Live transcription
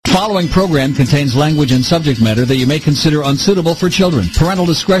Following program contains language and subject matter that you may consider unsuitable for children. Parental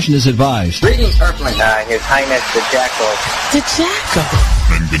discretion is advised. Greetings, Earthling. His Highness the Jackal. The Jackal.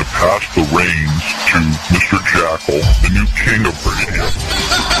 I'm going to pass the reins to Mr. Jackal, the new king of radio.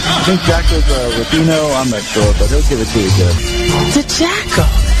 I think Jackal's Latino. I'm not sure, but he'll give it to you good. The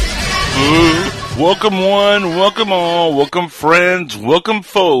Jackal. Welcome one, welcome all, welcome friends, welcome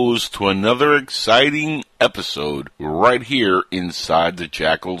foes to another exciting episode right here inside the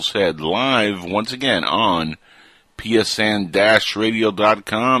Jackal's Head, live once again on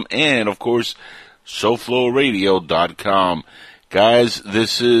psn-radio.com and of course SoFloRadio.com. Guys,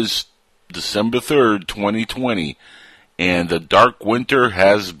 this is December 3rd, 2020, and the dark winter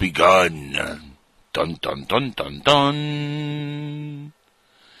has begun. Dun dun dun dun dun.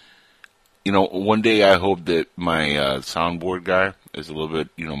 You know, one day I hope that my soundboard guy is a little bit,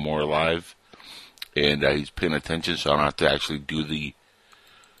 more alive, and he's paying attention, so I don't have to actually do the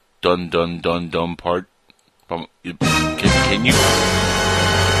dun dun dun dun part. Can you?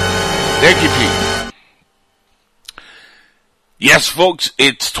 Thank you, Pete. Yes, folks,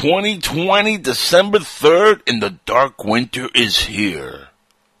 it's 2020, December 3rd, and the dark winter is here.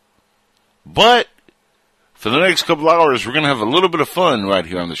 But for the next couple hours, we're going to have a little bit of fun right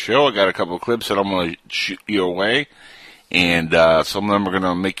here on the show. I got a couple of clips that I'm going to shoot your way. And some of them are going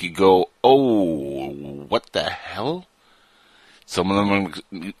to make you go, oh, what the hell? Some of them are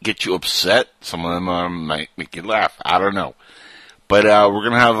going to get you upset. Some of them might make you laugh. I don't know. But we're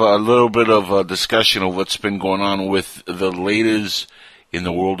going to have a little bit of a discussion of what's been going on with the latest in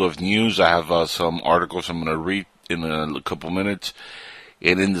the world of news. I have some articles I'm going to read in a couple minutes.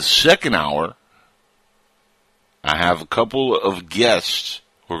 And in the second hour, I have a couple of guests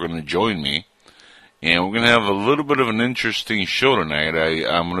who are going to join me, and we're going to have a little bit of an interesting show tonight.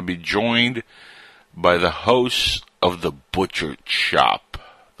 I'm going to be joined by the host of The Butcher Shop.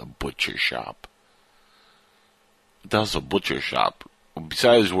 The Butcher Shop. What the hell's a butcher shop?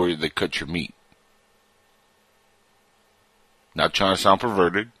 Besides where they cut your meat. Not trying to sound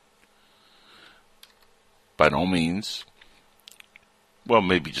perverted. By no means. Well,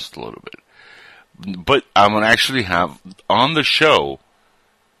 maybe just a little bit. But I'm going to actually have on the show,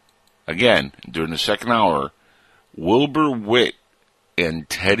 again, during the second hour, Wilbur Witt and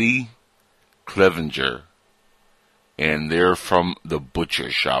Teddy Clevenger. And they're from The Butcher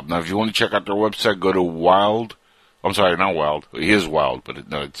Shop. Now, if you want to check out their website, go to not Wild. He is Wild, but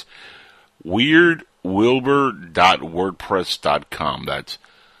it's weirdwilbur.wordpress.com. That's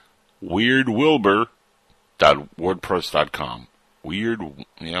weirdwilbur.wordpress.com. Weird.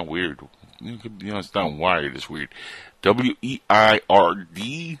 It's not wired, it's weird.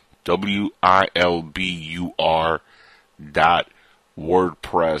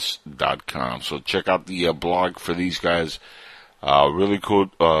 weirdwilbur.wordpress.com. So check out the blog for these guys. Really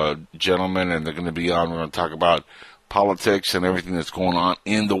cool gentlemen, and they're going to be on. We're going to talk about politics and everything that's going on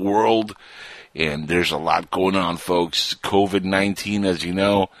in the world. And there's a lot going on, folks. COVID-19, as you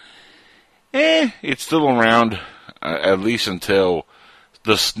know, it's still around, at least until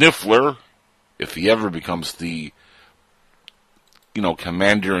the Sniffler, if he ever becomes the,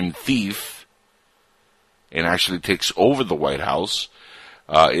 commander in thief and actually takes over the White House.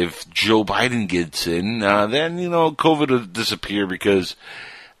 If Joe Biden gets in, then, COVID will disappear, because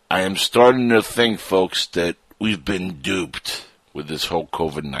I am starting to think, folks, that we've been duped with this whole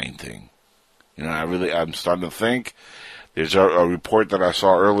COVID-19 thing. I'm starting to think. There's a report that I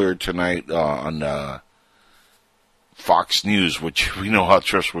saw earlier tonight on Fox News, which we know how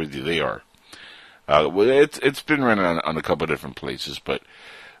trustworthy they are. It's been running on a couple of different places, but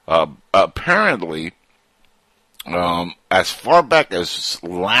apparently, as far back as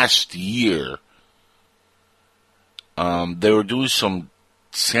last year, they were doing some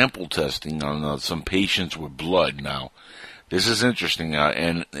sample testing on some patients with blood. Now, this is interesting,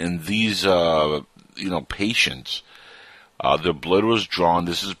 and these patients, their blood was drawn.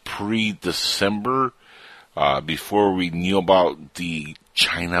 This is pre-December. Before we knew about the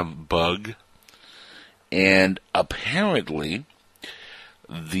China bug. And apparently,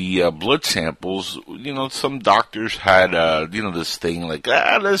 the blood samples, some doctors had, this thing like,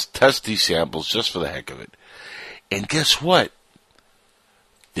 let's test these samples just for the heck of it. And guess what?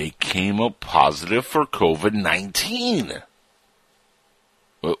 They came up positive for COVID-19.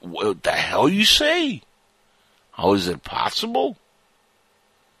 What the hell you say? How is it possible?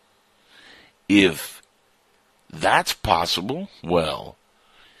 If that's possible, well,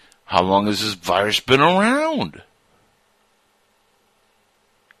 how long has this virus been around?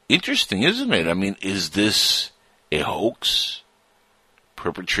 Interesting, isn't it? I mean, is this a hoax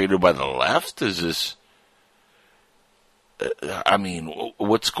perpetrated by the left? Is this I mean,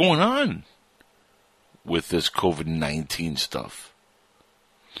 what's going on with this COVID-19 stuff?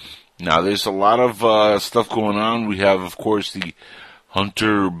 Now, there's a lot of stuff going on. We have, of course, the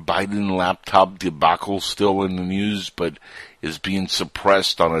Hunter Biden laptop debacle still in the news, but is being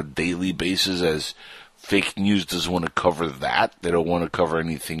suppressed on a daily basis as fake news doesn't want to cover that. They don't want to cover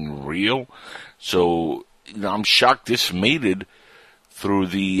anything real. So, I'm shocked this made it through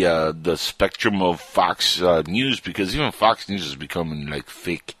the spectrum of Fox News, because even Fox News is becoming like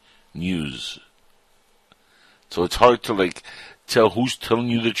fake news. So it's hard to tell who's telling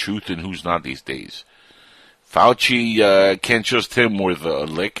you the truth and who's not these days. Fauci, can't trust him with a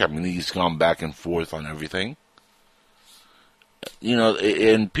lick. I mean, he's gone back and forth on everything.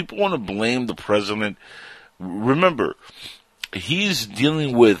 And people want to blame the president. Remember, he's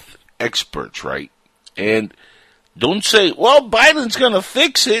dealing with experts, right? And don't say, well, Biden's going to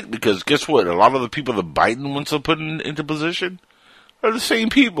fix it, because guess what? A lot of the people that Biden wants to put into position are the same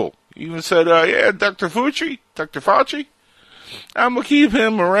people. He even said, yeah, Dr. Fauci, I'm going to keep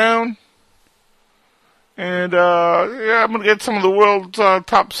him around. And, yeah, I'm going to get some of the world's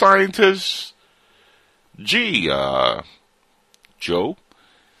top scientists. Gee, Joe,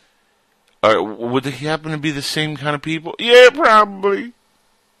 would they happen to be the same kind of people? Yeah, probably.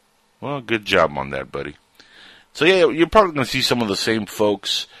 Well, good job on that, buddy. So, yeah, you're probably going to see some of the same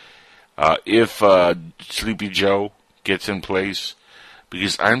folks if Sleepy Joe gets in place,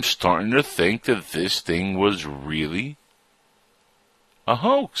 because I'm starting to think that this thing was really a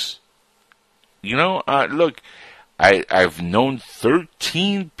hoax. Look, I've known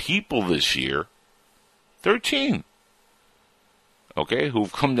 13 people this year, 13, okay,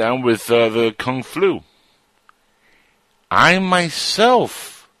 who've come down with the Kung Flu. I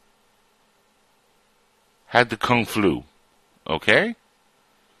myself had the Kung Flu, okay?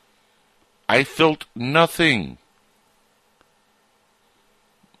 I felt nothing.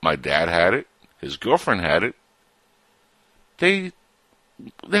 My dad had it. His girlfriend had it. They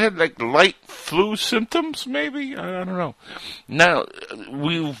had light flu symptoms, maybe? I don't know. Now,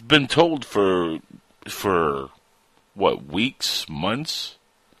 we've been told for what, weeks, months,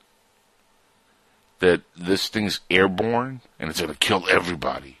 that this thing's airborne and it's going to kill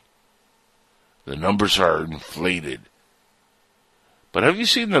everybody. The numbers are inflated. But have you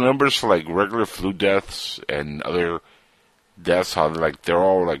seen the numbers for regular flu deaths and other deaths, how they're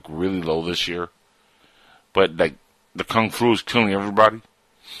all really low this year? But the Kung Flu is killing everybody.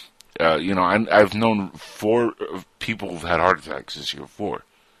 I've known 4 people who've had heart attacks this year. 4.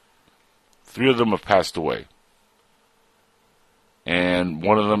 3 of them have passed away, and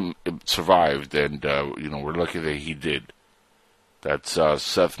one of them survived. And we're lucky that he did. That's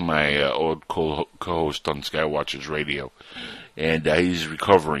Seth, my old co-host on Skywatchers Radio, and he's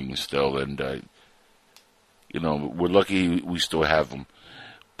recovering still. And we're lucky we still have him.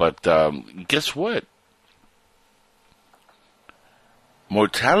 But guess what?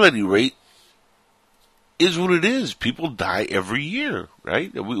 Mortality rate is what it is. People die every year,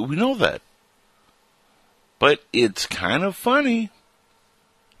 right? We know that. But it's kind of funny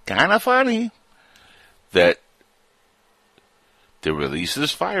that they release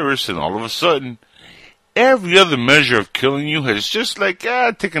this virus and all of a sudden every other measure of killing you has just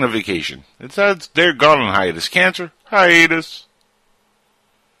taking a vacation. They're gone on hiatus. Cancer, hiatus.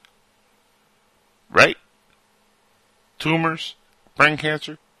 Right? Tumors, brain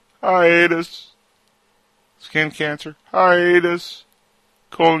cancer, hiatus. Skin cancer, hiatus.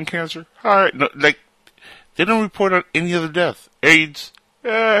 Colon cancer, hiatus. No, they don't report on any other death. AIDS,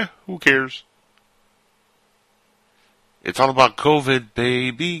 who cares? It's all about COVID,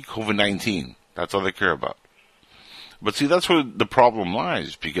 baby. COVID-19. That's all they care about. But see, that's where the problem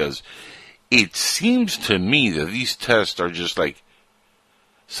lies, because it seems to me that these tests are just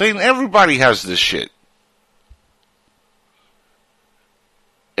saying everybody has this shit.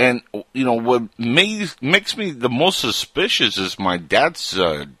 And, what makes me the most suspicious is my dad's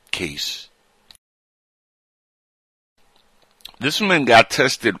case. This man got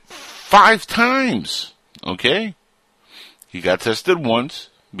tested 5 times, okay? He got tested once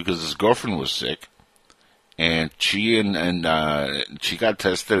because his girlfriend was sick, and she got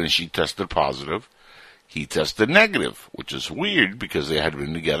tested and she tested positive. He tested negative, which is weird because they had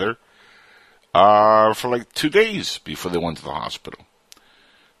been together for 2 days before they went to the hospital.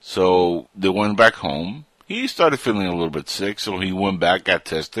 So they went back home. He started feeling a little bit sick, so he went back, got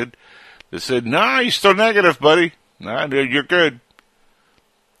tested. They said, "Nah, you're still negative, buddy. Nah, you're good."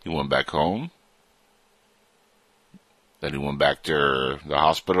 He went back home. Then he went back to the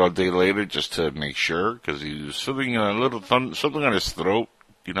hospital a day later just to make sure, because he was feeling a little something on his throat,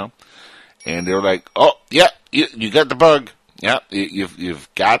 And they were like, oh, yeah, you got the bug. Yeah, you've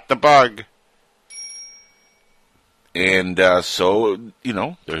got the bug. And so,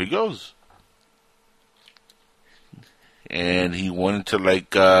 there he goes. And he went into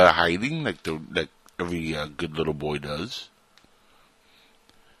hiding, like every good little boy does.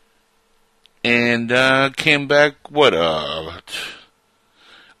 And came back,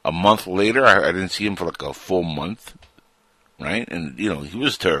 a month later. I didn't see him for a full month, right? And, he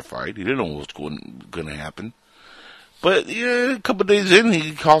was terrified. He didn't know what was going to happen. But, a couple of days in,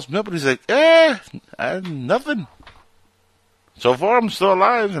 he calls me up and he's like, nothing. So far, I'm still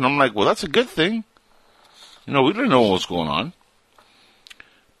alive. And I'm like, well, that's a good thing. We didn't know what was going on.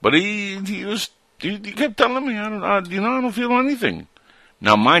 But he kept telling me, I don't feel anything.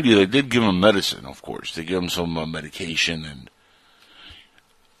 Now, mind you, they did give him medicine, of course. They gave him some medication, and,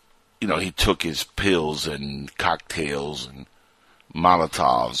 he took his pills and cocktails and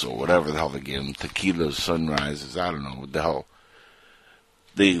Molotovs or whatever the hell they gave him, tequila sunrises, I don't know what the hell.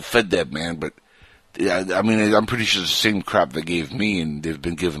 They fed that man, but, I'm pretty sure it's the same crap they gave me, and they've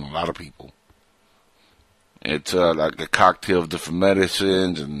been giving a lot of people. It's like a cocktail of different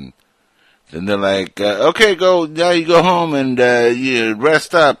medicines, and then they're like, okay, now you go home and you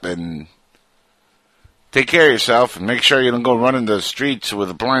rest up and take care of yourself and make sure you don't go running the streets with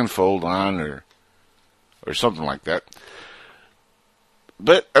a blindfold on or something like that.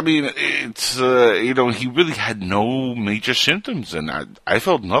 But, it's, he really had no major symptoms, and I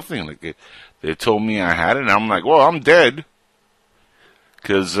felt nothing. They told me I had it, and I'm like, well, I'm dead.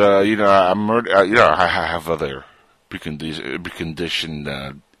 Because, I have other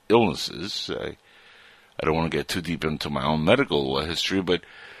preconditioned illnesses. I don't want to get too deep into my own medical history, but,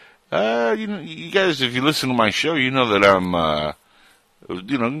 you guys, if you listen to my show, you know that I'm,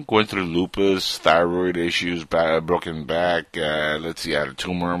 going through lupus, thyroid issues, broken back, I had a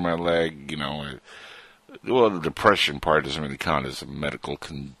tumor in my leg, the depression part doesn't really count as a medical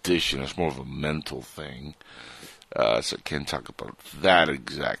condition. It's more of a mental thing. So I can't talk about that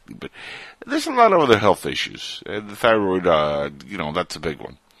exactly, but there's a lot of other health issues. The thyroid, that's a big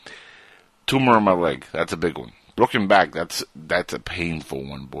one. Tumor in my leg, that's a big one. Broken back, that's a painful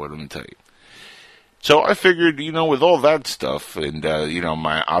one, boy, let me tell you. So I figured, with all that stuff and,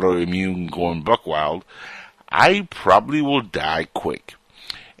 my autoimmune going buck wild, I probably will die quick.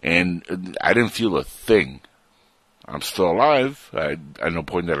 And I didn't feel a thing. I'm still alive. At no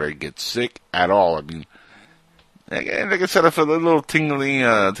point that I get sick at all. Like I said, I felt a little tingling,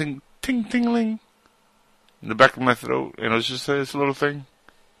 tingling in the back of my throat. And it's just it's a little thing.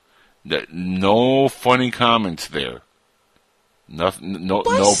 No funny comments there. Nothing. No.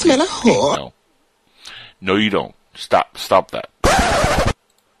 Boy, No. smell a whore. No. No, you don't. Stop that.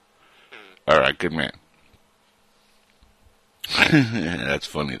 All right, good man. That's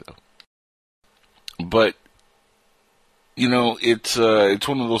funny though. But it's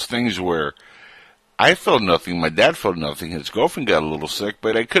one of those things where I felt nothing. My dad felt nothing. His girlfriend got a little sick,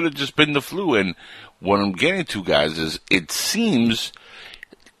 but it could have just been the flu. And what I'm getting to, guys, is it seems,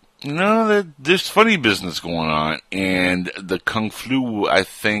 that there's funny business going on, and the Kung Flu, I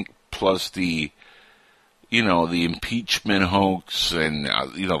think, plus the impeachment hoax, and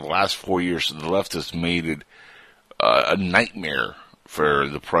the last 4 years of the left has made it a nightmare for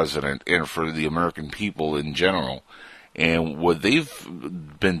the president and for the American people in general. And what they've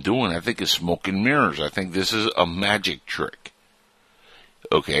been doing, I think, is smoke and mirrors. I think this is a magic trick.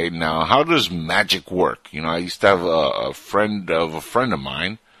 Okay, now how does magic work? I used to have a friend of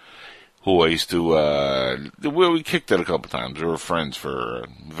mine who I used to, we kicked it a couple times. We were friends for a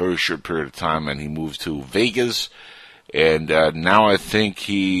very short period of time, and he moved to Vegas. And now I think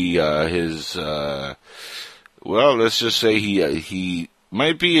let's just say he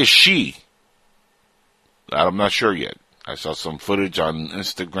might be a she. I'm not sure yet. I saw some footage on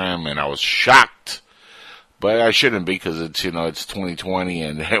Instagram and I was shocked, but I shouldn't be, because it's 2020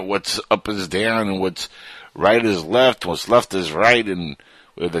 and what's up is down and what's right is left, what's left is right, and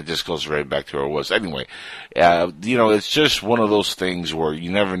that just goes right back to where it was. Anyway, it's just one of those things where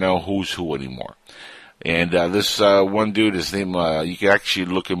you never know who's who anymore. And this one dude, his name, you can actually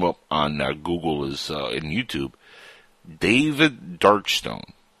look him up on Google, is in YouTube, David Darkstone.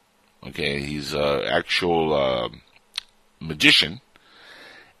 Okay, he's an actual magician,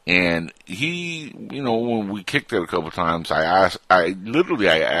 and he, when we kicked it a couple times, I asked, I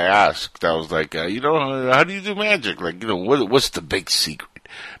was like, how do you do magic? What's the big secret?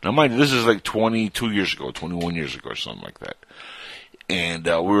 Now, mind you, this is 21 years ago, or something like that. And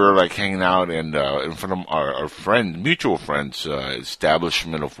we were hanging out and in front of our mutual friend's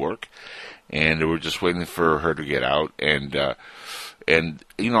establishment of work, and we were just waiting for her to get out, and And,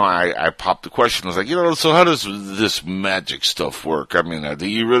 I popped the question. I was like, so how does this magic stuff work? I mean, do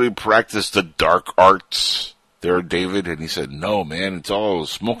you really practice the dark arts there, David? And he said, no, man, it's all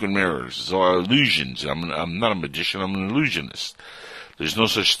smoke and mirrors. It's all illusions. I'm not a magician. I'm an illusionist. There's no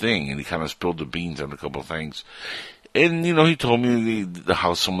such thing. And he kind of spilled the beans on a couple of things. And, he told me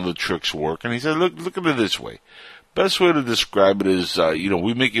how some of the tricks work. And he said, look at it this way. Best way to describe it is,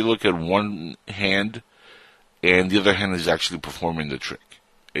 we make you look at one hand, and the other hand is actually performing the trick.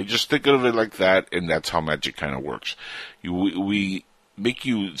 And just think of it like that, and that's how magic kind of works. We make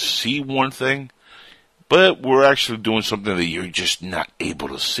you see one thing, but we're actually doing something that you're just not able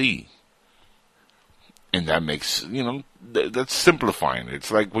to see. And that makes, that's simplifying.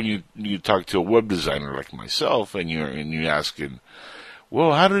 It's like when you talk to a web designer like myself, and you're asking,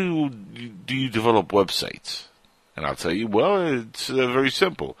 well, how do you develop websites? And I'll tell you, well, it's very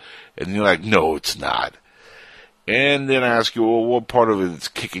simple. And you're like, no, it's not. And then I ask you, well, what part of it is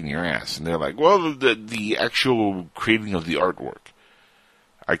kicking your ass? And they're like, well, the actual creating of the artwork.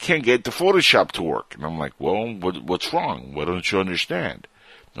 I can't get the Photoshop to work. And I'm like, well, what's wrong? What don't you understand?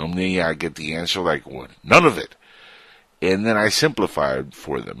 Normally I get the answer like, well, none of it. And then I simplify it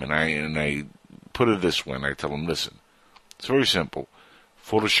for them. And I put it this way, and I tell them, listen, it's very simple.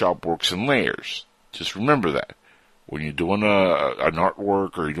 Photoshop works in layers. Just remember that. When you're doing an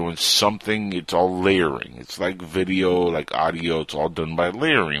artwork or you're doing something, it's all layering. It's like video, like audio. It's all done by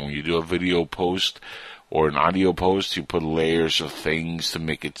layering. When you do a video post or an audio post, you put layers of things to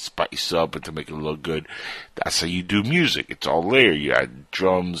make it spice up and to make it look good. That's how you do music. It's all layered. You add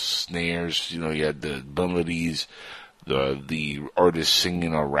drums, snares, you had the melodies, the artist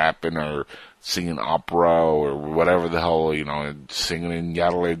singing or rapping or singing opera or whatever the hell, singing in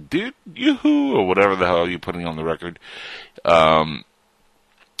yaddle dude, yoo-hoo, or whatever the hell you're putting on the record. But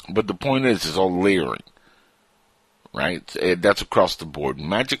the point is, it's all layering, right? That's across the board.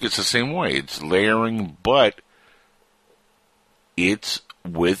 Magic is the same way. It's layering, but it's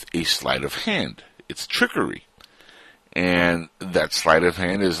with a sleight of hand. It's trickery. And that sleight of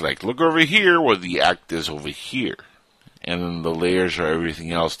hand is like, look over here where the act is over here. And then the layers are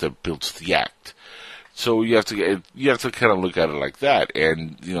everything else that builds the act. So you have to kind of look at it like that.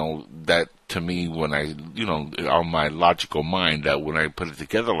 And, that to me, when I, on my logical mind, that when I put it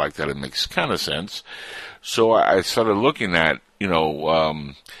together like that, it makes kind of sense. So I started looking at,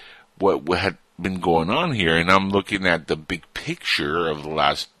 what had been going on here. And I'm looking at the big picture of the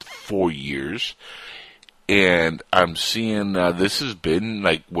last 4 years. And I'm seeing this has been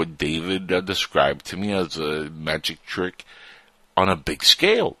like what David described to me as a magic trick on a big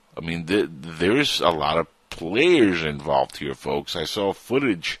scale. I mean, there's a lot of players involved here, folks. I saw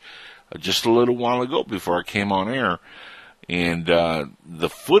footage just a little while ago before I came on air. And the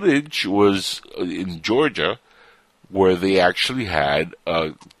footage was in Georgia where they actually had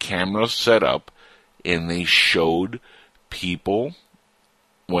a camera set up and they showed people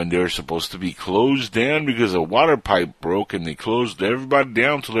when they're supposed to be closed down because a water pipe broke, and they closed everybody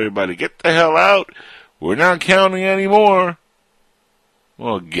down, told everybody, get the hell out, we're not counting anymore.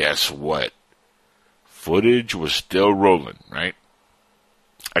 Well, guess what? Footage was still rolling, right?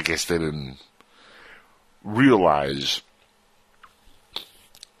 I guess they didn't realize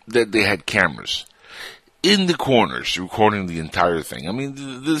that they had cameras in the corners recording the entire thing. I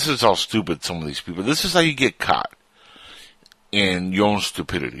mean, this is how stupid some of these people, this is how you get caught in your own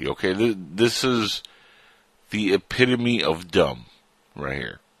stupidity, okay? This is the epitome of dumb right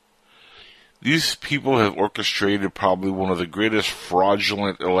here. These people have orchestrated probably one of the greatest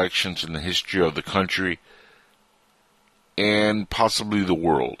fraudulent elections in the history of the country and possibly the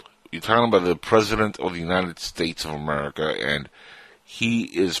world. You're talking about the President of the United States of America, and he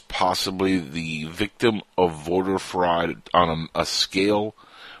is possibly the victim of voter fraud on a scale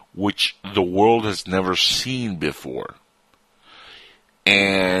which the world has never seen before.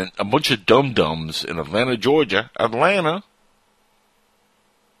 And a bunch of dum-dums in Atlanta, Georgia.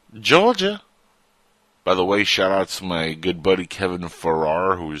 Georgia. By the way, shout out to my good buddy Kevin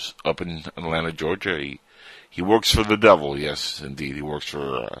Farrar, who's up in Atlanta, Georgia. He works for the devil. Yes, indeed. He works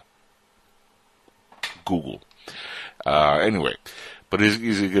for Google. Anyway, but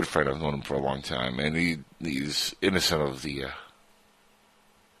he's a good friend. I've known him for a long time. And he's innocent of the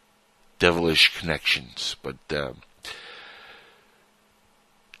devilish connections. But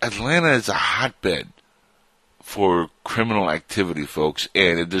Atlanta is a hotbed for criminal activity, folks,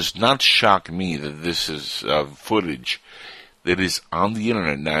 and it does not shock me that this is footage that is on the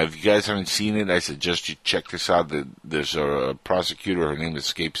internet. Now, if you guys haven't seen it, I suggest you check this out. There's a prosecutor, her name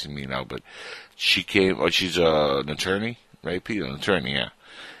escapes me now, but she came, she's an attorney, right, Pete? An attorney, yeah.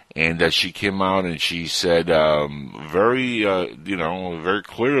 And she came out and she said very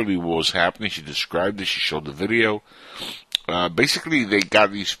clearly what was happening. She described it. She showed the video. Basically, they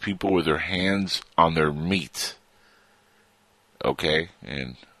got these people with their hands on their meat. Okay?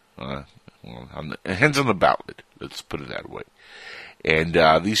 And, hands on the ballot. Let's put it that way. And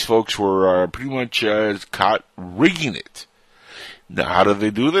these folks were pretty much caught rigging it. Now, how do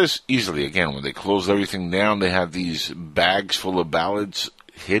they do this? Easily. Again, when they close everything down, they have these bags full of ballots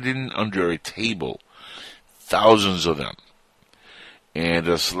hidden under a table. Thousands of them. And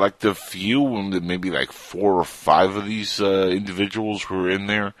a selective few, maybe like 4 or 5 of these individuals were in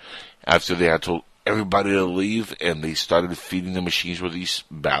there after they had told everybody to leave, and they started feeding the machines with these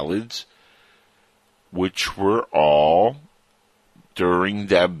ballots, which were all during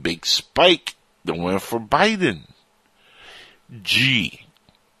that big spike that went for Biden. Gee,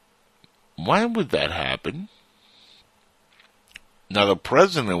 why would that happen? Now, the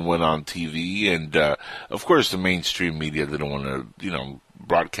president went on TV, and, of course, the mainstream media didn't want to,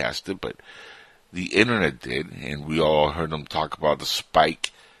 broadcast it, but the internet did, and we all heard him talk about the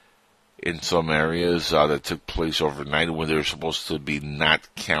spike in some areas that took place overnight when they were supposed to be not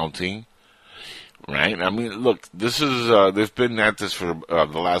counting, right? I mean, look, this is, they've been at this for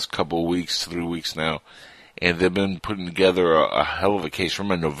the last couple of weeks, 3 weeks now, and they've been putting together a hell of a case.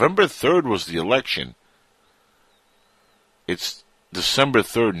 Remember, November 3rd was the election. It's December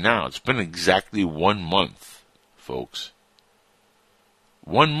 3rd now. It's been exactly 1 month, folks.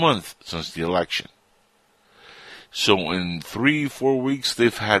 1 month since the election. So in 3-4 weeks,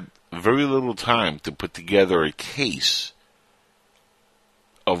 they've had very little time to put together a case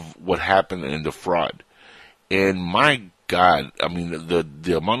of what happened in the fraud. And my God, I mean,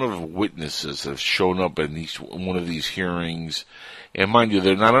 the amount of witnesses that have shown up in each one of these hearings, and mind you,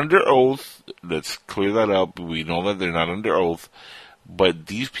 they're not under oath. Let's clear that up. We know that they're not under oath. But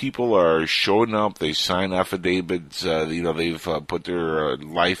these people are showing up. They sign affidavits. They've put their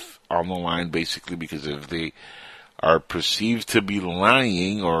life on the line, basically, because if they are perceived to be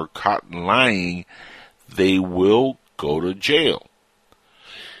lying or caught lying, they will go to jail.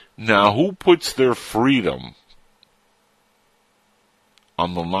 Now, who puts their freedom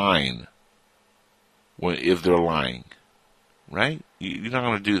on the line if they're lying? Right? You're not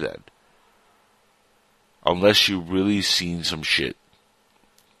going to do that. Unless you've really seen some shit.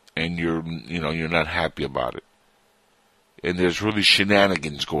 And you're not happy about it. And there's really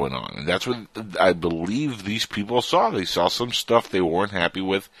shenanigans going on. And that's what I believe these people saw. They saw some stuff they weren't happy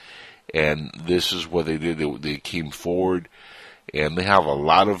with. And this is what they did. They came forward. And they have a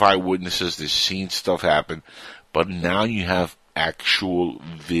lot of eyewitnesses. They've seen stuff happen. But now you have actual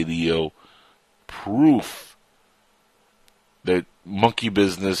video proof that monkey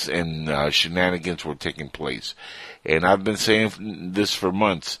business and shenanigans were taking place. And I've been saying this for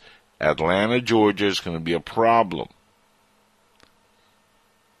months. Atlanta, Georgia is going to be a problem.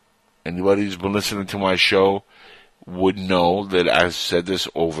 Anybody who's been listening to my show would know that I've said this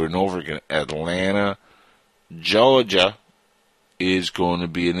over and over again. Atlanta, Georgia is going to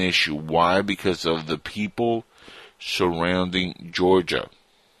be an issue. Why? Because of the people surrounding Georgia.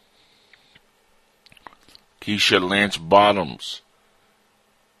 Keisha Lance Bottoms,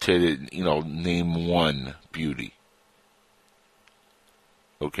 to name one beauty.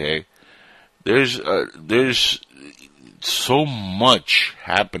 Okay, there's so much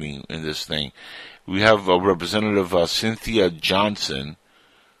happening in this thing. We have a Representative Cynthia Johnson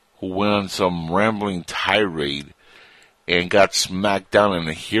who went on some rambling tirade and got smacked down in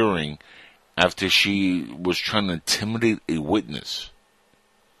a hearing after she was trying to intimidate a witness.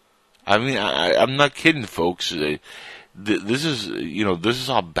 I mean, I'm not kidding, folks. This is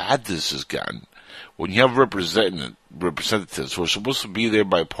how bad this has gotten. When you have representatives who are supposed to be there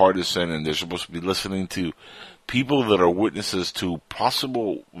bipartisan and they're supposed to be listening to people that are witnesses to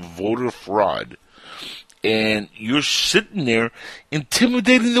possible voter fraud, and you're sitting there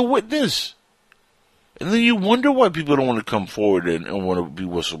intimidating the witness. And then you wonder why people don't want to come forward and want to be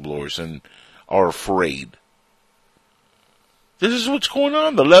whistleblowers and are afraid. This is what's going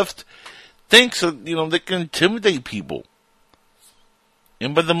on. The left thinks that, they can intimidate people.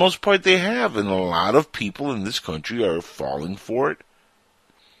 And by the most part they have. And a lot of people in this country are falling for it.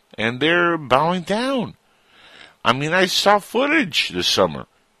 And they're bowing down. I mean, I saw footage this summer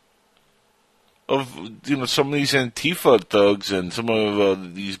of, some of these Antifa thugs and some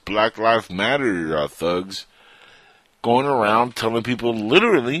of these Black Lives Matter thugs going around telling people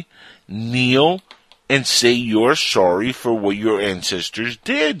literally, kneel and say you're sorry for what your ancestors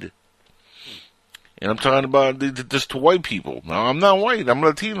did. And I'm talking about this to white people. Now, I'm not white, I'm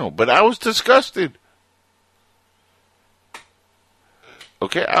Latino, but I was disgusted.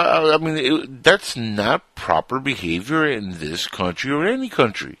 Okay, I mean, that's not proper behavior in this country or any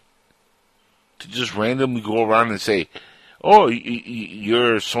country. To just randomly go around and say, oh,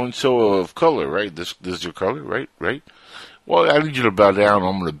 you're so-and-so of color, right? This is your color, right? Right? Well, I need you to bow down,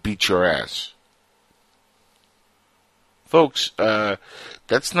 I'm going to beat your ass. Folks,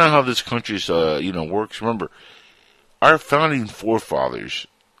 that's not how this country's, works. Remember, our founding forefathers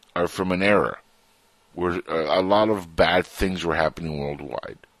are from an era where a lot of bad things were happening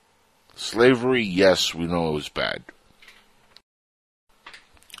worldwide. Slavery, yes, we know it was bad.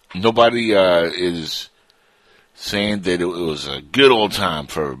 Nobody is saying that it was a good old time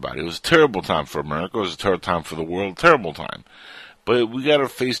for everybody. It was a terrible time for America. It was a terrible time for the world. Terrible time. But we got to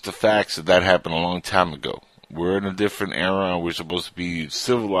face the facts that happened a long time ago. We're in a different era. We're supposed to be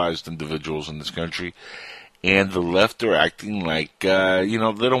civilized individuals in this country. And the left are acting like, they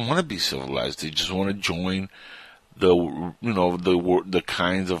don't want to be civilized. They just want to join the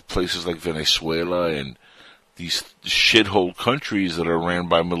kinds of places like Venezuela and these shithole countries that are ran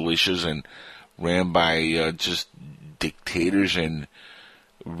by militias and ran by just dictators, and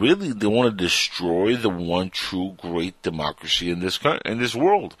really they want to destroy the one true great democracy in this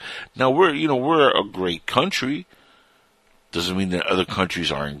world. Now we're a great country. Doesn't mean that other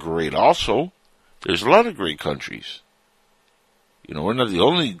countries aren't great also. There's a lot of great countries. We're not the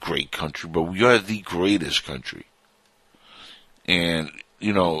only great country, but we are the greatest country. And,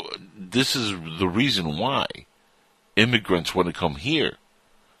 this is the reason why immigrants want to come here.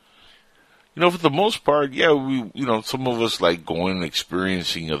 For the most part, yeah, some of us like going and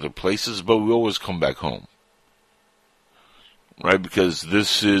experiencing other places, but we always come back home. Right? Because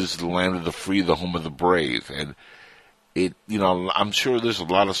this is the land of the free, the home of the brave. And I'm sure there's a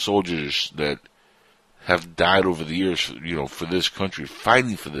lot of soldiers that have died over the years, for this country,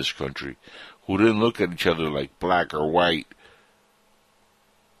 fighting for this country, who didn't look at each other like black or white.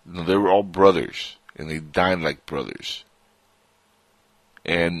 They were all brothers, and they died like brothers.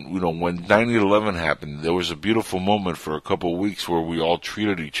 And, when 9/11 happened, there was a beautiful moment for a couple of weeks where we all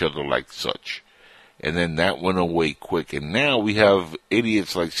treated each other like such. And then that went away quick. And now we have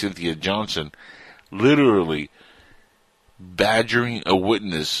idiots like Cynthia Johnson literally badgering a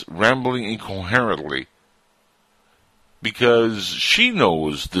witness, rambling incoherently, because she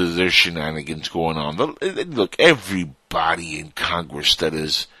knows there's shenanigans going on. Look, everybody in Congress that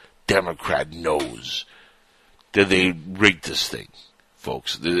is Democrat knows that they rigged this thing,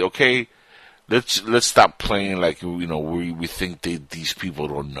 folks. Okay, let's stop playing like we think these people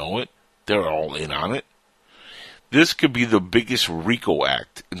don't know it. They're all in on it. This could be the biggest RICO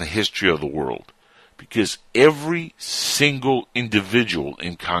act in the history of the world, because every single individual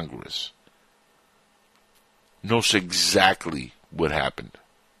in Congress knows exactly what happened.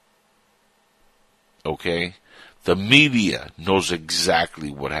 Okay? The media knows exactly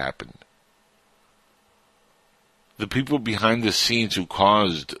what happened. The people behind the scenes who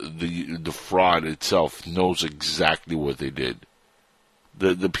caused the fraud itself knows exactly what they did.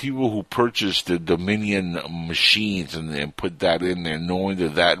 The people who purchased the Dominion machines and put that in there, knowing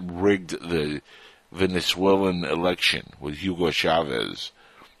that rigged the Venezuelan election with Hugo Chavez,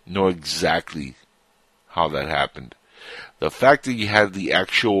 know exactly how that happened. The fact that you had the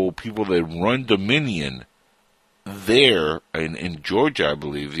actual people that run Dominion there in Georgia, I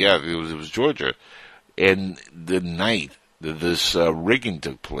believe, yeah, it was Georgia, and the night that this rigging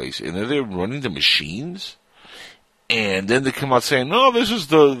took place, and they're running the machines, and then they come out saying, no, this is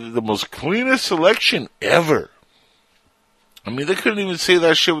the most cleanest election ever. I mean, they couldn't even say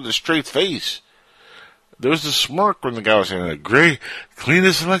that shit with a straight face. There was a smirk when the guy was saying, the great,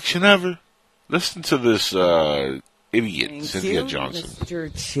 cleanest election ever. Listen to this idiot, Thank Cynthia you, Johnson.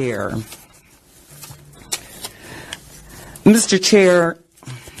 Mr. Chair. Mr. Chair,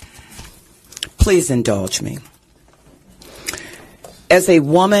 please indulge me. As a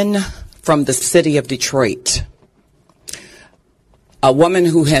woman from the city of Detroit, a woman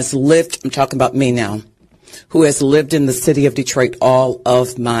who has lived, I'm talking about me now, who has lived in the city of Detroit all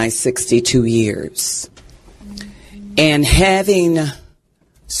of my 62 years, and having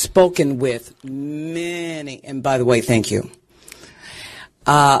spoken with many, and by the way, thank you,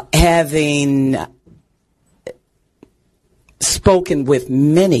 having spoken with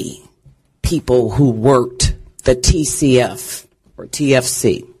many people who worked the TCF or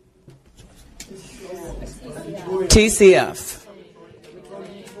TFC. TCF.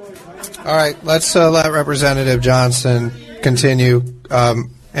 All right, let's let Representative Johnson continue,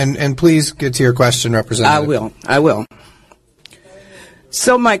 and please get to your question, Representative. I will.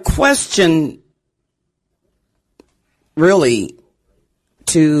 So my question really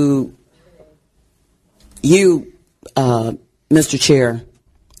to you, Mr. Chair,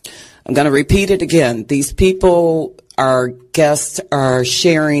 I'm going to repeat it again. These people, our guests, are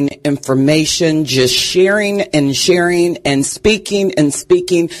sharing information, just sharing and sharing and speaking and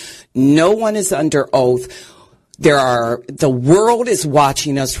speaking. No one is under oath. The world is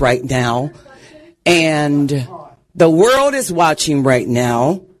watching us right now, and the world is watching right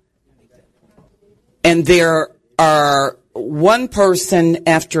now, and there are one person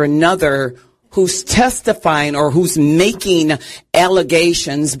after another who's testifying or who's making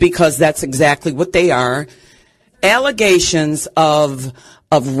allegations, because that's exactly what they are, allegations of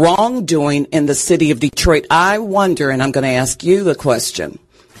wrongdoing in the city of Detroit. I wonder, and I'm going to ask you the question,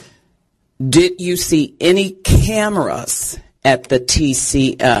 did you see any cameras at the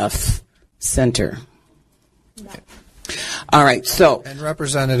TCF Center? All right, so. And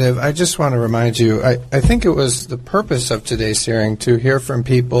Representative, I just want to remind you, I think it was the purpose of today's hearing to hear from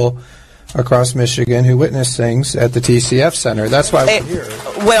people across Michigan who witnessed things at the TCF Center. That's why we're here.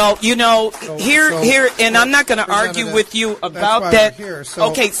 Well, here, and I'm not going to argue with you about that.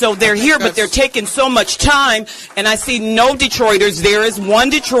 Okay, so they're here, but they're taking so much time, and I see no Detroiters. There is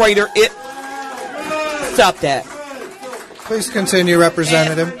one Detroiter. Stop that. Please continue,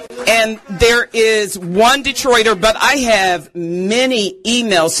 Representative. And there is one Detroiter, but I have many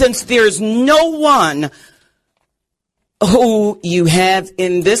emails. Since there's no one who you have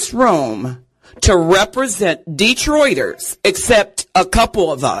in this room to represent Detroiters, except a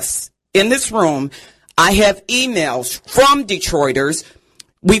couple of us in this room, I have emails from Detroiters.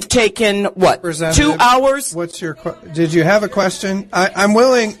 We've taken, 2 hours? Did you have a question? I'm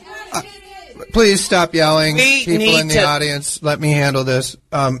willing. Please stop yelling. People in the audience, let me handle this.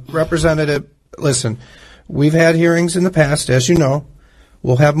 Representative, listen, we've had hearings in the past, as you know.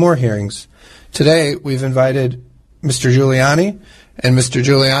 We'll have more hearings. Today, we've invited Mr. Giuliani, and Mr.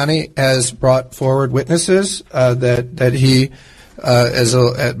 Giuliani has brought forward witnesses that he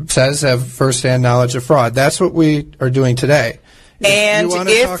says have firsthand knowledge of fraud. That's what we are doing today.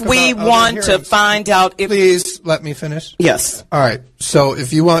 If we want to find out if... Please let me finish. Yes. All right. So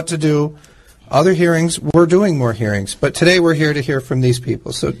if you want to do other hearings, we're doing more hearings. But today we're here to hear from these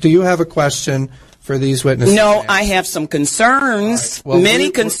people. So do you have a question for these witnesses? No, I have some concerns,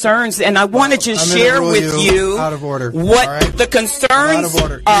 many concerns, and I want to just share with you out of order. What the concerns are.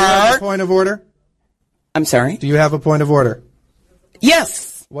 Do you have a point of order? I'm sorry? Do you have a point of order?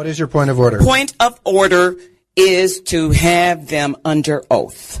 Yes. What is your point of order? Point of order is to have them under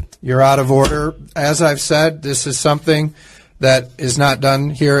oath. You're out of order. As I've said, this is something that is not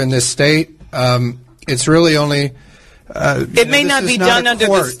done here in this state. It's really only... it may not be done under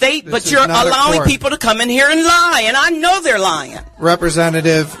the state, but you're allowing people to come in here and lie, and I know they're lying.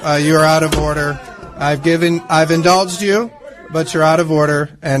 Representative, you're out of order. I've indulged you, but you're out of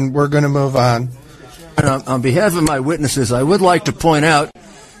order, and we're going to move on. And on behalf of my witnesses, I would like to point out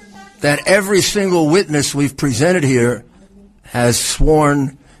that every single witness we've presented here has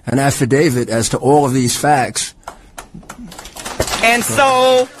sworn an affidavit as to all of these facts. And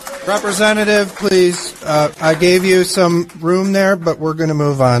so... Representative, please, I gave you some room there, but we're going to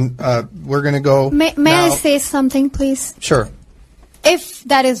move on. We're going to go May I say something, please? Sure. If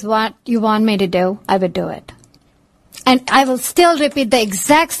that is what you want me to do, I would do it. And I will still repeat the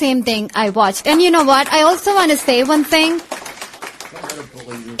exact same thing I watched. And you know what? I also want to say one thing.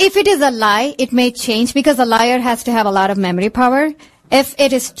 If it is a lie, it may change because a liar has to have a lot of memory power. If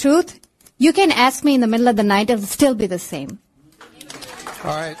it is truth, you can ask me in the middle of the night, it will still be the same.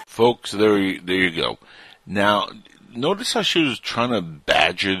 All right. Folks, there you go. Now, notice how she was trying to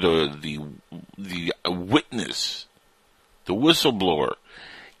badger the witness, the whistleblower.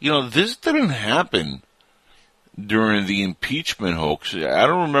 You know, this didn't happen during the impeachment hoax. I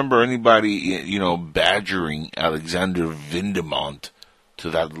don't remember anybody, badgering Alexander Vindemont to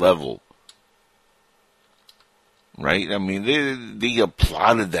that level. Right? I mean, they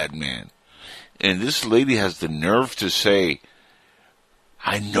applauded that man. And this lady has the nerve to say,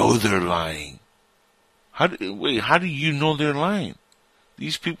 I know they're lying. How do you know they're lying?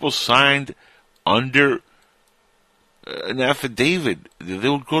 These people signed under an affidavit. They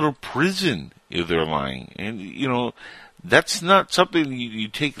would go to prison if they're lying. And, that's not something you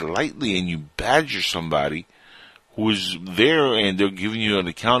take lightly and you badger somebody who is there and they're giving you an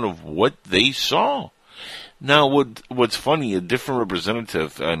account of what they saw. Now, what's funny, a different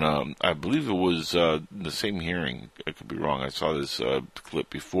representative, and I believe it was the same hearing. I could be wrong. I saw this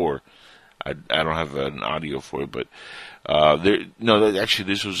clip before. I don't have an audio for it, but actually,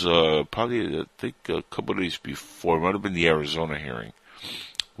 this was probably I think a couple of days before. It might have been the Arizona hearing.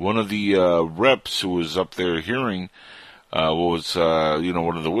 One of the reps who was up there hearing was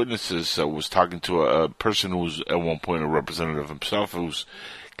one of the witnesses was talking to a person who was at one point a representative himself, who was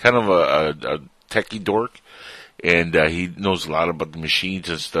kind of a techie dork. And he knows a lot about the machines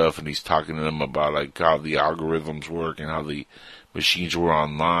and stuff, and he's talking to them about like how the algorithms work and how the machines were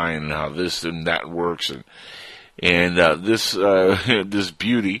online and how this and that works. And this this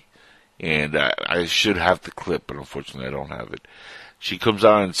beauty, and I should have the clip, but unfortunately I don't have it. She comes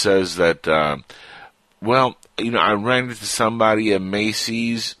out and says that, well, I ran into somebody at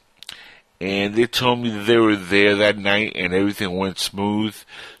Macy's, and they told me that they were there that night and everything went smooth.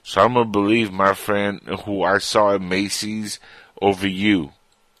 So I'm going to believe my friend who I saw at Macy's over you.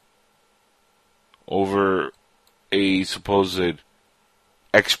 Over a supposed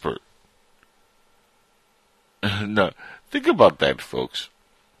expert. No, think about that, folks.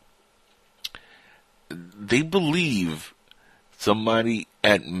 They believe somebody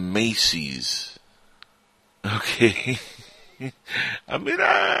at Macy's. Okay? I mean,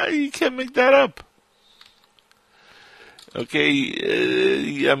 you can't make that up.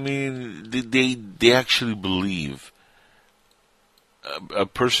 Okay, I mean, they actually believe a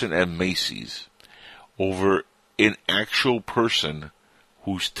person at Macy's over an actual person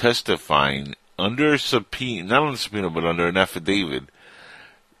who's testifying under a subpoena, not on a subpoena, but under an affidavit,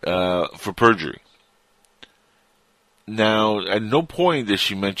 for perjury. Now, at no point does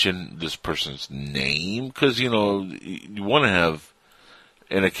she mention this person's name, because, you want to have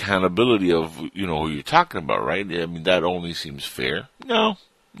an accountability of, who you're talking about, right? I mean, that only seems fair. No.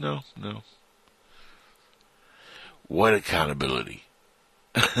 What accountability?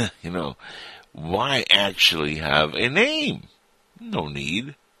 Why actually have a name? No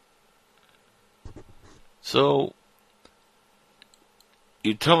need. So,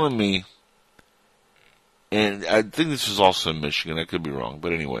 you're telling me, and I think this is also in Michigan, I could be wrong,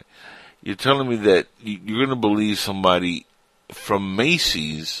 but anyway, you're telling me that you're going to believe somebody from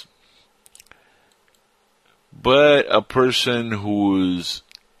Macy's, but a person who is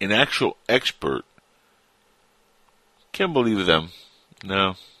an actual expert, can't believe them.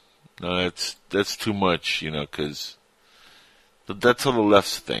 No, that's too much, because that's how the left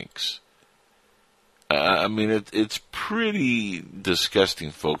thinks. I mean, it's pretty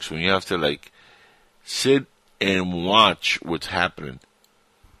disgusting, folks, when you have to, sit and watch what's happening.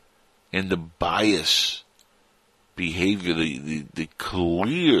 And the bias behavior, the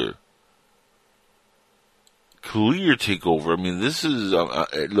clear takeover. I mean, this is,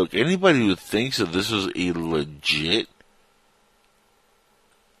 look, anybody who thinks that this is a legit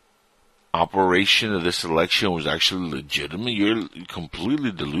operation of this election was actually legitimate, you're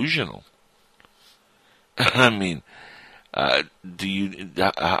completely delusional. I mean,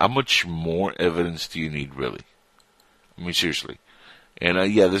 how much more evidence do you need, really? I mean, seriously. And,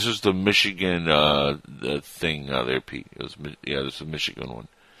 this is the Michigan, the thing, there, Pete. This is the Michigan one.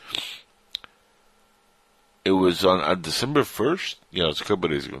 It was on December 1st. Yeah, it was a couple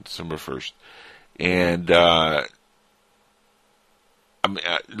of days ago, December 1st. And,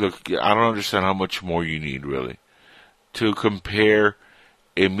 look, I don't understand how much more you need, really, to compare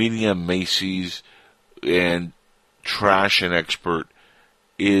a meeting at Macy's and trash an expert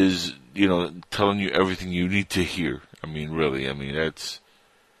is, telling you everything you need to hear. I mean, really,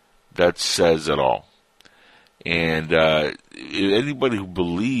 that says it all. And, anybody who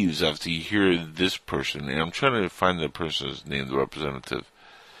believes after you hear this person, and I'm trying to find the person's name, the representative,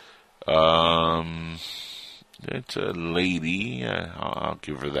 it's a lady, I'll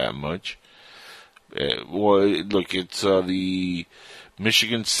give her that much. Look, it's, the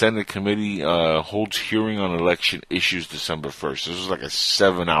Michigan Senate Committee, holds hearing on election issues December 1st. This was like a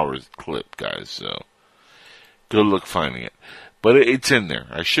 7-hour clip, guys, so good luck finding it. But it's in there.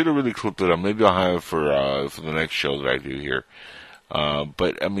 I should have really clipped it up. Maybe I'll have it for the next show that I do here.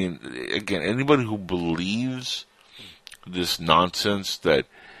 But, I mean, again, anybody who believes this nonsense that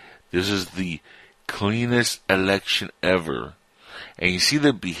this is the cleanest election ever, and you see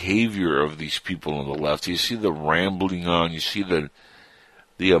the behavior of these people on the left, you see the rambling on, you see the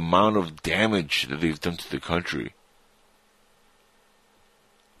amount of damage that they've done to the country.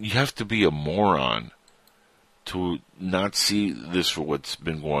 You have to be a moron to not see this for what's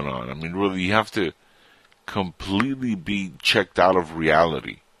been going on. I mean, really, you have to completely be checked out of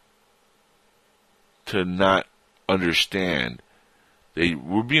reality to not understand that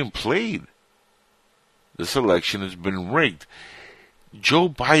we're being played. This election has been rigged. Joe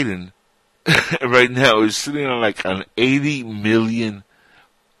Biden right now is sitting on on 80 million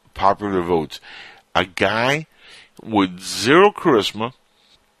popular votes. A guy with zero charisma,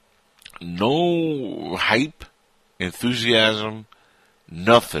 no hype, enthusiasm,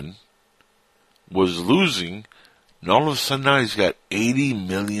 nothing, was losing, and all of a sudden now he's got 80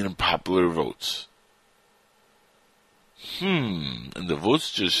 million popular votes. And the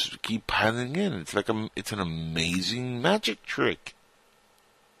votes just keep piling in. It's like it's an amazing magic trick.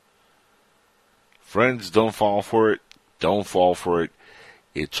 Friends, don't fall for it. Don't fall for it.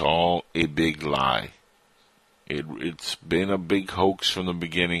 It's all a big lie. It's been a big hoax from the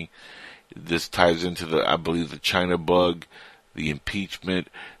beginning. This ties into I believe, the China bug, the impeachment.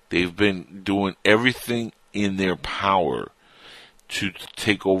 They've been doing everything in their power to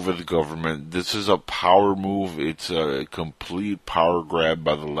take over the government. This is a power move. It's a complete power grab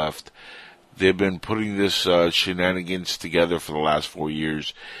by the left. They've been putting this shenanigans together for the last 4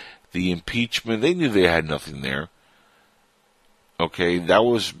 years. The impeachment, they knew they had nothing there. Okay, that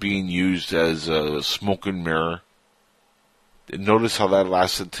was being used as a smoke and mirror. Notice how that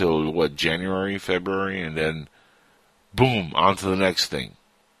lasted till, January, February, and then, boom, on to the next thing.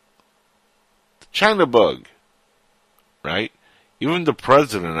 The China bug, right? Even the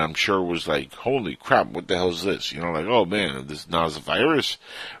president, I'm sure, was like, holy crap, what the hell is this? Like, oh man, this now is a virus.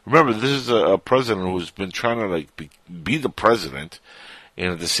 Remember, this is a president who's been trying to, be the president,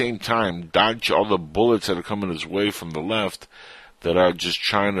 and at the same time, dodge all the bullets that are coming his way from the left that are just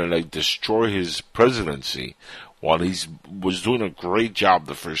trying to, destroy his presidency, while he was doing a great job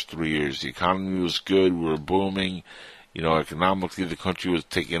the first 3 years. The economy was good, we were booming, economically the country was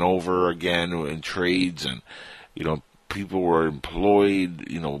taking over again in trades, and, people were employed,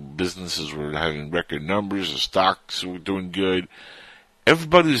 businesses were having record numbers, the stocks were doing good.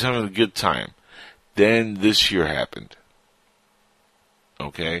 Everybody was having a good time. Then this year happened.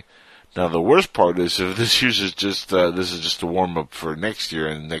 Okay? Now the worst part is if this year's is just, this is just a warm up for next year,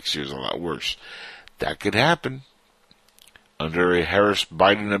 and next year's a lot worse. That could happen. Under a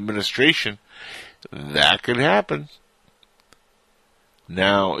Harris-Biden administration, that could happen.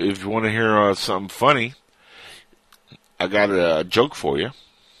 Now, if you want to hear something funny, I got a joke for you.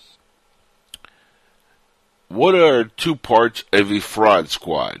 What are 2 parts of a fraud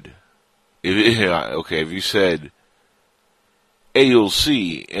squad? If you said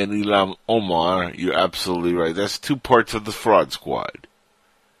AOC and Ilhan Omar, you're absolutely right. That's 2 parts of the fraud squad.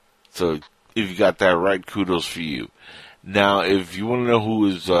 So, if you got that right, kudos for you. Now, if you want to know who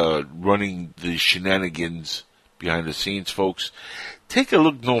is running the shenanigans behind the scenes, folks, take a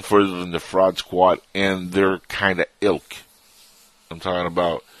look no further than the fraud squad and their kind of ilk. I'm talking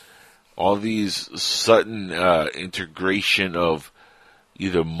about all these sudden integration of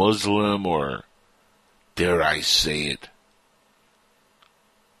either Muslim or, dare I say it,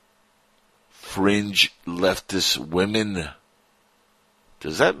 fringe leftist women.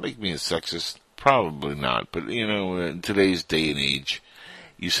 Does that make me a sexist? Probably not. But, in today's day and age,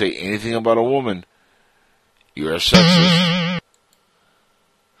 you say anything about a woman, you're a sexist.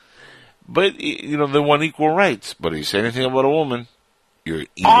 But, they want equal rights. But if you say anything about a woman, you're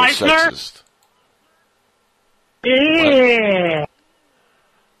evil sexist. Yeah.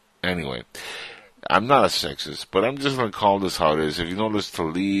 Anyway, I'm not a sexist, but I'm just going to call this how it is. If you notice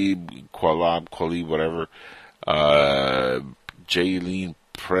Talib, Kweli, whatever, Jaylene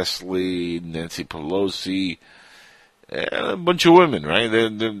Presley, Nancy Pelosi, a bunch of women, right?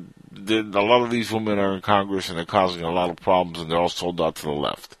 A lot of these women are in Congress and they're causing a lot of problems, and they're all sold out to the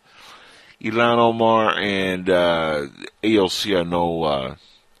left. Ilhan Omar and AOC are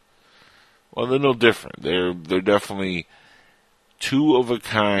they're no different. They're definitely 2 of a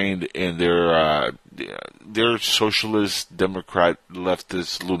kind, and they're socialist, Democrat,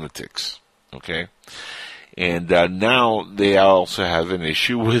 leftist lunatics. Okay? And now they also have an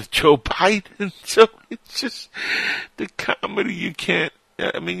issue with Joe Biden. So it's just the comedy. You can't.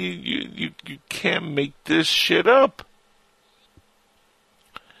 I mean, you can't make this shit up.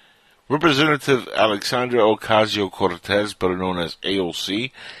 Representative Alexandria Ocasio-Cortez, better known as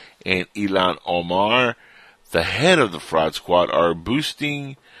AOC, and Ilhan Omar, the head of the fraud squad, are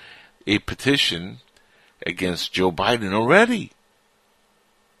boosting a petition against Joe Biden already.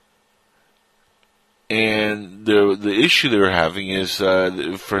 And the issue they're having is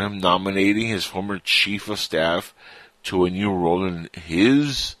for him nominating his former chief of staff to a new role in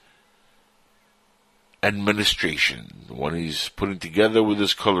his administration, the one he's putting together with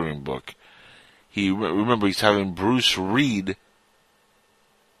his coloring book. Remember, he's having Bruce Reed,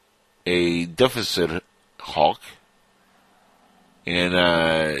 a deficit hawk, and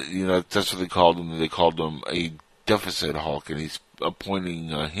that's what they called him. They called him a deficit hawk, and he's appointing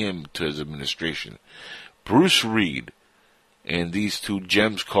him to his administration. Bruce Reed and these 2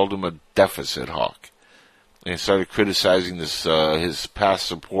 gems called him a deficit hawk, and started criticizing this his past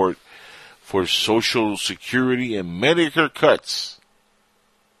support for Social Security and Medicare cuts.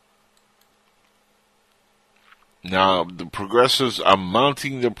 Now, the progressives are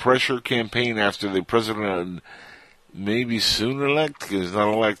mounting the pressure campaign after the president maybe soon elect, because he's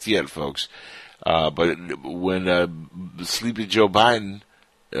not elect yet, folks. But when Sleepy Joe Biden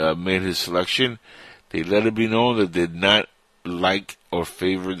made his selection, they let it be known that they did not like or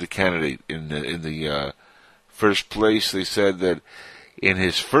favor the candidate. In the first place, they said that in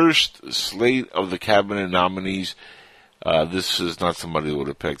his first slate of the cabinet nominees, this is not somebody they would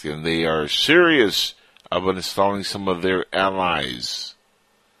have picked, and they are serious about installing some of their allies,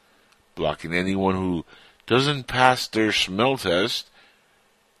 blocking anyone who doesn't pass their smell test,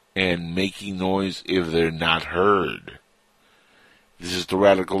 and making noise if they're not heard. This is the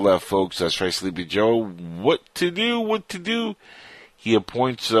radical left, folks. That's right, Sleepy Joe. What to do? He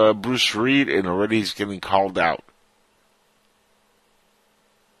appoints Bruce Reed, and already he's getting called out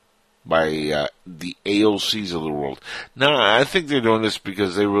by the AOCs of the world. Now, I think they're doing this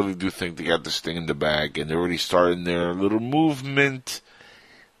because they really do think they got this thing in the bag, and they're already starting their little movement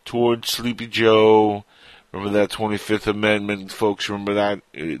towards Sleepy Joe. Remember that 25th Amendment, folks? Remember that?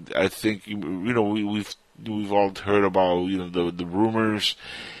 I think, we've all heard about, the rumors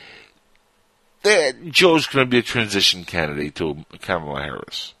that Joe's going to be a transition candidate to Kamala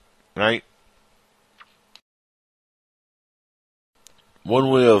Harris, right? One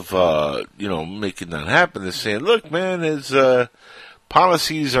way of, making that happen is saying, look, man, his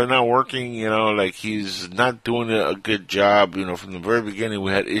policies are not working, like he's not doing a good job. From the very beginning,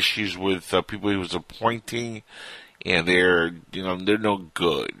 we had issues with people he was appointing, and they're no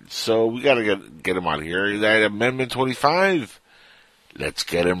good. So we got to get him out of here. That Amendment 25, let's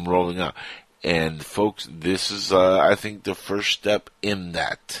get him rolling out. And folks, this is, I think, the first step in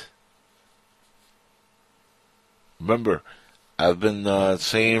that. Remember, I've been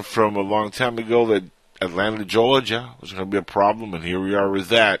saying from a long time ago that Atlanta, Georgia was going to be a problem, and here we are with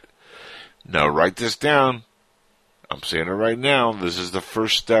that. Now, write this down. I'm saying it right now. This is the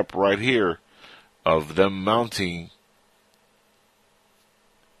first step right here of them mounting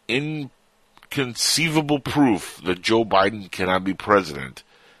inconceivable proof that Joe Biden cannot be president.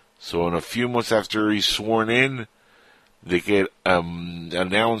 So in a few months after he's sworn in, they get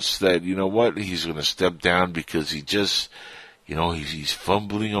announced that, he's going to step down because he just, he's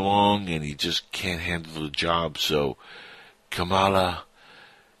fumbling along and he just can't handle the job. So Kamala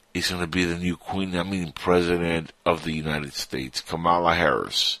is going to be the new president of the United States. Kamala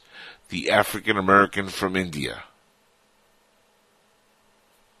Harris, the African American from India,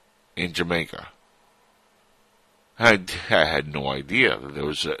 in Jamaica. I had no idea that there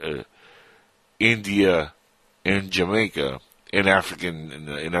was a India and Jamaica in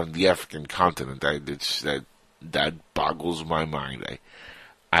the African continent. That boggles my mind.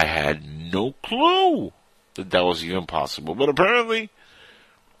 I had no clue that was even possible. But apparently,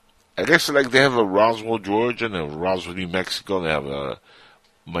 I guess they have a Roswell, Georgia, and a Roswell, New Mexico. They have a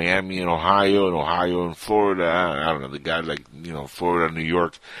Miami and Ohio and Florida. I don't know. The guy Florida, New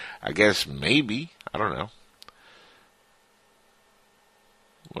York. I guess maybe. I don't know.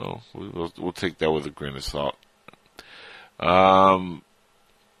 Well, we'll take that with a grain of salt.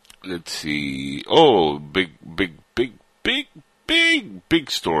 Let's see. Oh, big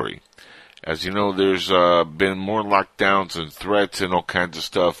story. As you know, there's been more lockdowns and threats and all kinds of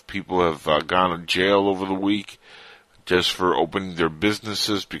stuff. People have gone to jail over the week just for opening their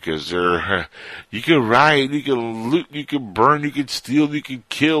businesses because you can riot, you can loot, you can burn, you can steal, you can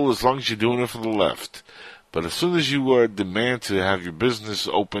kill as long as you're doing it for the left. But as soon as you demand to have your business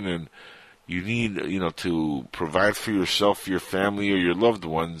open and you need, to provide for yourself, your family, or your loved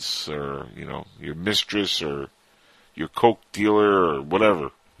ones, or, your mistress, or your coke dealer, or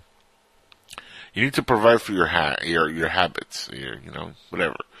whatever, you need to provide for your habits,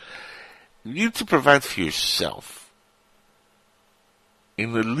 whatever. You need to provide for yourself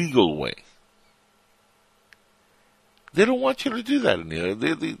in the legal way. They don't want you to do that anymore.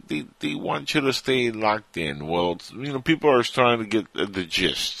 They want you to stay locked in. Well, people are starting to get the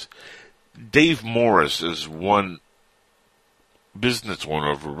gist. Dave Morris is one business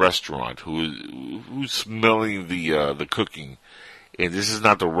owner of a restaurant who's smelling the cooking, and this is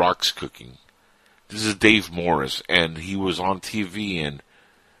not The Rock's cooking. This is Dave Morris, and he was on TV. And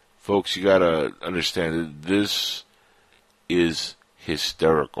folks, you gotta understand that this is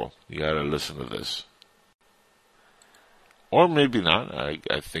hysterical. You gotta listen to this. Or maybe not. I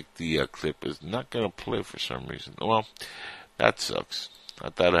think the clip is not going to play for some reason. Well, that sucks. I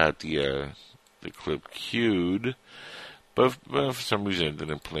thought I had the clip queued, but for some reason it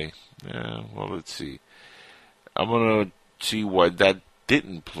didn't play. Well, let's see. I'm going to see why that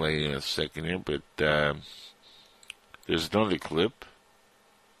didn't play in a second here, but there's another clip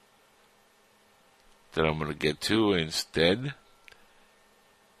that I'm going to get to instead.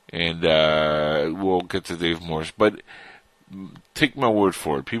 And we'll get to Dave Morris. But take my word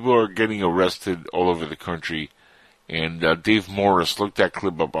for it. People are getting arrested all over the country. And Dave Morris, look that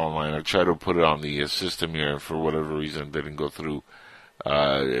clip up online. I tried to put it on the system here. For whatever reason, it didn't go through.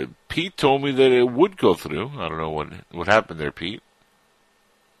 Pete told me that it would go through. I don't know what happened there, Pete.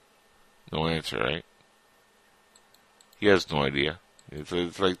 No answer, right? He has no idea.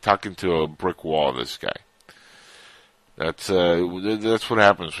 It's like talking to a brick wall, this guy. That's what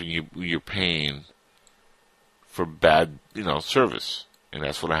happens when you're paying for bad, service. And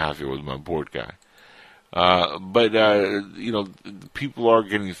that's what I have here with my board guy. But people are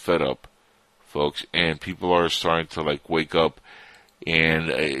getting fed up, folks, and people are starting to wake up. And,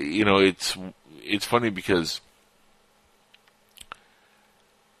 it's funny because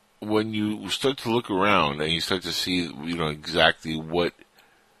when you start to look around and you start to see, exactly what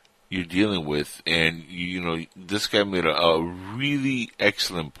you're dealing with, and, this guy made a really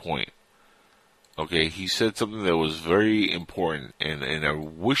excellent point. Okay, he said something that was very important, and I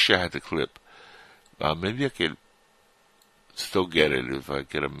wish I had the clip. Maybe I could still get it if I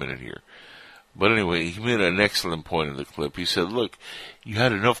get a minute here. But anyway, he made an excellent point in the clip. He said, look, you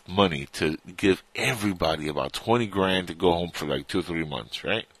had enough money to give everybody about $20,000 to go home for 2 or 3 months,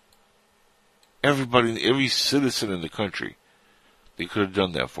 right? Everybody, every citizen in the country, they could have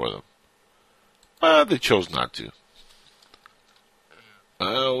done that for them. But they chose not to.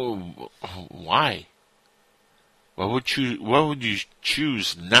 Why? Why would you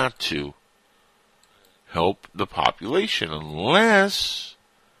choose not to help the population unless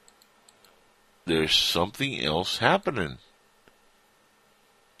there's something else happening,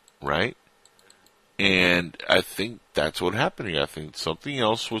 right? And I think that's what happened here. I think something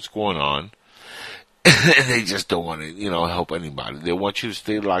else was going on, and they just don't want to, help anybody. They want you to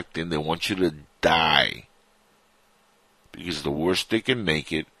stay locked in. They want you to die, because the worse they can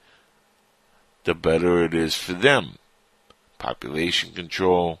make it, the better it is for them. Population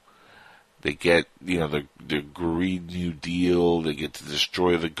control. They get, the Green New Deal. They get to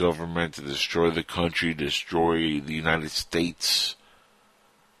destroy the government, to destroy the country, destroy the United States.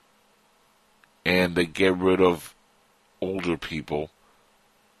 And they get rid of older people.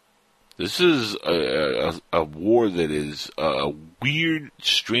 This is a war that is a weird,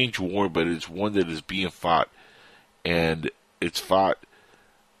 strange war, but it's one that is being fought. And it's fought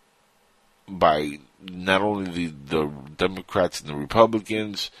by not only the Democrats and the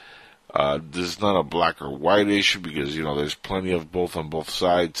Republicans. This is not a black or white issue, because, there's plenty of both on both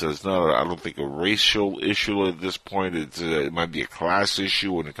sides. So it's not, I don't think, a racial issue at this point. It might be a class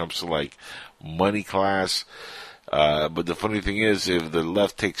issue when it comes to, money class. But the funny thing is, if the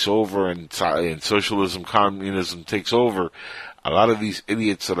left takes over and socialism, communism takes over, a lot of these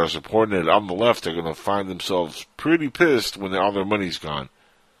idiots that are supporting it on the left are going to find themselves pretty pissed when all their money's gone.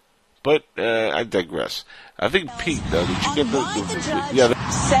 But I digress. I think Pete, did you get the yeah?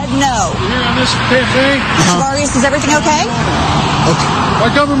 Said no. Here on this cafe. Marius, is everything okay? Okay.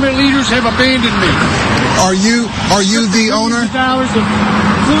 Our government leaders have abandoned me. Are you the owner? $4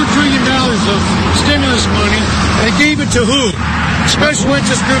 trillion of stimulus money. They gave it to who? Special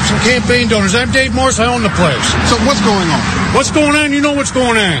interest groups and campaign donors. I'm Dave Morris. I own the place. So what's going on? What's going on? You know what's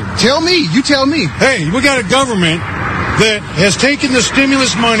going on. Tell me. You tell me. Hey, we got a government that has taken the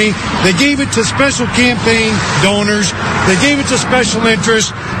stimulus money. They gave it to special campaign donors. They gave it to special interests.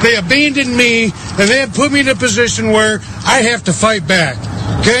 They abandoned me, and they have put me in a position where I have to fight back.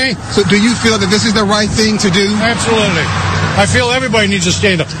 Okay? So do you feel that this is the right thing to do? Absolutely. I feel everybody needs to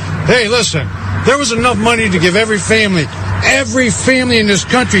stand up. Hey, listen, there was enough money to give every family in this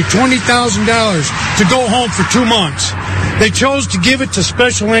country $20,000 to go home for 2 months. They chose to give it to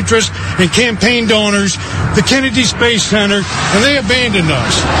special interests and campaign donors, the Kennedy Space Center, and they abandoned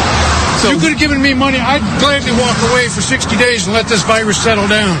us. So you could have given me money. I'd gladly walk away for 60 days and let this virus settle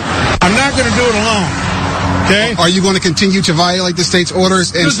down. I'm not going to do it alone. Okay? Are you going to continue to violate the state's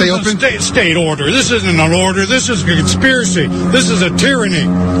orders and stay open? State order. This isn't an order. This is a conspiracy. This is a tyranny.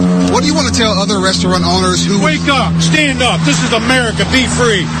 What do you want to tell other restaurant owners who... Wake up. Stand up. This is America. Be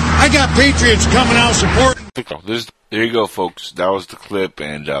free. I got patriots coming out supporting... There you go, folks. That was the clip,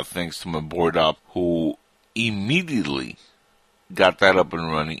 and thanks to my board op who immediately got that up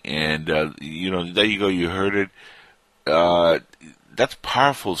and running. And, there you go. You heard it. That's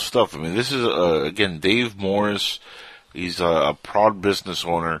powerful stuff. I mean, this is, again, Dave Morris. He's a proud business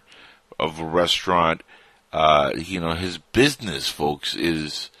owner of a restaurant. His business, folks,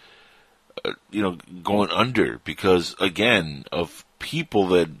 is, going under because, again, of people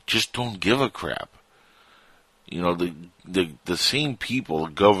that just don't give a crap. You know, the same people,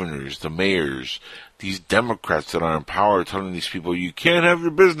 the governors, the mayors, these Democrats that are in power telling these people, you can't have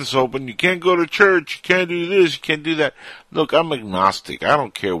your business open, you can't go to church, you can't do this, you can't do that. Look, I'm agnostic. I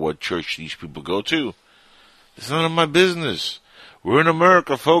don't care what church these people go to. It's none of my business. We're in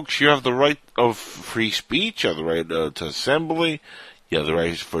America, folks. You have the right of free speech, you have the right to assembly, you have the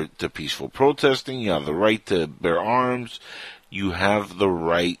right to peaceful protesting, you have the right to bear arms, you have the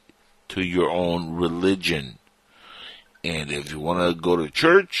right to your own religion. And if you want to go to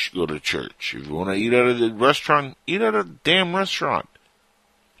church, go to church. If you want to eat at a restaurant, eat at a damn restaurant.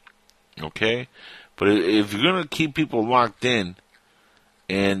 Okay? But if you're going to keep people locked in,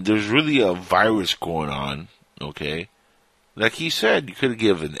 and there's really a virus going on, okay? Like he said, you could have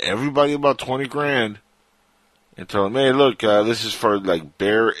given everybody about 20 grand and tell them, hey, look, this is for like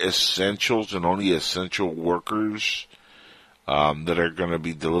bare essentials and only essential workers. That are going to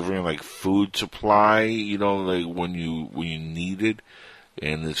be delivering like food supply, you know, like when you need it,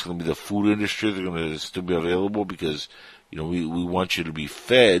 and it's going to be the food industry. They're going to still be available because, you know, we want you to be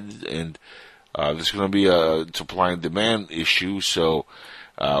fed, and there's going to be a supply and demand issue. So,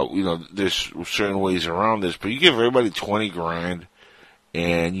 you know, there's certain ways around this, but you give everybody 20 grand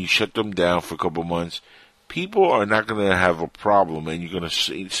and you shut them down for a couple months. People are not going to have a problem, and you're going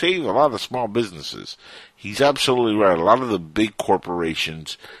to save a lot of small businesses. He's absolutely right. A lot of the big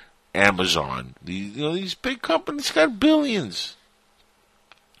corporations, Amazon, these big companies got billions.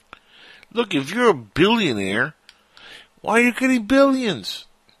 Look, if you're a billionaire, why are you getting billions?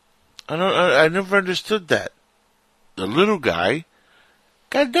 I never understood that. The little guy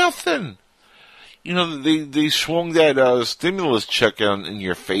got nothing. You know, they swung that stimulus check in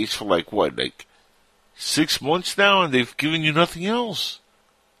your face for like 6 months now, and they've given you nothing else.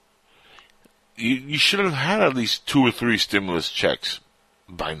 You should have had at least 2 or 3 stimulus checks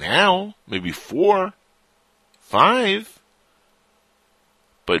by now, maybe 4, 5.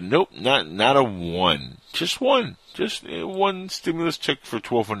 But nope, not a one. Just one stimulus check for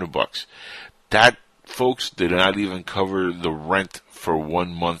 $1,200. That, folks, did not even cover the rent for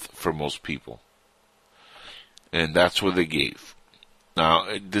 1 month for most people. And that's what they gave. Now,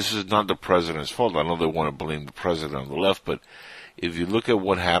 this is not the president's fault. I know they want to blame the president on the left, but if you look at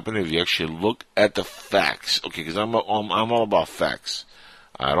what happened, if you actually look at the facts, okay, because I'm all about facts.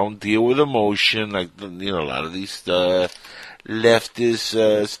 I don't deal with emotion like a lot of these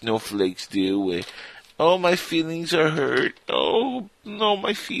leftist snowflakes do. With, oh, my feelings are hurt. Oh no,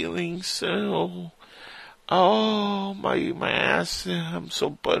 my feelings. Oh, my ass. I'm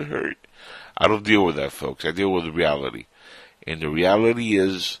so butthurt. I don't deal with that, folks. I deal with the reality. And the reality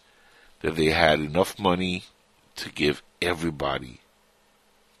is that they had enough money to give everybody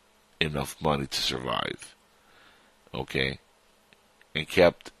enough money to survive. Okay? And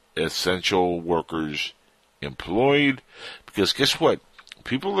kept essential workers employed. Because guess what?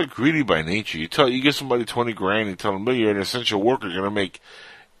 People are greedy by nature. You get somebody 20 grand and tell them, well, you're an essential worker, you're going to make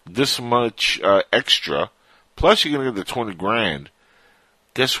this much extra, plus you're going to get the 20 grand.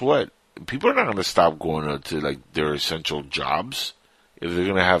 Guess what? People are not going to stop going to their essential jobs if they're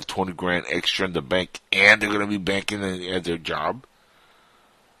going to have 20 grand extra in the bank and they're going to be banking at their job.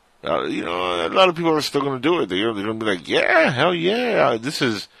 A lot of people are still going to do it. They're going to be like, yeah, hell yeah, this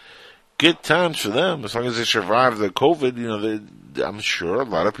is good times for them. As long as they survive the COVID, I'm sure a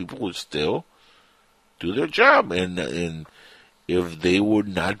lot of people would still do their job. And if they would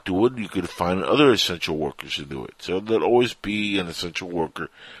not do it, you could find other essential workers to do it. So there'll always be an essential worker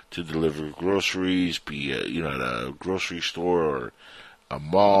to deliver groceries, be at a grocery store or a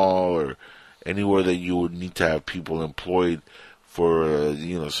mall or anywhere that you would need to have people employed for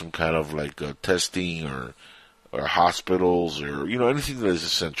some kind of testing or hospitals or anything that is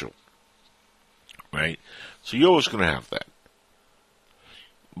essential, right? So you're always going to have that.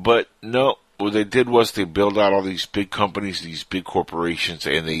 But no. What they did was they built out all these big companies, these big corporations,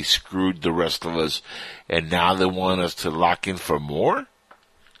 and they screwed the rest of us. And now they want us to lock in for more?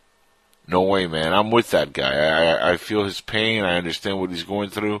 No way, man. I'm with that guy. I feel his pain. I understand what he's going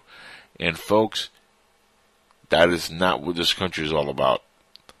through. And folks, that is not what this country is all about.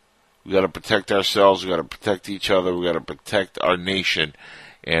 We got to protect ourselves. We got to protect each other. We got to protect our nation.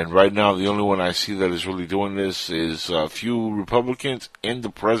 And right now, the only one I see that is really doing this is a few Republicans and the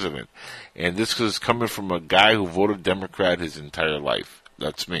president. And this is coming from a guy who voted Democrat his entire life.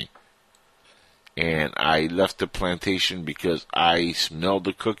 That's me. And I left the plantation because I smelled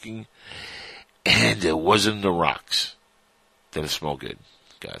the cooking, and it wasn't the rocks. Didn't smell good,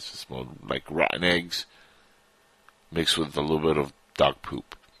 guys. It smelled like rotten eggs mixed with a little bit of dog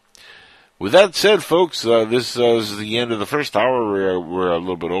poop. With that said, folks, this is the end of the first hour. We're a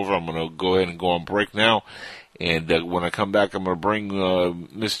little bit over. I'm going to go ahead and go on break now. And when I come back, I'm going to bring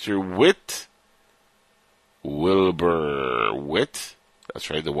Mr. Wilbur Witt. That's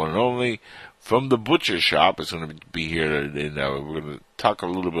right, the one and only. From the Butcher Shop is going to be here. And we're going to talk a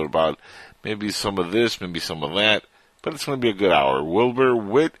little bit about maybe some of this, maybe some of that. But it's going to be a good hour. Wilbur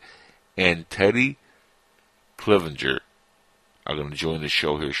Witt and Teddy Clevenger are going to join the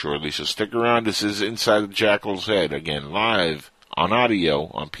show here shortly. So stick around. This is Inside the Jackal's Head. Again, live on audio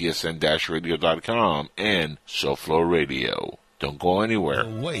on psn-radio.com and SoFlo Radio. Don't go anywhere.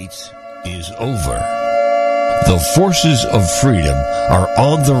 The wait is over. The forces of freedom are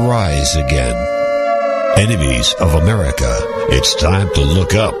on the rise again. Enemies of America, it's time to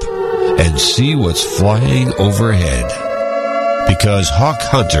look up and see what's flying overhead. Because Hawk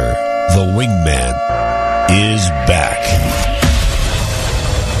Hunter, the wingman, is back.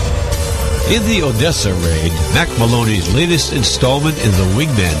 In the Odessa raid, Mac Maloney's latest installment in the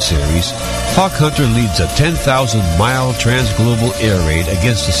Wingman series, Hawk Hunter leads a 10,000-mile transglobal air raid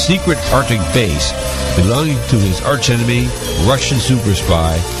against a secret Arctic base belonging to his archenemy, Russian super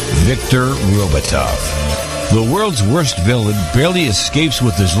spy, Viktor Robatov. The world's worst villain barely escapes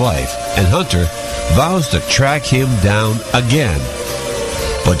with his life, and Hunter vows to track him down again.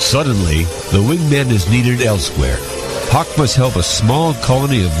 But suddenly, the Wingman is needed elsewhere. Hawk must help a small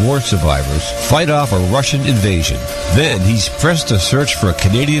colony of war survivors fight off a Russian invasion. Then he's pressed to search for a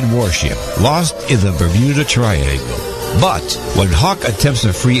Canadian warship lost in the Bermuda Triangle. But when Hawk attempts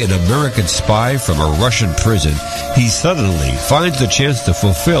to free an American spy from a Russian prison, he suddenly finds the chance to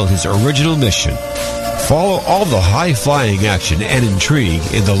fulfill his original mission. Follow all the high-flying action and intrigue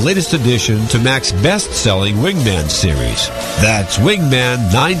in the latest addition to Mac's best-selling Wingman series. That's Wingman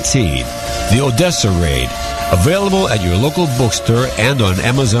 19, the Odessa Raid. Available at your local bookstore and on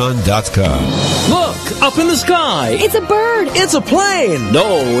Amazon.com. Look, up in the sky. It's a bird. It's a plane.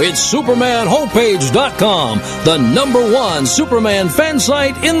 No, it's SupermanHomepage.com, the #1 Superman fan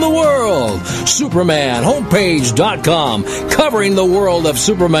site in the world. SupermanHomepage.com, covering the world of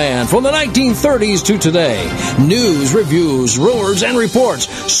Superman from the 1930s to today. News, reviews, rumors, and reports.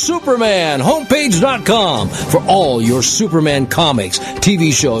 SupermanHomepage.com for all your Superman comics,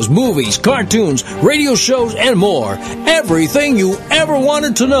 TV shows, movies, cartoons, radio shows, and more. Everything you ever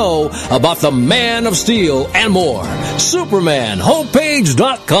wanted to know about the Man of Steel and more.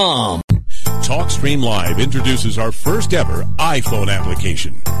 SupermanHomepage.com. TalkStream Live introduces our first ever iPhone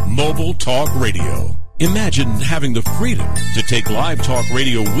application, Mobile Talk Radio. Imagine having the freedom to take live talk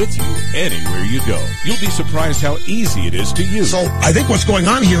radio with you anywhere you go. You'll be surprised how easy it is to use. So I think what's going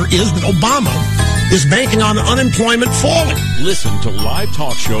on here is that Obama is banking on unemployment falling. Listen to live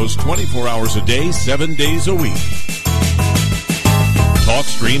talk shows 24 hours a day, 7 days a week.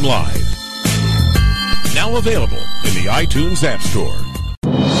 TalkStream Live. Now available in the iTunes App Store.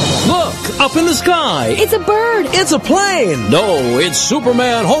 Look, up in the sky. It's a bird. It's a plane. No, it's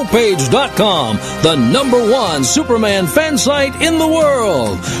SupermanHomepage.com, the #1 Superman fan site in the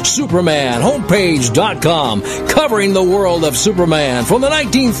world. SupermanHomepage.com, covering the world of Superman from the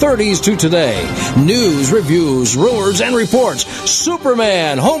 1930s to today. News, reviews, rumors, and reports.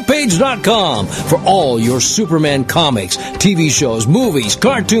 SupermanHomepage.com for all your Superman comics, TV shows, movies,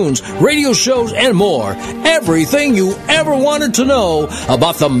 cartoons, radio shows, and more. Everything you ever wanted to know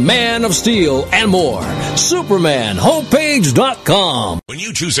about the Man of Steel and more. SupermanHomepage.com. When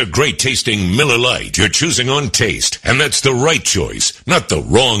you choose a great tasting Miller Lite, you're choosing on taste. And that's the right choice, not the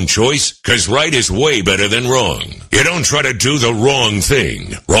wrong choice. Because right is way better than wrong. You don't try to do the wrong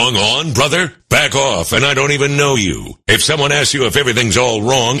thing. Wrong on, brother? Back off, and I don't even know you. If someone asks you if everything's all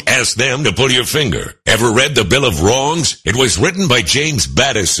wrong, ask them to pull your finger. Ever read the Bill of Wrongs? It was written by James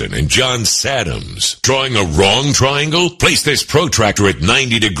Battison and John Sadams. Drawing a wrong triangle? Place this protractor at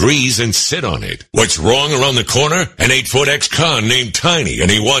 90 degrees and sit on it. What's wrong around the corner? An 8-foot ex-con named Tiny, and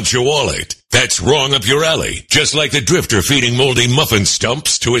he wants your wallet. That's wrong up your alley. Just like the drifter feeding moldy muffin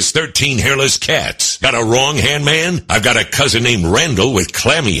stumps to his 13 hairless cats. Got a wrong hand man? I've got a cousin named Randall with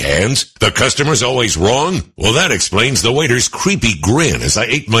clammy hands. The customer's always wrong? Well, that explains the waiter's creepy grin as I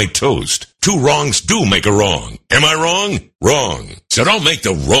ate my toast. Two wrongs do make a wrong. Am I wrong? Wrong. So don't make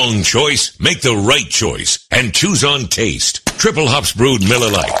the wrong choice. Make the right choice. And choose on taste. Triple hops brewed Miller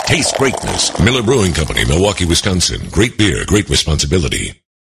Lite. Taste greatness. Miller Brewing Company, Milwaukee, Wisconsin. Great beer, great responsibility.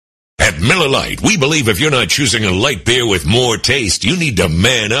 At Miller Lite, we believe if you're not choosing a light beer with more taste, you need to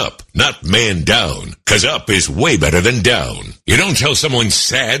man up. not man down. 'Cause up is way better than down. You don't tell someone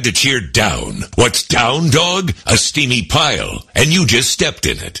sad to cheer down. What's down, dog? A steamy pile. And you just stepped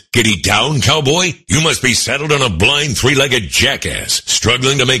in it. Giddy down, cowboy? You must be saddled on a blind three-legged jackass.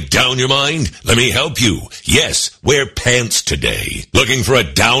 Struggling to make down your mind? Let me help you. Yes, wear pants today. Looking for a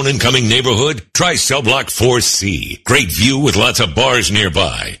down-and-coming neighborhood? Try Cell Block 4C. Great view with lots of bars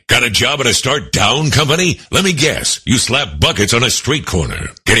nearby. Got a job at a start down company? Let me guess. You slap buckets on a street corner.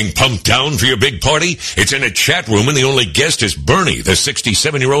 Getting pumped down for your big party? It's in a chat room and the only guest is Bernie, the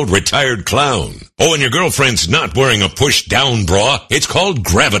 67-year-old retired clown. Oh, and your girlfriend's not wearing a push-down bra. It's called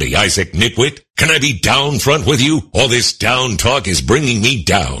gravity, Isaac Nitwit. Can I be down front with you? All this down talk is bringing me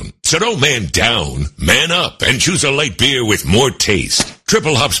down. So don't man down, man up, and choose a light beer with more taste.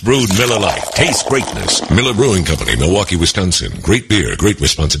 Triple Hops Brewed Miller Lite. Taste greatness. Miller Brewing Company, Milwaukee, Wisconsin. Great beer, great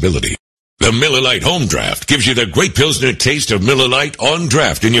responsibility. The Miller Lite Home Draft gives you the great Pilsner taste of Miller Lite on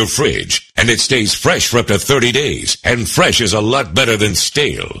draft in your fridge. And it stays fresh for up to 30 days. And fresh is a lot better than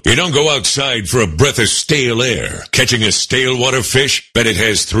stale. You don't go outside for a breath of stale air. Catching a stale water fish? Bet it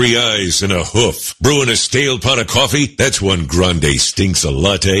has 3 eyes and a hoof. Brewing a stale pot of coffee? That's one grande stinks a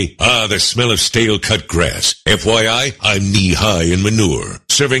latte. Ah, the smell of stale cut grass. FYI, I'm knee-high in manure.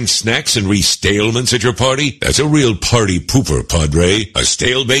 Serving snacks and re-stalements at your party? That's a real party pooper, Padre. A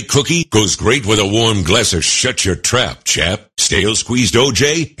stale-baked cookie goes great with a warm glass of Shut Your Trap, chap. Stale squeezed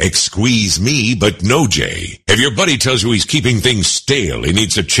OJ? Squeeze me, but no J. If your buddy tells you he's keeping things stale, he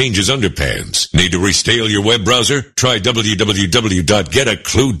needs to change his underpants. Need to restale your web browser? Try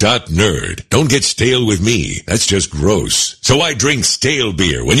www.getaclue.nerd. Don't get stale with me. That's just gross. So why drink stale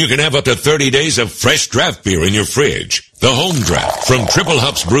beer when you can have up to 30 days of fresh draft beer in your fridge? The Home Draft from Triple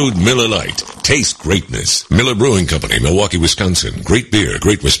Hops Brewed Miller Lite. Taste greatness. Miller Brewing Company, Milwaukee, Wisconsin. Great beer,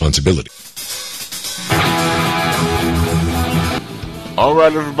 great responsibility. All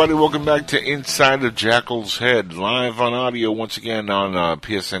right, everybody, welcome back to Inside of Jackal's Head, live on audio once again on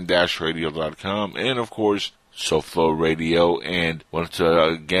psn-radio.com and, of course, SoFlo Radio. And want to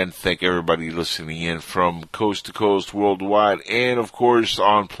again thank everybody listening in from coast to coast worldwide and, of course,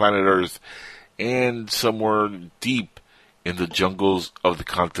 on planet Earth and somewhere deep in the jungles of the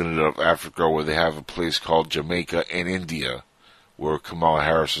continent of Africa, where they have a place called Jamaica and India, where Kamala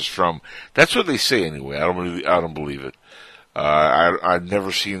Harris is from. That's what they say anyway. I don't believe it. I've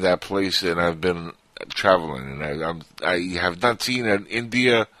never seen that place, and I've been traveling, and I have not seen an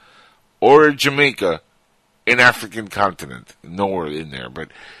India or a Jamaica in African continent. Nowhere in there, but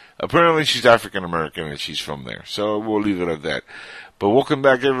apparently she's African American and she's from there. So we'll leave it at that. But welcome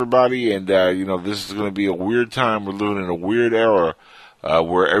back, everybody, and this is going to be a weird time. We're living in a weird era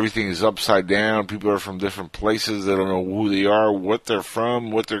where everything is upside down. People are from different places. They don't know who they are, what they're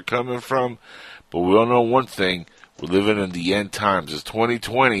from, what they're coming from. But we all know one thing. We're living in the end times. It's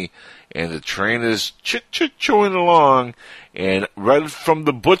 2020, and the train is chit-chit-chewing along. And right from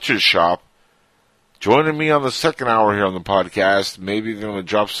the butcher shop, joining me on the second hour here on the podcast, maybe they're going to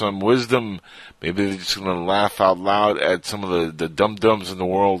drop some wisdom. Maybe they're just going to laugh out loud at some of the dum-dums in the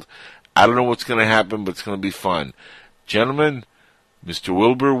world. I don't know what's going to happen, but it's going to be fun. Gentlemen, Mr.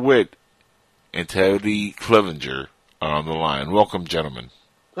 Wilbur Witt and Teddy Clevenger are on the line. Welcome, gentlemen.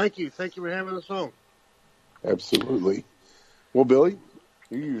 Thank you. Thank you for having us on. Absolutely. Well, Billy,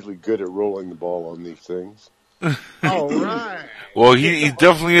 you're usually good at rolling the ball on these things. All right. Well, he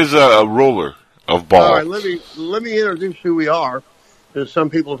definitely is a roller of ball. All right, let me introduce who we are. Because some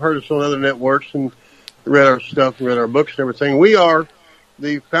people have heard us on other networks and read our stuff, read our books and everything. We are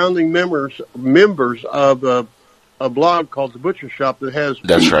the founding members of a blog called The Butcher Shop that has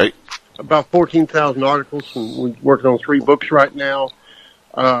that's right about 14,000 articles, and we're working on 3 books right now.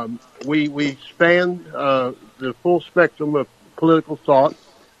 We span the full spectrum of political thought.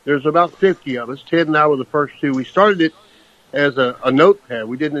 There's about 50 of us. Ted and I were the first 2. We started it as a notepad.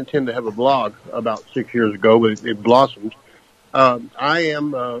 We didn't intend to have a blog about 6 years ago, but it blossomed. I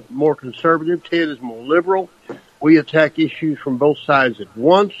am more conservative. Ted is more liberal. We attack issues from both sides at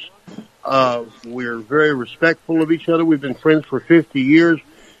once. We're very respectful of each other. We've been friends for 50 years.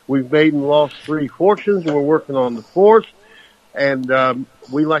 We've made and lost 3 fortunes, and we're working on the 4th. And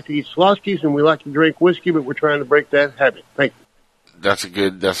we like to eat Sloskis and we like to drink whiskey, but we're trying to break that habit. Thank you. That's a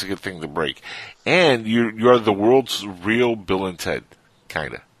good thing to break. And you're the world's real Bill and Ted,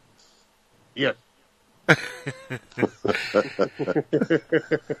 kind of. Yes.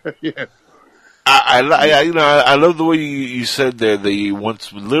 Yes. I love the way you said there. The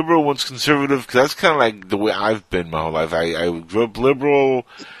once liberal, once conservative. Because that's kind of like the way I've been my whole life. I grew up liberal,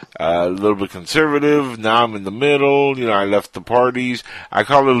 a little bit conservative. Now I'm in the middle. I left the parties. I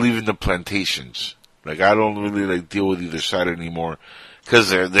call it leaving the plantations. Like, I don't really like deal with either side anymore because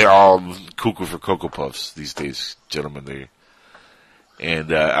they're all cuckoo for Cocoa Puffs these days, gentlemen.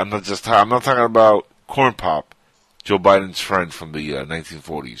 I'm not talking about Corn Pop, Joe Biden's friend from the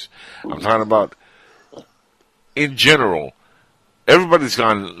 1940s. I'm talking about, in general, everybody's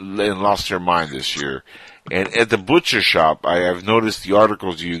gone and lost their mind this year. And at the butcher shop, I've noticed the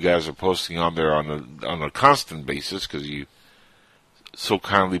articles you guys are posting on there on a constant basis because you so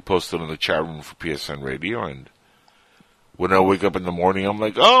kindly posted in the chat room for PSN Radio. And when I wake up in the morning, I'm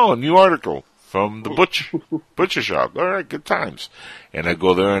like, oh, a new article from the butcher shop. All right, good times. And I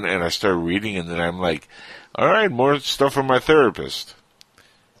go there and I start reading, and then I'm like, all right, more stuff from my therapist.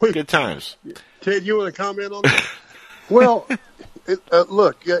 Good times. Ted, you want to comment on that? Well,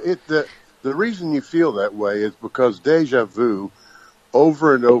 look, the reason you feel that way is because deja vu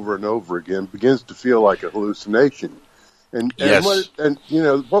over and over and over again begins to feel like a hallucination. And yes.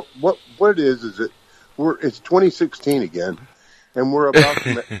 What it is that it's 2016 again, and we're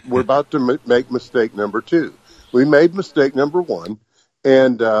about to make mistake number 2. We made mistake number 1,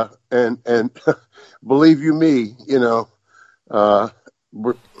 and believe you me,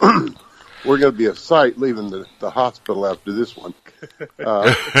 we're we're going to be a sight leaving the hospital after this one.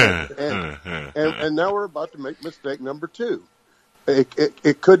 And now we're about to make mistake number 2.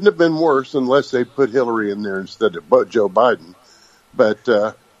 It couldn't have been worse unless they put Hillary in there instead of Joe Biden. But,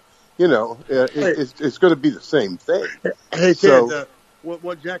 it's going to be the same thing. Hey, Ted,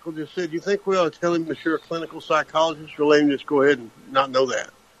 what Jackal just said, you think we ought to tell him that you're a clinical psychologist, or let him just go ahead and not know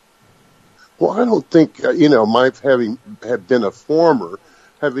that? Well, I don't think, having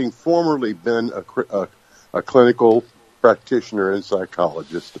formerly been a clinical practitioner and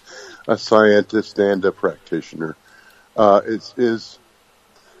psychologist, a scientist and a practitioner, is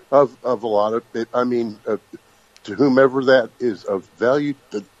of a lot of it. I mean, to whomever that is of value,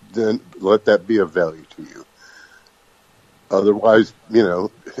 then let that be of value to you. Otherwise,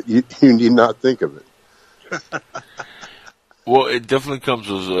 you need not think of it. Well, it definitely comes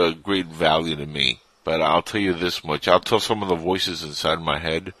with a great value to me. But I'll tell you this much. I'll tell some of the voices inside my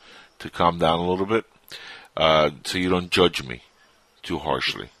head to calm down a little bit, so you don't judge me too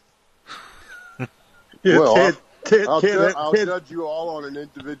harshly. Yeah, well, Ted, I'll judge you all on an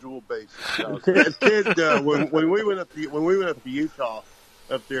individual basis. Ted, when we went up to Utah,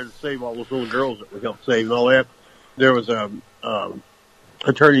 up there to save all those little girls that we helped save and all that, there was a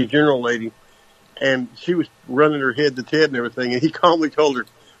attorney general lady, and she was running her head to Ted and everything, and he calmly told her,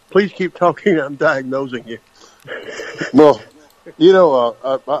 "Please keep talking. I'm diagnosing you." Well, what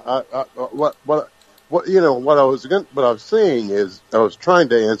I was saying is I was trying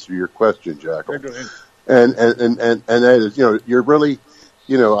to answer your question, Jackal, and that is, you're really,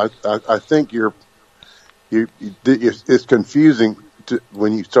 I think it's confusing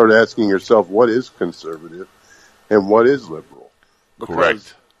when you start asking yourself what is conservative and what is liberal. Because,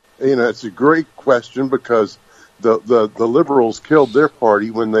 correct. It's a great question because the liberals killed their party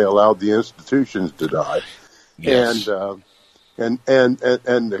when they allowed the institutions to die. Yes. And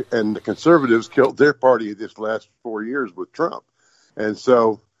the conservatives killed their party this last 4 years with Trump. And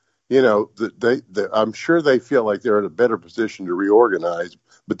so, I'm sure they feel like they're in a better position to reorganize,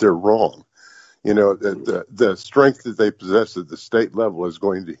 but they're wrong. The strength that they possess at the state level is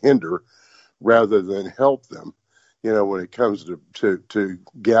going to hinder rather than help them, when it comes to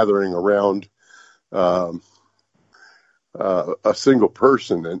gathering around a single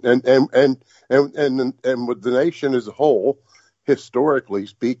person, and with the nation as a whole, historically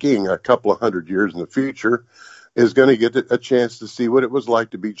speaking, a couple of hundred years in the future, is going to get a chance to see what it was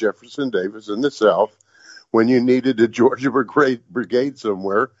like to be Jefferson Davis in the South when you needed a Georgia brigade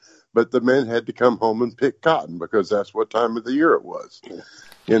somewhere, but the men had to come home and pick cotton because that's what time of the year it was,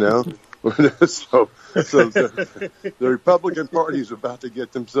 So the Republican Party is about to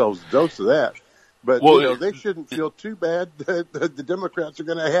get themselves a dose of that. But, they shouldn't feel too bad that the Democrats are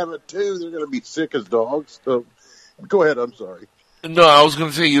going to have it, too. They're going to be sick as dogs. So, go ahead. I'm sorry. No, I was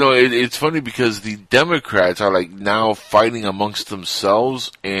going to say, it's funny because the Democrats are now fighting amongst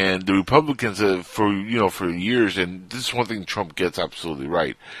themselves, and the Republicans for years, and this is one thing Trump gets absolutely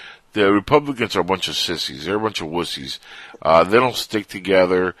right. The Republicans are a bunch of sissies. They're a bunch of wussies. They don't stick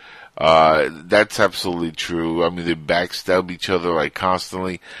together. That's absolutely true. I mean, they backstab each other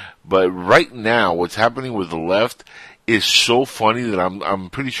constantly. But right now, what's happening with the left is so funny that I'm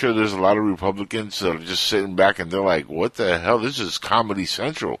pretty sure there's a lot of Republicans that are just sitting back and they're like, "What the hell? This is Comedy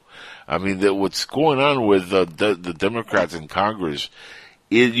Central." I mean, what's going on with the Democrats in Congress?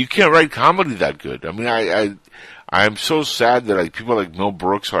 You can't write comedy that good. I mean, I'm so sad that people like Mel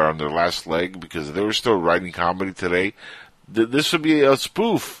Brooks are on their last leg because if they were still writing comedy today, this would be a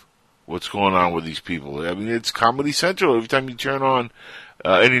spoof. what's going on with these people. I mean, it's Comedy Central. Every time you turn on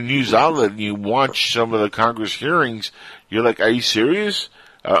any news outlet and you watch some of the Congress hearings, you're like, are you serious?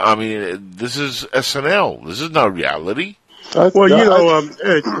 I mean, this is SNL. This is not reality. Well, you know,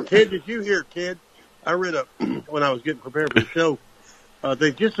 Ted, did you hear, Ted? I read when I was getting prepared for the show,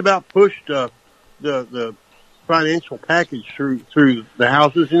 they just about pushed the financial package through the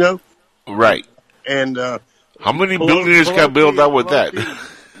houses, you know? Right. And how many billionaires got bailed out with that?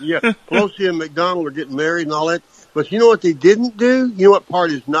 Yeah, Pelosi and McDonald are getting married and all that. But you know what they didn't do? You know what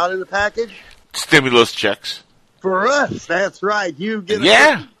part is not in the package? Stimulus checks. For us, that's right. You get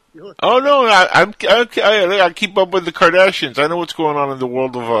Oh no, I keep up with the Kardashians. I know what's going on in the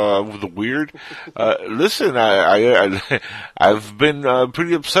world of the weird. Listen, I've been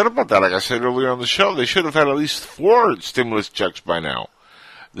pretty upset about that. Like I said earlier on the show, they should have had at least 4 stimulus checks by now.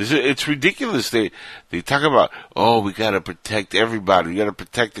 It's ridiculous. They talk about, we gotta protect everybody. We gotta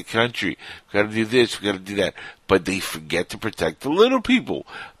protect the country. We gotta do this. We gotta do that. But they forget to protect the little people.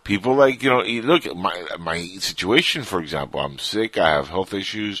 People like, look at my situation, for example. I'm sick. I have health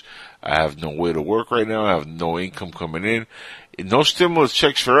issues. I have no way to work right now. I have no income coming in. No stimulus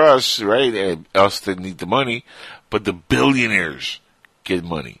checks for us, right? And us that need the money. But the billionaires get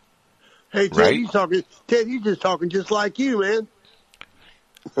money. Hey, Ted, right? Ted, he's just talking just like you, man.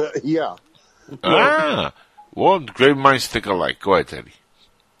 Yeah. Well, great minds think alike. Go ahead, Teddy.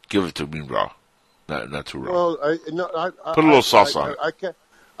 Give it to me raw, not too raw. Well, put a little sauce on it.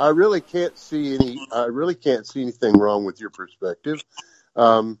 I really can't see anything wrong with your perspective.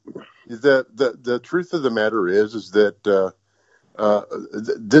 The truth of the matter is that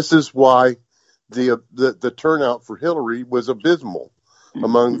this is why the turnout for Hillary was abysmal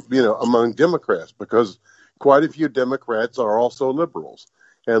among Democrats, because quite a few Democrats are also liberals.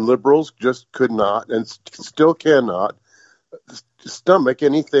 And liberals just could not and still cannot stomach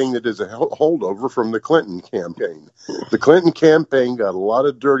anything that is a holdover from the Clinton campaign. The Clinton campaign got a lot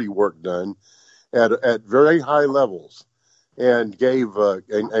of dirty work done at very high levels, and gave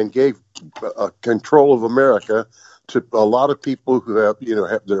control of America to a lot of people who have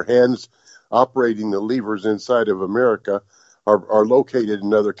their hands operating the levers inside of America are located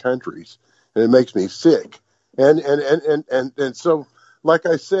in other countries, and it makes me sick. And so. Like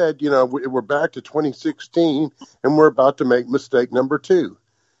I said, we're back to 2016, and we're about to make mistake number 2.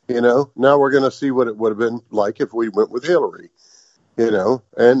 Now we're going to see what it would have been like if we went with Hillary. And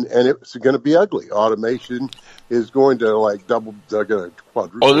it's going to be ugly. Automation is going to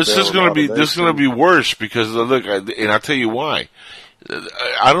quadruple. Oh, this is going to be worse because look, and I'll tell you why.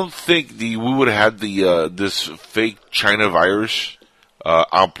 I don't think we would have had this fake China virus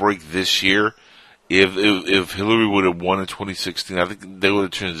outbreak this year. If Hillary would have won in 2016, I think they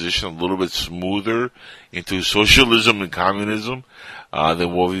would have transitioned a little bit smoother into socialism and communism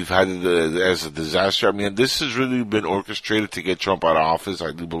than what we've had as a disaster. I mean, this has really been orchestrated to get Trump out of office.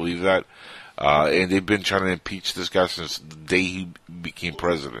 I do believe that. And they've been trying to impeach this guy since the day he became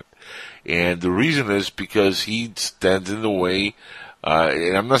president. And the reason is because he stands in the way,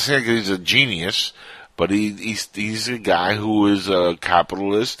 and I'm not saying he's a genius, but he's a guy who is a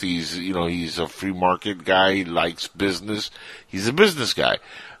capitalist. He's a free market guy. He likes business. He's a business guy.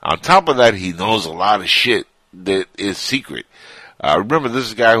 On top of that, he knows a lot of shit that is secret. Remember, this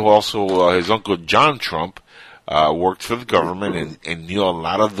is a guy who also, his uncle John Trump, worked for the government and knew a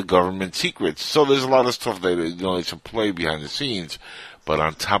lot of the government secrets. So there's a lot of stuff that, it's a play behind the scenes. But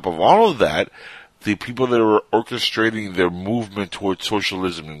on top of all of that, the people that were orchestrating their movement towards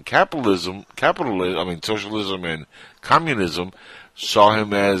socialism and socialism and communism saw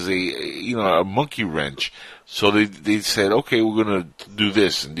him as a monkey wrench. So they said, okay, we're going to do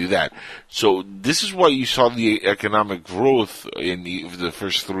this and do that. So this is why you saw the economic growth in the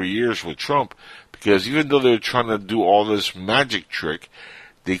first 3 years with Trump, because even though they were trying to do all this magic trick,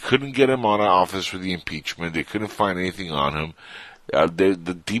 they couldn't get him out of office for the impeachment. They couldn't find anything on him.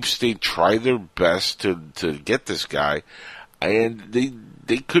 The deep state tried their best to get this guy, and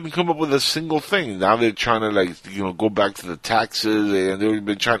they couldn't come up with a single thing. Now they're trying to go back to the taxes, and they've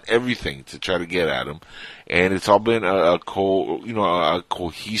been trying everything to try to get at him. And it's all been a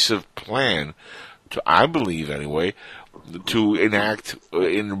cohesive plan I believe anyway, to enact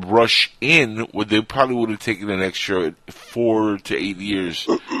and rush in what they probably would have taken an extra 4 to 8 years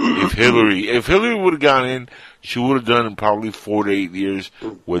if Hillary would have gone in, she would have done in probably 4 to 8 years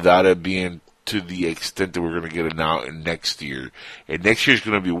without it being to the extent that we're going to get it now in next year. And next year is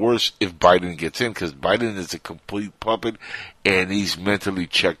going to be worse if Biden gets in, because Biden is a complete puppet and he's mentally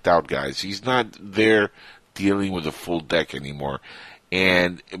checked out, guys. He's not there dealing with a full deck anymore.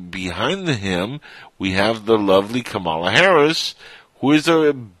 And behind him, we have the lovely Kamala Harris, who is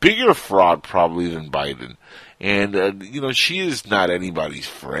a bigger fraud probably than Biden. And, she is not anybody's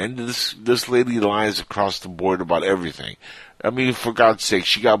friend. This lady lies across the board about everything. I mean, for God's sake,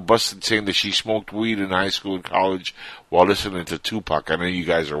 she got busted saying that she smoked weed in high school and college while listening to Tupac. I know you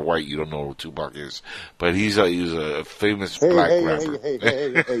guys are white, you don't know who Tupac is, but he's a famous black rapper. Hey,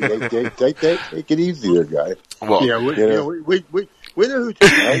 take it easy there, guy. Well, yeah, we know who Tupac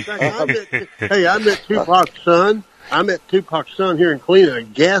is. I met Tupac's son. I met Tupac's son here in Cleveland at a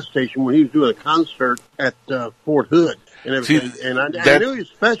gas station when he was doing a concert at Fort Hood and everything. See, and I knew he was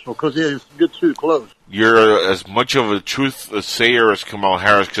special because he had good suit of clothes. You're as much of a truth sayer as Kamala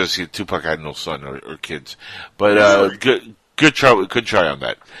Harris because Tupac had no son or kids. But good try on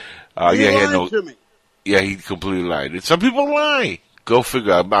that. He lied to me. Yeah, he completely lied. And some people lie. Go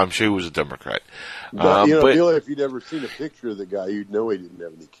figure. I'm sure he was a Democrat. But Billy, if you'd ever seen a picture of the guy, you'd know he didn't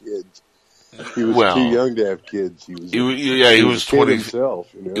have any kids. He was too young to have kids. He was 20 himself.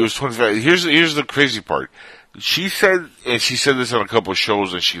 He was 25. Here's the crazy part. She said this on a couple of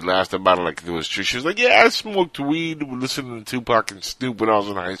shows, and she laughed about it like it was true. She was like, "Yeah, I smoked weed, listening to Tupac and Snoop when I was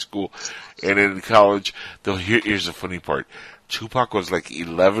in high school and in college." Though here's the funny part: Tupac was like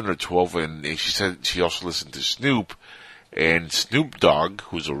 11 or 12, and she said she also listened to Snoop and Snoop Dogg,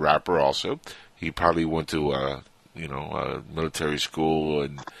 who's a rapper also. He probably went to military school,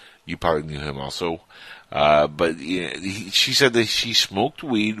 and you probably knew him also. But she said that she smoked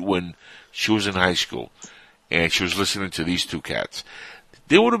weed when she was in high school. And she was listening to these two cats.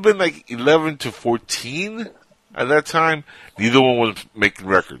 They would have been like 11 to 14 at that time. Neither one was making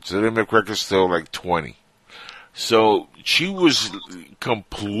records. They didn't make records till like 20. So she was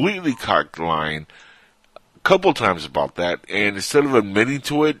completely cocked lying a couple times about that. And instead of admitting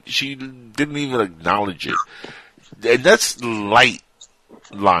to it, she didn't even acknowledge it. And that's light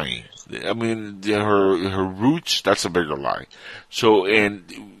lying. I mean, her roots, that's a bigger lie. So, and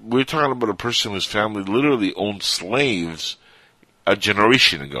we're talking about a person whose family literally owned slaves a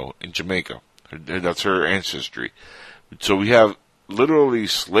generation ago in Jamaica. That's her ancestry. So we have literally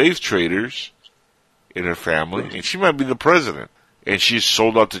slave traders in her family, and she might be the president, and she's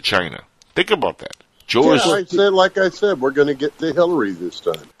sold out to China. Think about that. Like I said, we're going to get to Hillary this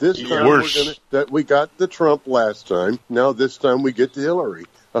time. This time worse. We got the Trump last time. Now this time we get to Hillary.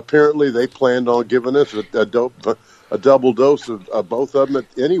 Apparently, they planned on giving us a double dose of both of them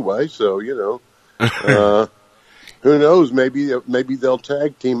anyway. So who knows? Maybe they'll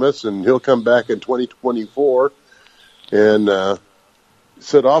tag team us, and he'll come back in 2024 and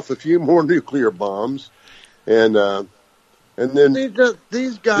set off a few more nuclear bombs, and then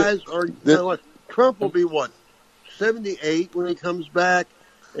these guys are like Trump will be 78 when he comes back.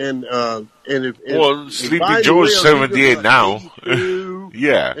 And if Sleepy Joe is 78 now.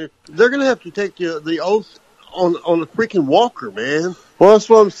 Yeah, they're going to have to take the oath on a freaking walker, man. Well, that's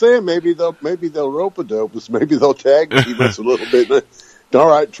what I'm saying. Maybe they'll rope-a-dope us. Maybe they'll tag team us a little bit. All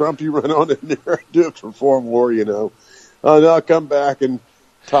right, Trump, you run on in there and do it for 4 more. And I'll come back and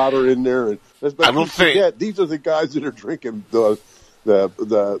totter in there. And I don't forget these are the guys that are drinking the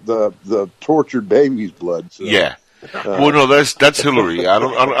tortured baby's blood. So. Yeah. Well, no, that's Hillary. I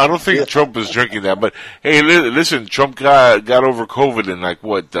don't think Trump is drinking that. But hey, listen, Trump got over COVID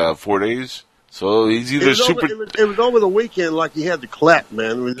in 4 days. So he's either it was over the weekend, like he had the clap,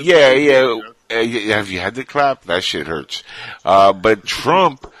 man. Yeah. Have you had the clap? That shit hurts. But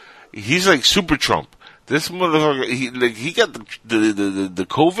Trump, he's like super Trump. This motherfucker, he got the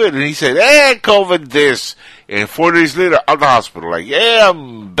COVID, and he said, "Hey, COVID this," and 4 days later, out of the hospital, like, "Yeah,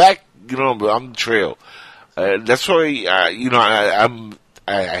 I'm back. I'm the trail." That's why,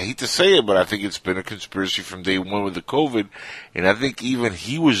 I hate to say it, but I think it's been a conspiracy from day one with the COVID, and I think even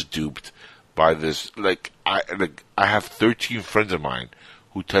he was duped by this. I have 13 friends of mine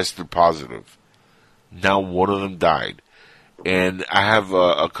who tested positive. Now one of them died. And I have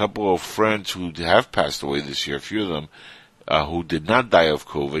a couple of friends who have passed away this year, a few of them, who did not die of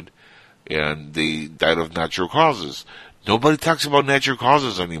COVID, and they died of natural causes. Nobody talks about natural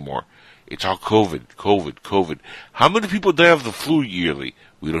causes anymore. It's all COVID. How many people die of the flu yearly?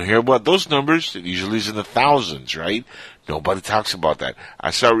 We don't hear about those numbers. It usually is in the thousands, right? Nobody talks about that.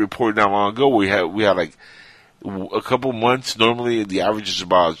 I saw a report not long ago. We had like a couple months. Normally, the average is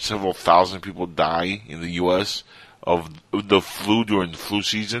about several thousand people die in the U.S. of the flu during the flu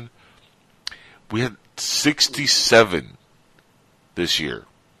season. We had 67 this year.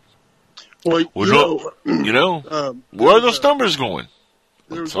 Well, where are those numbers going?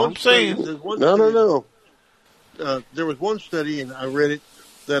 That's all I'm saying. No. There was one study, and I read it,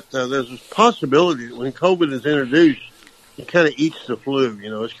 that there's this possibility that when COVID is introduced, it kind of eats the flu.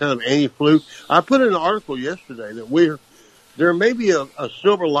 It's kind of anti-flu. I put in an article yesterday that we're there may be a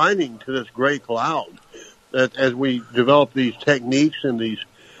silver lining to this gray cloud that as we develop these techniques and these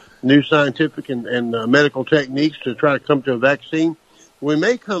new scientific and medical techniques to try to come to a vaccine, we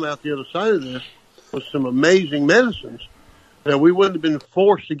may come out the other side of this with some amazing medicines that we wouldn't have been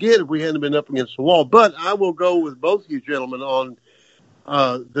forced to get if we hadn't been up against the wall. But I will go with both you gentlemen on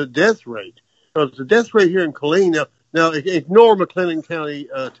the death rate. Because the death rate here in Killeen, now ignore McLennan County,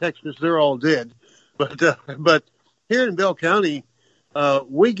 Texas, they're all dead. But here in Bell County,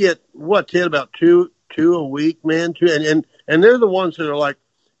 we get, Ted, about two a week, man, and they're the ones that are like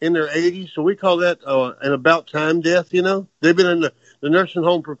in their 80s, so we call that an about time death, They've been in the nursing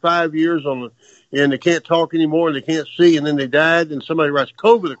home for 5 years and they can't talk anymore and they can't see, and then they died, and somebody writes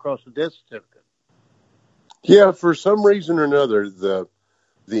COVID across the death certificate. Yeah, for some reason or another,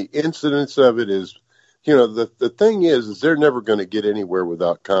 the incidence of it is, the thing is they're never going to get anywhere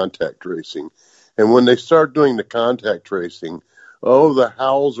without contact tracing. And when they start doing the contact tracing, the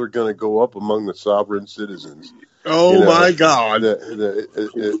howls are going to go up among the sovereign citizens. Oh, my God.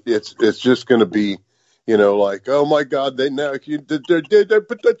 It's just going to be, like, oh, my God, they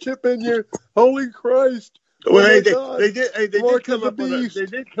put the chip in you. Holy Christ. Well, they did come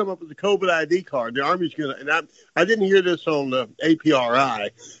up with the COVID ID card. The Army's going to, and I didn't hear this on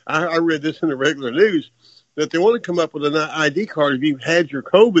APRI. I read this in the regular news, that they want to come up with an ID card. If you've had your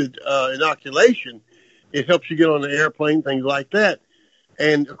COVID inoculation, it helps you get on the airplane, things like that.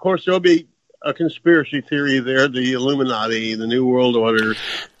 And, of course, there'll be a conspiracy theory there, the Illuminati, the New World Order.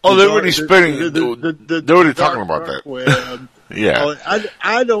 Oh, they're already spreading, they're already talking about that. Web. Yeah.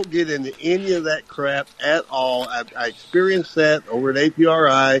 I don't get into any of that crap at all. I experienced that over at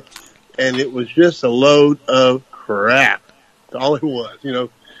APRI, and it was just a load of crap. That's all it was,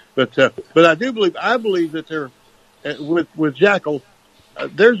 But I believe that there, with Jackal,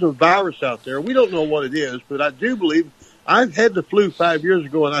 there's a virus out there. We don't know what it is, but I do believe I've had the flu 5 years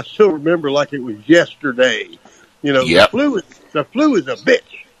ago, and I still remember like it was yesterday. Yep. The flu is a bitch.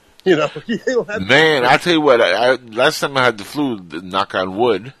 Man, I tell you what, last time I had the flu, knock on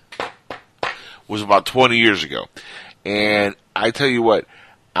wood, was about 20 years ago. And I tell you what,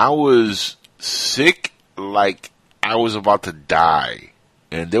 I was sick like I was about to die.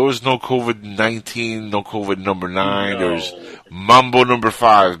 And there was no COVID-19, no COVID number 9. There was Mambo number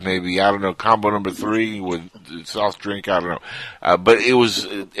 5, maybe. I don't know, combo number 3 with soft drink. I don't know. But it was,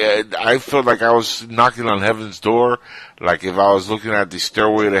 I felt like I was knocking on heaven's door. Like if I was looking at the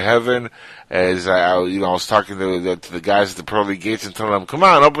stairway to heaven, as I was talking to the guys at the pearly gates and telling them, come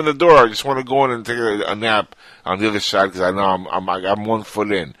on, open the door. I just want to go in and take a nap on the other side because I know I'm 1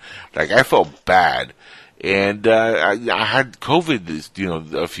 foot in. Like I felt bad. And I had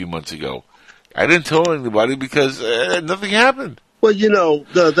COVID, a few months ago. I didn't tell anybody because nothing happened. Well,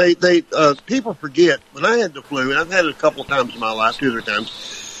 people forget when I had the flu, and I've had it a couple of times in my life, 2 or 3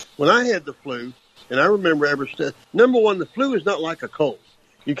 times. When I had the flu, and I remember number one, the flu is not like a cold.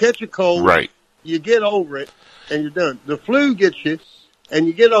 You catch a cold, right? You get over it, and you're done. The flu gets you, and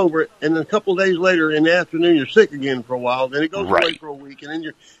you get over it, and then a couple of days later in the afternoon, you're sick again for a while. Then it goes away for a week,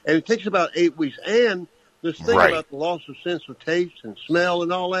 and it takes about 8 weeks. And this thing about the loss of sense of taste and smell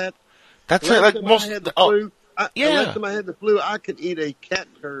and all that. That's it. Like most. The last time I had the flu, I could eat a cat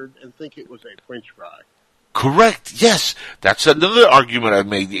turd and think it was a French fry. Correct. Yes, that's another argument I've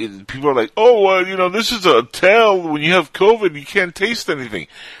made. People are like, "Oh, this is a tell. When you have COVID, you can't taste anything."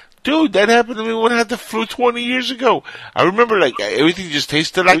 Dude, that happened to me when I had the flu 20 years ago. I remember everything just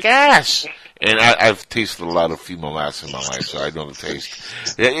tasted like ass. And I've tasted a lot of female ass in my life, so I know the taste.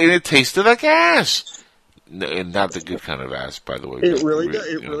 And it tasted like ass. And not the good kind of ass, by the way. It really does.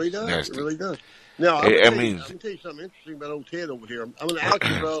 It really does. Nasty. It really does. Now, I'm going to tell you something interesting about old Ted over here. I'm going to out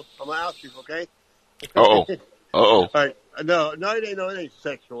you, bro. I'm going to out you, okay? Uh-oh. All right. No, it ain't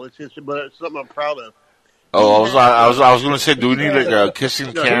sexual. But it's something I'm proud of. Oh, I was going to say, do we need a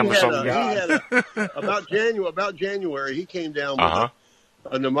kissing cam or something? About January, he came down with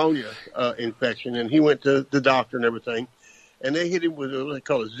a pneumonia infection, and he went to the doctor and everything, and they hit him with what they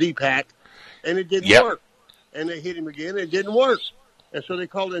call a Z-Pack, and it didn't work. And they hit him again, and it didn't work. And so they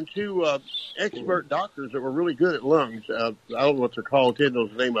called in 2 expert doctors that were really good at lungs. I don't know what they're called. Ted knows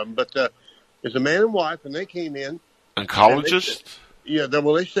the name of them. But it's a man and wife, and they came in. Oncologists?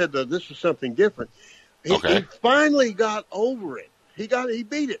 They said this is something different. He finally got over it. He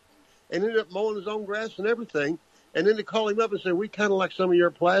beat it and ended up mowing his own grass and everything. And then they called him up and said, we kind of like some of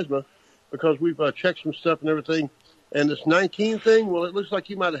your plasma because we've checked some stuff and everything. And this 19 thing, well, it looks like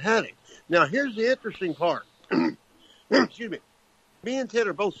you might have had it. Now, here's the interesting part. Excuse me. Me and Ted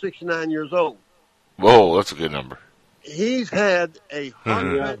are both 69 years old. Whoa, that's a good number. He's had a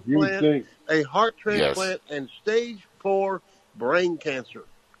heart transplant, and stage 4 brain cancer.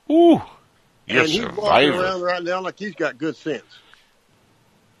 Ooh, and he's walking around right now like he's got good sense.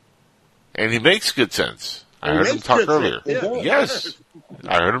 And he makes good sense. I heard him talk earlier. Yeah. Yes.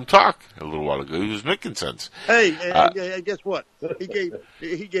 I heard him talk a little while ago. He was making sense. Hey, guess what?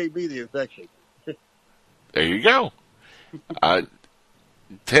 He gave me the infection. There you go.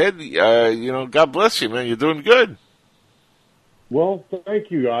 Ted, God bless you, man. You're doing good. Well,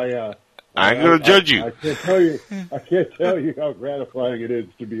 thank you. I ain't going to judge you. I can't tell you how gratifying it is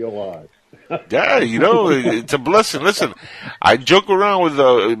to be alive. Yeah, it's a blessing. Listen, I joke around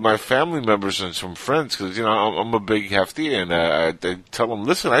with my family members and some friends because, I'm a big hefty, and I tell them,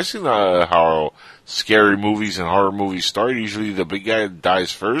 listen, I've seen how scary movies and horror movies start. Usually the big guy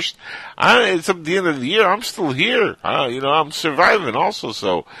dies first. It's at the end of the year. I'm still here. I'm surviving also,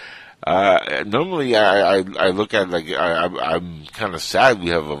 so... normally I look at I'm kind of sad we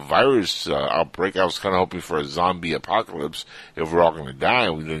have a virus outbreak. I was kind of hoping for a zombie apocalypse if we're all going to die,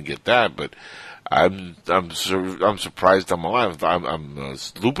 and we didn't get that. But I'm surprised I'm alive. I'm a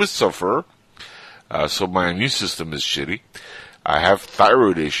lupus sufferer, so my immune system is shitty. I have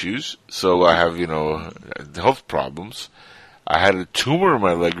thyroid issues, so I have health problems. I had a tumor in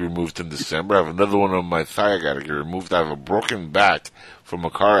my leg removed in December. I have another one on my thigh I got to get removed. I have a broken back from a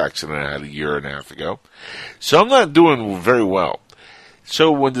car accident I had a year and a half ago. So I'm not doing very well.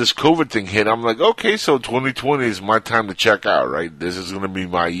 So when this COVID thing hit, I'm like, okay, so 2020 is my time to check out, right? This is going to be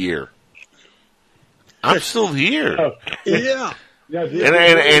my year. I'm still here. Yeah.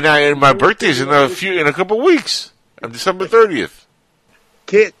 And my birthday's in a couple of weeks, on December 30th.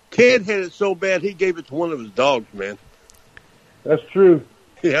 Ted had it so bad he gave it to one of his dogs, man. That's true.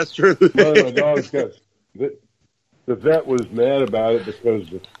 Yeah, that's true. One of my dogs got... The vet was mad about it because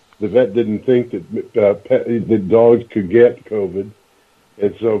the vet didn't think that dogs could get COVID,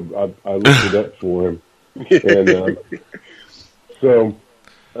 and so I looked it up for him. And so,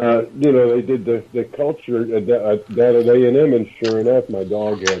 they did the culture down at A&M, and sure enough, my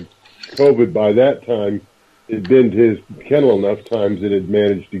dog had COVID. By that time, it'd been to his kennel enough times that it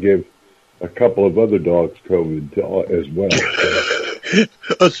managed to give a couple of other dogs COVID as well.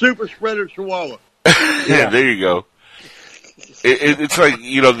 A super spreader chihuahua. Yeah, there you go. It's like,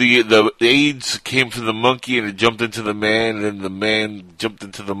 the AIDS came from the monkey and it jumped into the man, and then the man jumped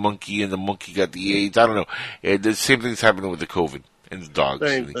into the monkey and the monkey got the AIDS. I don't know. The same thing's happening with the COVID and the dogs.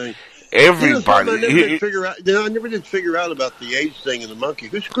 Same thing. Everybody. I never did figure out about the AIDS thing and the monkey.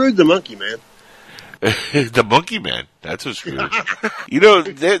 Who screwed the monkey, man? The monkey man. That's what's screwed.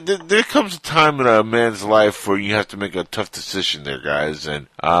 There comes a time in a man's life where you have to make a tough decision there, guys. And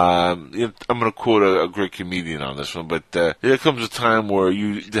I'm going to quote a great comedian on this one, but there comes a time where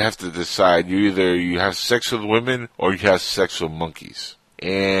you have to decide. You have sex with women or you have sex with monkeys.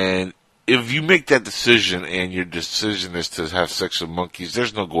 And if you make that decision and your decision is to have sex with monkeys,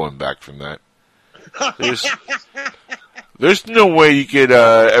 there's no going back from that. There's no way you could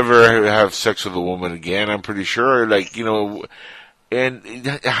ever have sex with a woman again, I'm pretty sure. And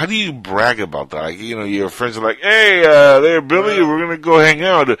how do you brag about that? Your friends are like, hey, there, Billy, we're going to go hang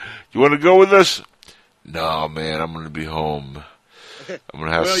out. You want to go with us? No, man, I'm going to be home. I'm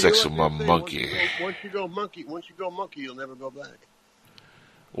going to have sex with my monkey. Once you go monkey, you'll never go back.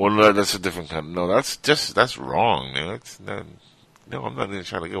 Well, that's a different kind. No, that's wrong, man. No, I'm not even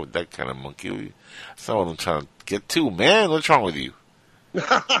trying to go with that kind of monkey. That's not what I'm trying to get to, man. What's wrong with you?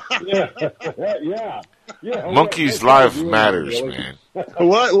 Yeah. Monkey's life matters, man.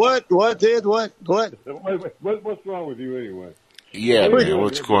 What, Dad? What? What's wrong with you anyway? Yeah, man.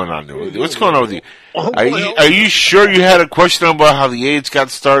 What's going on with you? What's going on with you? Are you sure you had a question about how the AIDS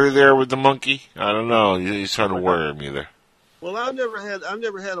got started there with the monkey? I don't know. You're trying to worry me there. Well, I've never had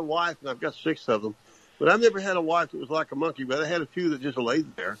a wife, and I've got 6 of them. But I've never had a wife that was like a monkey, but I had a few that just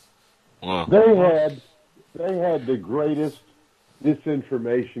laid there. Wow. They had the greatest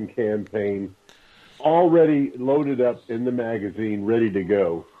disinformation campaign already loaded up in the magazine, ready to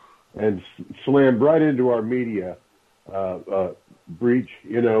go, and slammed right into our media breach.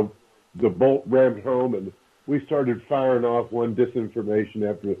 The bolt rammed home, and we started firing off one disinformation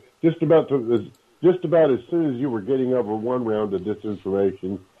after just about as soon as you were getting over one round of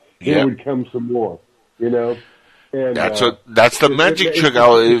disinformation, there would come some more. And that's the magic trick.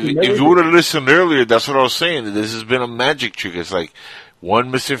 If you would have listened earlier, that's what I was saying. This has been a magic trick. It's like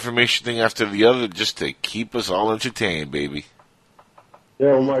one misinformation thing after the other, just to keep us all entertained, baby.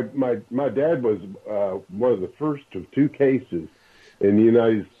 Yeah, well, my dad was one of the first of 2 cases in the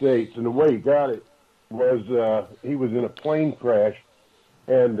United States, and the way he got it was he was in a plane crash,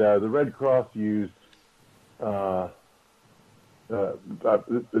 and the Red Cross used but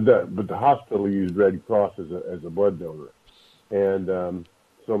the hospital used Red Cross as a blood donor, and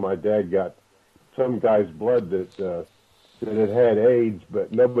so my dad got some guy's blood that had AIDS,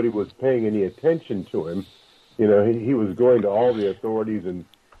 but nobody was paying any attention to him. You know, he was going to all the authorities and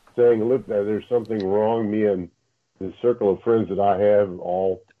saying, "Look, there's something wrong." Me and the circle of friends that I have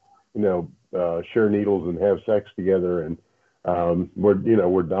all, share needles and have sex together, and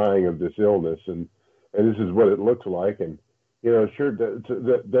we're dying of this illness, and this is what it looks like, and sure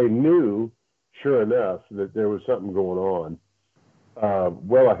that they knew, sure enough, that there was something going on,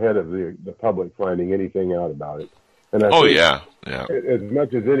 well ahead of the public finding anything out about it. And I think as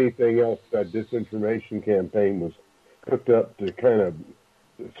much as anything else, that disinformation campaign was hooked up to kind of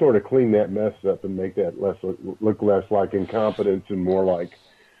sort of clean that mess up and make that look less like incompetence and more like,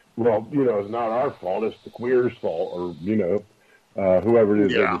 well, it's not our fault, it's the queers' fault, or whoever it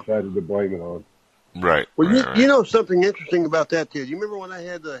is they decided to blame it on. Right. Well, you know something interesting about that, too. Do you remember when I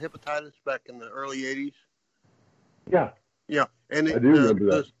had hepatitis back in the early 80s? Yeah. Yeah. And I do remember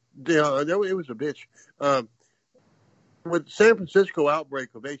that. It was a bitch. With the San Francisco outbreak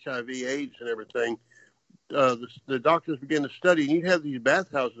of HIV, AIDS, and everything, the doctors began to study, and you'd have these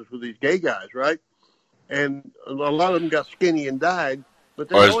bathhouses with these gay guys, right? And a lot of them got skinny and died.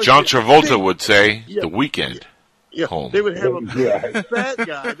 But or as John Travolta would say, the weekend. Yeah, home. They would have a big fat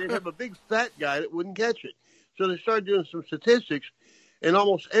guy. They'd have a big fat guy that wouldn't catch it. So they started doing some statistics, and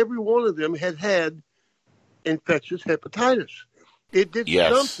almost every one of them had infectious hepatitis. It did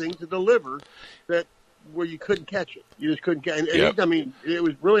something to the liver where you couldn't catch it. You just couldn't catch it. I mean, it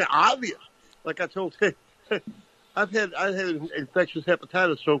was really obvious. Like I told you, I had infectious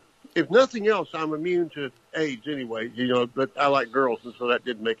hepatitis, so if nothing else, I'm immune to AIDS anyway, but I like girls, and so that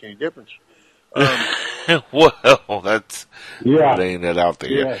didn't make any difference. Well, that's laying that out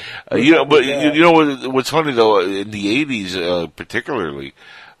there. Yeah. What's funny though, in the 80s, particularly,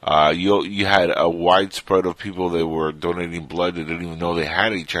 you had a widespread of people that were donating blood that didn't even know they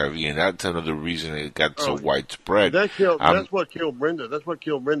had HIV, and that's another reason it got so widespread. That's what killed Brenda. That's what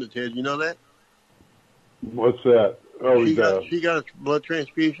killed Brenda, Ted. You know that? What's that? Oh, she got a blood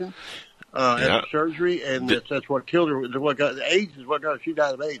transfusion after surgery, and that's what killed her. AIDS is what got her. She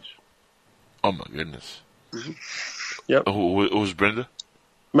died of AIDS. Oh my goodness! Mm-hmm. Yep. Who was Brenda?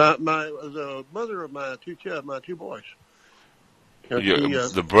 The mother of my two boys.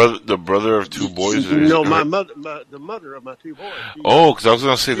 The brother of two boys. No, the mother of my two boys. Because I was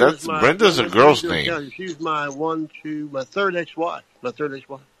going to say Brenda's a girl's name. She's my third ex-wife.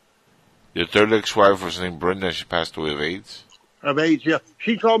 Your third ex-wife was named Brenda. She passed away of AIDS. Of AIDS, yeah.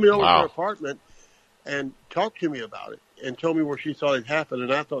 She called me over to her apartment and talked to me about it and told me where she thought it happened.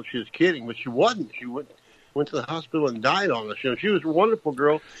 And I thought she was kidding, but she wasn't. She went to the hospital and died on us. She was a wonderful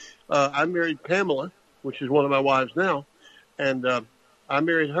girl. I married Pamela, which is one of my wives now. And I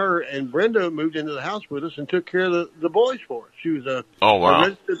married her, and Brenda moved into the house with us and took care of the boys for us. She was a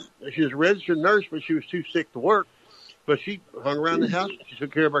registered nurse, but she was too sick to work. But she hung around the house. She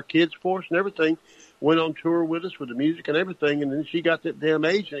took care of our kids for us and everything. Went on tour with us with the music and everything, and then she got that damn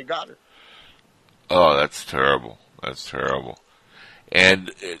AIDS, and it got her. Oh, that's terrible. That's terrible.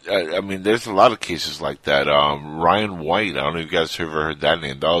 And, there's a lot of cases like that. Ryan White, I don't know if you guys ever heard that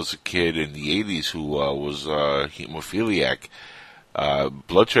name. That was a kid in the 80s who was hemophiliac,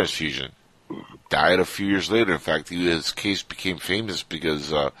 blood transfusion. Died a few years later. In fact, his case became famous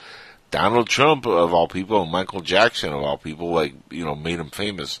because Donald Trump, of all people, and Michael Jackson, of all people, made him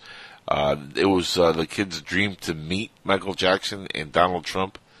famous. It was the kid's dream to meet Michael Jackson and Donald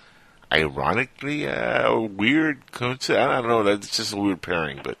Trump. Ironically, a weird coincidence. I don't know. That's just a weird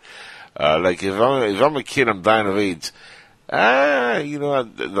pairing. But if I'm a kid, I'm dying of AIDS.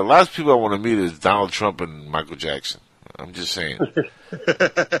 The last people I want to meet is Donald Trump and Michael Jackson. I'm just saying.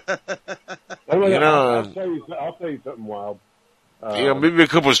 I'll tell you something wild. Maybe a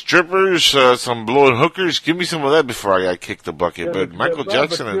couple of strippers, some blowing hookers. Give me some of that before I got kicked the bucket. But Michael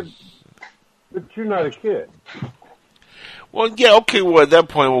Jackson. But you're not a kid. Well, yeah, okay, well, at that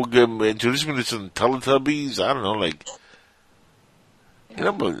point, we'll introduce me to some Teletubbies. I don't know,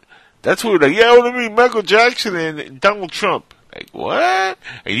 but that's what I want to meet Michael Jackson and Donald Trump. Like, what?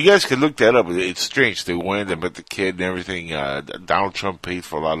 And you guys can look that up. It's strange. They went and met the kid and everything. Donald Trump paid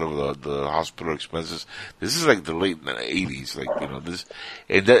for a lot of the hospital expenses. This is like the late 80s.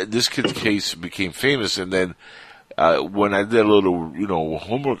 This kid's case became famous, and then, when I did a little,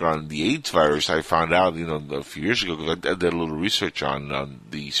 homework on the AIDS virus, I found out, a few years ago, because I did a little research on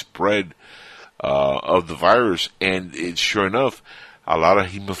the spread of the virus, and sure enough, a lot of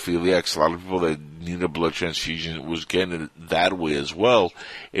hemophiliacs, a lot of people that need a blood transfusion was getting it that way as well.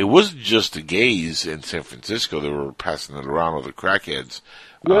 It wasn't just the gays in San Francisco that were passing it around, or the crackheads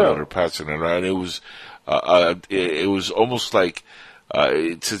that were passing it around. It was almost like,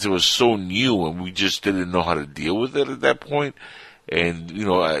 since it was so new and we just didn't know how to deal with it at that point, and,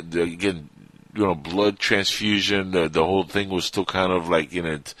 again, blood transfusion, the whole thing was still kind of like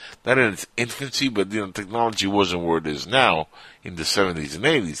not in its infancy, but, technology wasn't where it is now in the 70s and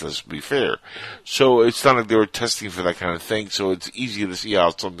 80s, let's be fair. So it's not like they were testing for that kind of thing, so it's easier to see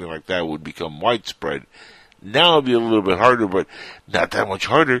how something like that would become widespread. Now it'll be a little bit harder, but not that much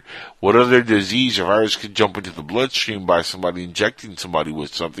harder. What other disease or virus could jump into the bloodstream by somebody injecting somebody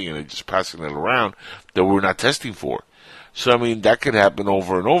with something and then just passing it around that we're not testing for? So, that could happen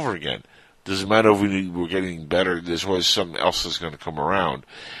over and over again. Doesn't matter if we're getting better. There's always something else that's going to come around.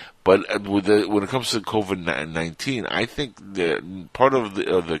 But when it comes to COVID-19, I think that part of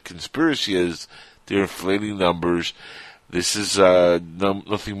the conspiracy is they're inflating numbers. This is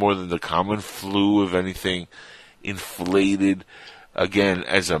nothing more than the common flu, if anything, inflated, again,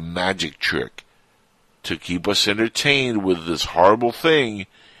 as a magic trick to keep us entertained with this horrible thing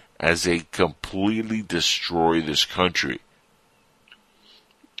as they completely destroy this country.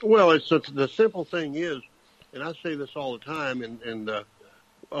 Well, the simple thing is, and I say this all the time, and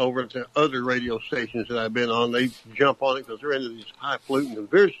over at the other radio stations that I've been on, they jump on it because they're into these highfalutin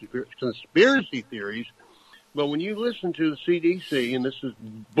conspiracy theories. But when you listen to the CDC, and this is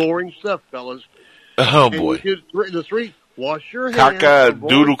boring stuff, fellas. Oh, boy. The three, wash your hands. Caca,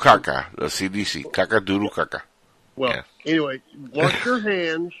 doodle, caca. The CDC. Caca, doodle, caca. Well, anyway, wash your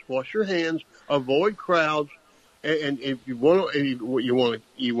hands, avoid crowds. And if you want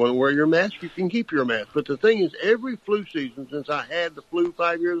to wear your mask, you can keep your mask. But the thing is, every flu season since I had the flu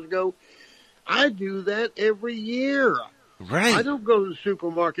 5 years ago, I do that every year. Right. I don't go to the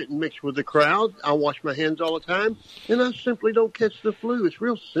supermarket and mix with the crowd. I wash my hands all the time, and I simply don't catch the flu. It's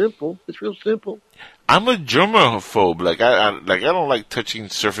real simple. I'm a germaphobe. I don't like touching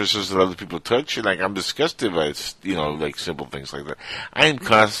surfaces that other people touch. I'm disgusted by simple things like that. I am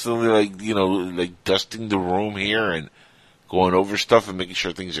constantly dusting the room here and going over stuff and making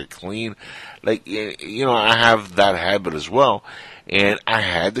sure things are clean. I have that habit as well. And I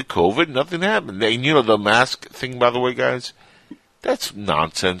had the COVID, nothing happened. And the mask thing, by the way, guys, that's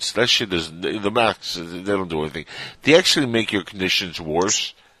nonsense. That shit the masks, they don't do anything. They actually make your conditions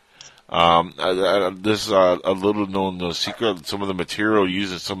worse. There's a little known secret. Some of the material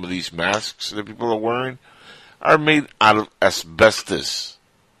used in some of these masks that people are wearing are made out of asbestos.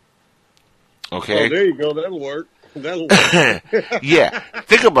 Okay? Oh, there you go. That'll work. Yeah.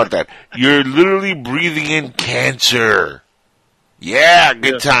 Think about that. You're literally breathing in cancer. Yeah,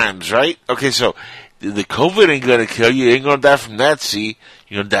 good times, right? Okay, so the COVID ain't gonna kill you. You ain't gonna die from that C.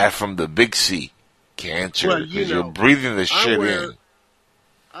 You're gonna die from the big C, cancer, because you're breathing the shit in.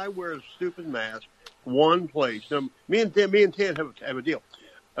 I wear a stupid mask one place. Now, me and Ted have a deal.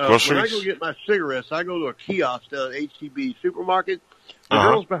 When I go get my cigarettes, I go to a kiosk at HEB supermarket. The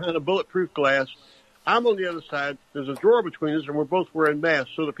girl's behind a bulletproof glass. I'm on the other side. There's a drawer between us, and we're both wearing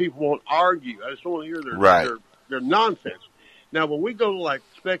masks so that people won't argue. I just don't want to hear their nonsense. Now, when we go to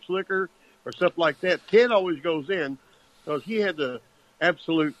Specs Liquor or stuff like that, Ted always goes in because he had the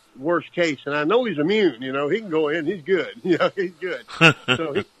absolute worst case, and I know he's immune. He can go in. He's good. He's good.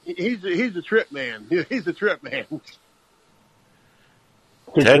 So he's a trip man. He's a trip man.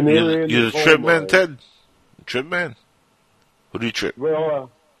 Ted, you're the trip man, Ted. Trip man. Who do you trip? Well,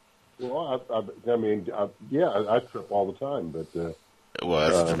 I trip all the time, but.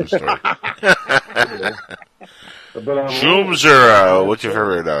 Well, that's a different story. But Shrooms are, what's your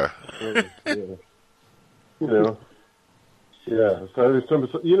favorite? Yeah.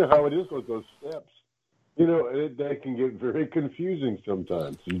 So you know how it is with those steps. They can get very confusing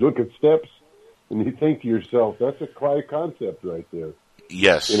sometimes. You look at steps and you think to yourself, that's a quite concept right there.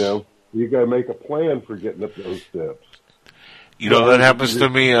 Yes. You got to make a plan for getting up those steps. That happens to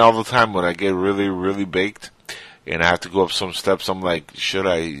me all the time when I get really, really baked and I have to go up some steps. I'm like, should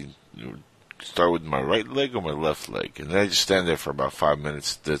I start with my right leg or my left leg? And then I just stand there for about 5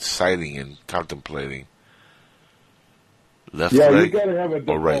 minutes deciding and contemplating. Left leg you gotta have a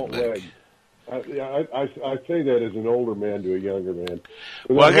or right leg? I say that as an older man to a younger man.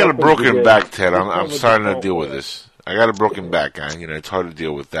 Well, I got a broken back, Ted. I'm starting to deal with this. I got a broken back, it's hard to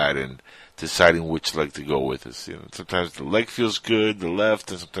deal with that and deciding which leg to go with. Sometimes the leg feels good, the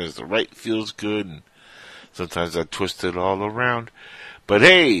left, and sometimes the right feels good, and sometimes I twist it all around. But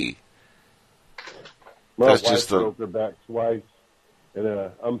hey, that's just broke her back twice,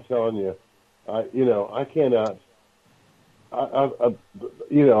 and I'm telling you, I cannot. I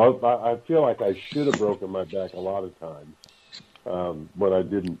feel like I should have broken my back a lot of times, but I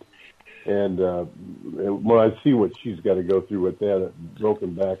didn't. And when I see what she's got to go through with that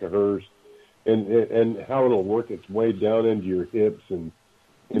broken back of hers, and how it'll work its way down into your hips, and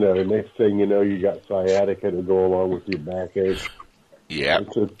the next thing you know, you got sciatica to go along with your backache. Yeah,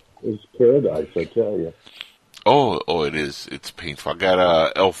 it's paradise, I tell you. Oh, it is. It's painful. I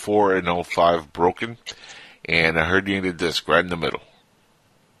got L4 and L5 broken, and a herniated disc right in the middle.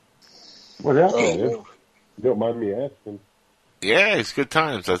 What happened? You don't mind me asking? Yeah, it's good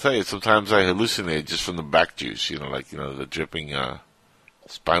times. I tell you, sometimes I hallucinate just from the back juice. The dripping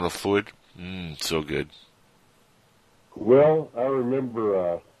spinal fluid. So good. Well, I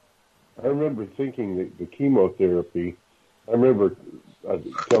remember thinking that the chemotherapy. I remember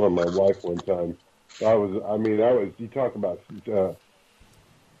telling my wife one time. You talk about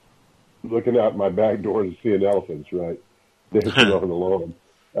looking out my back door and seeing elephants, right? Dancing on the lawn.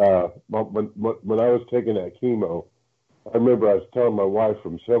 When I was taking that chemo, I remember I was telling my wife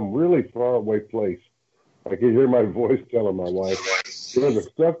from some really far away place. I could hear my voice telling my wife, the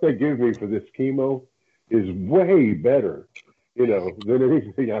stuff they give me for this chemo is way better, than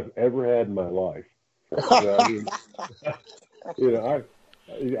anything I've ever had in my life.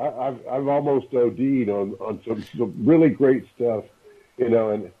 I've almost OD'd on some really great stuff,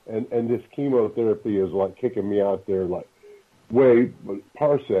 and this chemotherapy is like kicking me out there like way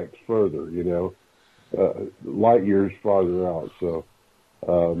parsecs further, light years farther out. So,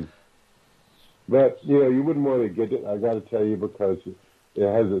 but you wouldn't want to get it. I got to tell you, because it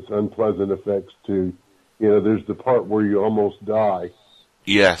has its unpleasant effects too. There's the part where you almost die.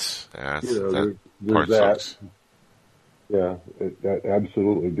 Yes, that part sucks. Yeah, it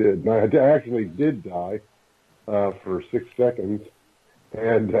absolutely did. I actually did die for 6 seconds,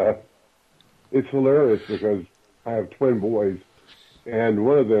 and it's hilarious because I have twin boys, and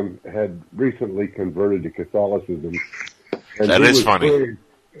one of them had recently converted to Catholicism. And that is funny.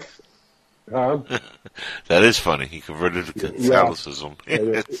 Huh? That is funny. He converted to Catholicism.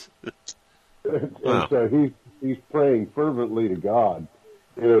 Yeah. And so he's praying fervently to God,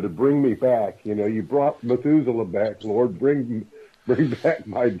 to bring me back. You brought Methuselah back, Lord. Bring back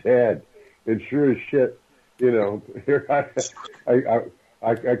my dad. And sure as shit, here I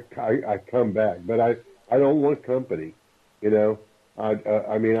come back. But I don't want company. I don't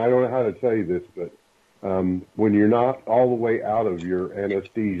know how to tell you this, but when you're not all the way out of your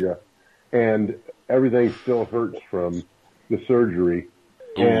anesthesia and everything still hurts from the surgery,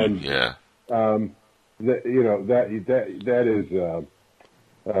 and that is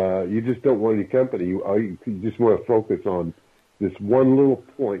you just don't want any company. You just want to focus on this one little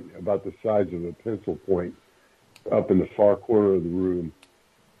point about the size of a pencil point up in the far corner of the room,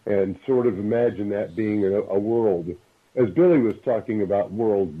 and sort of imagine that being a world, as Billy was talking about,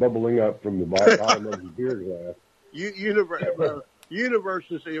 worlds bubbling up from the bottom of the beer glass.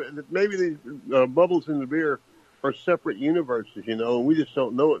 Universes, maybe these bubbles in the beer are separate universes, and we just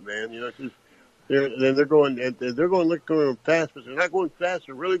don't know it, man. They're going fast, but they're not going fast.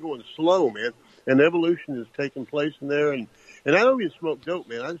 They're really going slow, man. And evolution is taking place in there. And I don't even smoke dope,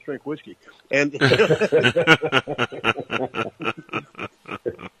 man. I just drink whiskey. And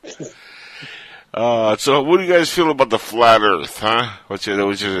so what do you guys feel about the flat Earth, huh? What's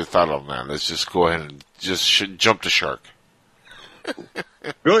your thought on that? Let's just go ahead and just jump the shark.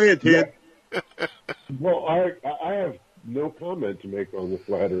 Go ahead, Ted. Well, I have no comment to make on the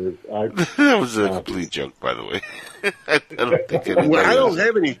flat Earth. That was a complete joke, by the way. I don't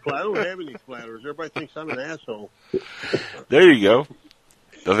have any flat Earthers. Everybody thinks I'm an asshole. There you go.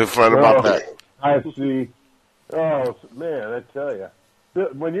 Nothing flat about that. I see. Oh man, I tell you,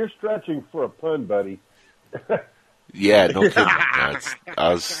 when you're stretching for a pun, buddy. Yeah, no kidding. That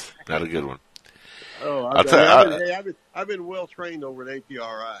was not a good one. Oh, I've been well trained over at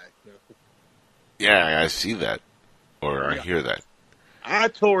APRI. Yeah, I see that, or I hear that. I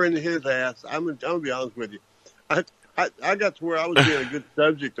tore into his ass. I'm gonna be honest with you. I got to where I was being a good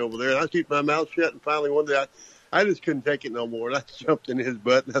subject over there, and I keep my mouth shut. And finally, one day, I just couldn't take it no more, and I jumped in his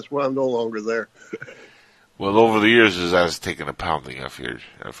butt. And that's why I'm no longer there. Well, over the years, his ass has taken a pounding. I've heard.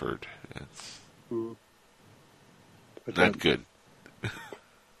 It's not good.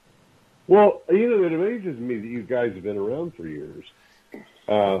 Well, it amazes me that you guys have been around for years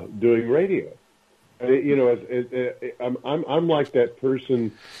doing radio. I'm like that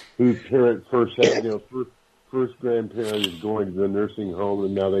person whose parent first grandparent is going to the nursing home,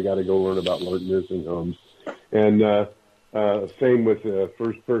 and now they got to go learn about nursing homes. And same with the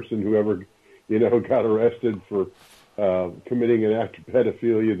first person who ever, got arrested for committing an act of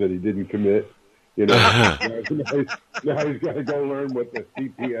pedophilia that he didn't commit. You know, now he's got to go learn what the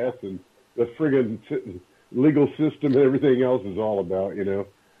CPS and the friggin' legal system and everything else is all about, you know.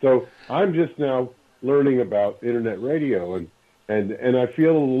 So I'm just now learning about internet radio, and I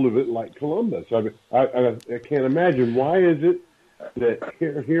feel a little bit like Columbus. I can't imagine, why is it that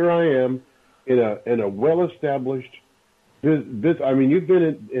here I am in a well-established business. I mean, you've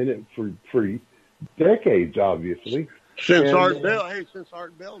been in it for decades, obviously. Since Art Bell, since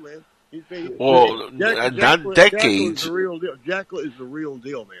Art Bell, man. Not decades. Jackal is the real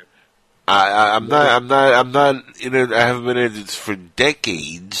deal, man. I'm not, you know, I haven't been in this for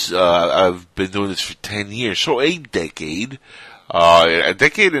decades. I've been doing this for 10 years. So a decade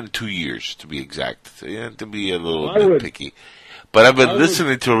and 2 years, to be exact. Yeah, to be a little bit picky. But I've been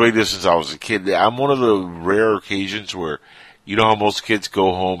listening to radio since I was a kid. I'm one of the rare occasions where, you know how most kids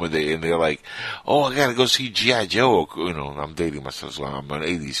go home and they're like, oh, I gotta go see G.I. Joe. You know, I'm dating myself, so I'm an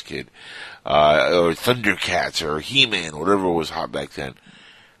 80s kid. Or Thundercats or He-Man, whatever was hot back then.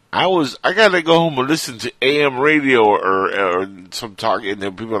 I gotta go home and listen to AM radio or some talk, and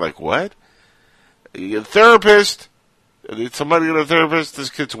then people are like, what? You a therapist? Did somebody get a therapist?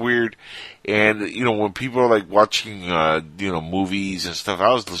 This kid's weird. And, you know, when people are like watching, you know, movies and stuff,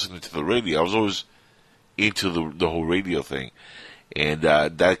 I was listening to the radio. I was always into the whole radio thing. And,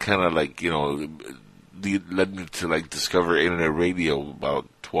 that kind of like, you know, led me to like discover internet radio about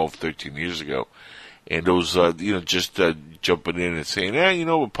 12, 13 years ago. And those, you know, just, jumping in and saying, you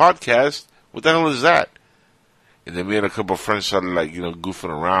know, a podcast, what the hell is that? And then me and a couple of friends started like, you know, goofing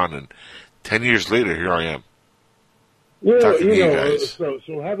around, and 10 years later, here I am. Well, you know,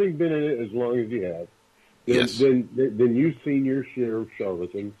 so having been in it as long as you have, then you've seen your share of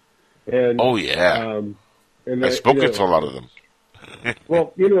charlatans. And, oh yeah. And I've spoken to a lot of them.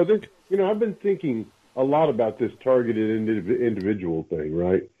 Well, you know, I've been thinking a lot about this targeted individual thing,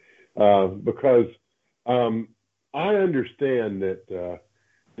 right? Because, I understand that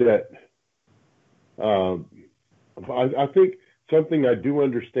I think something I do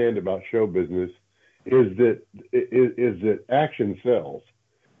understand about show business is that action sells,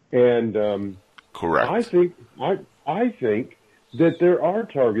 and correct. I think that there are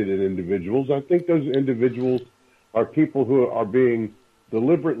targeted individuals. I think those individuals are people who are being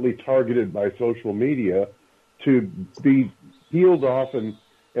deliberately targeted by social media to be peeled off and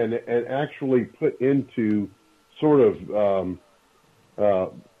actually put into sort of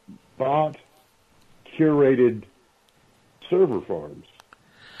bot curated server farms.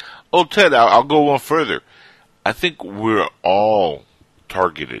 Oh, Ted, I'll go one further. I think we're all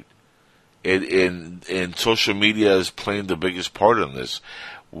targeted, and social media is playing the biggest part in this.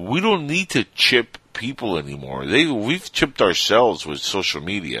 We don't need to chip people anymore. We've chipped ourselves with social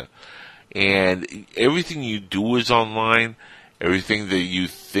media, and everything you do is online. Everything that you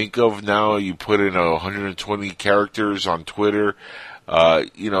think of now, you put in 120 characters on Twitter.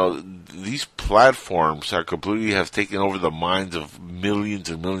 You know, these platforms completely have taken over the minds of millions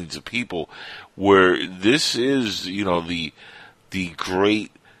and millions of people, where this is, you know, the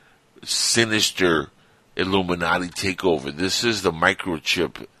great sinister Illuminati takeover. This is the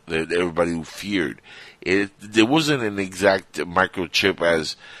microchip that everybody feared. There wasn't an exact microchip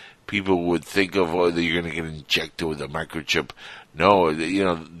as people would think of, that you're going to get injected with a microchip. No, you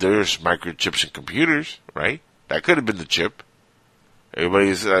know, there's microchips in computers, right? That could have been the chip.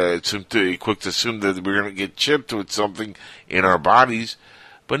 Everybody's quick to assume that we're going to get chipped with something in our bodies.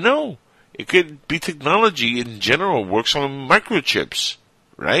 But no, it could be technology in general works on microchips,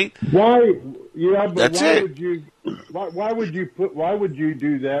 right? Why? Yeah, but that's why it. Why would you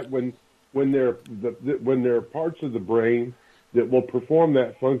do that when there are parts of the brain that will perform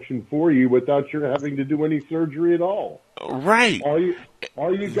that function for you without your having to do any surgery at all? Right. All you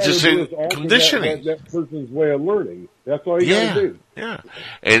got to just do is alter conditioning. that person's way of learning. That's all you got to do. Yeah.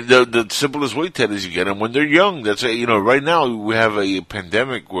 And the simplest way, Ted, is you get them when they're young. That's you know, right now we have a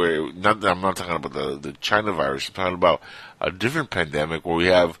pandemic where I'm not talking about the China virus. I'm talking about a different pandemic where we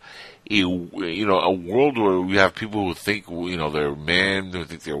have a world where we have people who think, you know, they're men, who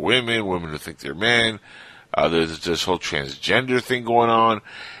think they're women who think they're men. There's this whole transgender thing going on,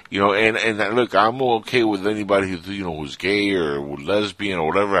 you know, and look, I'm okay with anybody who's gay or lesbian or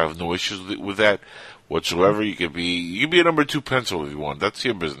whatever. I have no issues with that whatsoever. You could be a number 2 pencil if you want. That's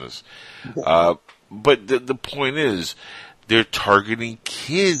your business. But the point is, they're targeting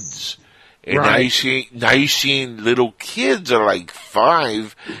kids. And right. now you're seeing little kids that are like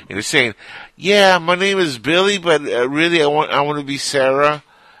 5 and they're saying, yeah, my name is Billy, but really I want to be Sarah.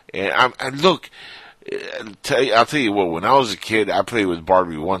 And look, I'll tell you what, when I was a kid, I played with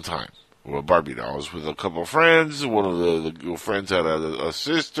Barbie one time. Well, Barbie dolls with a couple of friends. One of the friends had a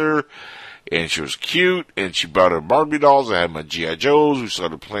sister, and she was cute, and she brought her Barbie dolls. I had my G.I. Joes. We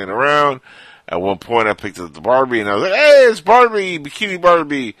started playing around. At one point, I picked up the Barbie, and I was like, "Hey, it's Barbie, Bikini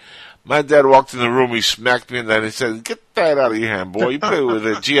Barbie." My dad walked in the room. He smacked me in that and said, "Get that out of your hand, boy. You play with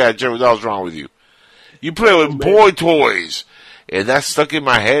a G.I. Joe. What the hell's wrong with you? You play with boy toys." And that stuck in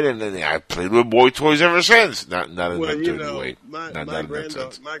my head, and then I played with boy toys ever since. Not in that dirty way.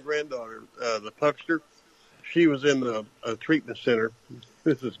 My granddaughter, the Puckster, she was in a treatment center.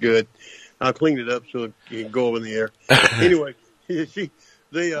 This is good. I'll clean it up so it can go over in the air. Anyway,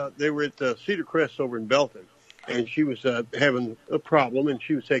 they were at Cedar Crest over in Belton, and she was having a problem, and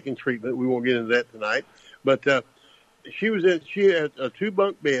she was taking treatment. We won't get into that tonight, but she had a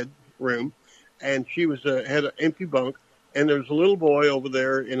 2-bunk bed room, and she was had an empty bunk, and there was a little boy over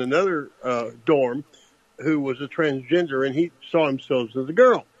there in another dorm who was a transgender, and he saw himself as a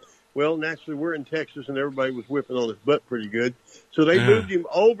girl. Well, naturally, we're in Texas, and everybody was whipping on his butt pretty good, so they moved him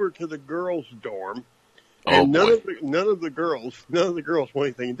over to the girls' dorm. And none of the girls want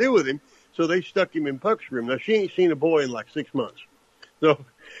anything to do with him, so they stuck him in Puck's room. Now, she ain't seen a boy in like 6 months. So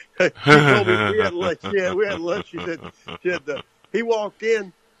she told me we had lunch. Yeah, we had lunch. She said he walked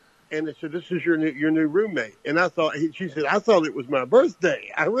in, and they said, "This is your new roommate." And she said, "I thought it was my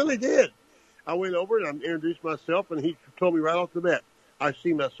birthday." I really did. I went over and I introduced myself, and he told me right off the bat, "I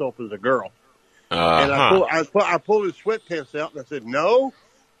see myself as a girl." And I pulled his sweatpants out, and I said, "No,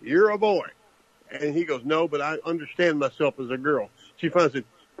 you're a boy." And he goes, "No, but I understand myself as a girl." She finally said,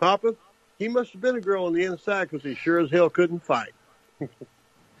 "Papa, he must have been a girl on the inside because he sure as hell couldn't fight."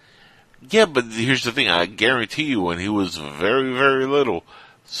 Yeah, but here's the thing. I guarantee you when he was very, very little,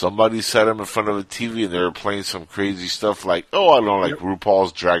 somebody sat him in front of a TV and they were playing some crazy stuff like, like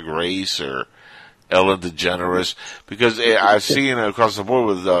RuPaul's Drag Race or Ellen DeGeneres, because I've seen it across the board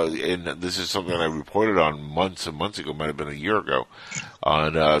with, and this is something I reported on months and months ago, might have been a year ago,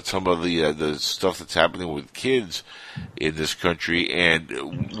 on some of the stuff that's happening with kids in this country.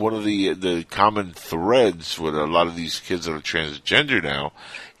 And one of the common threads with a lot of these kids that are transgender now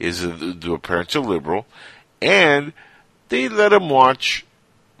is their parents are liberal, and they let them watch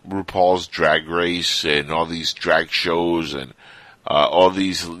RuPaul's Drag Race and all these drag shows and all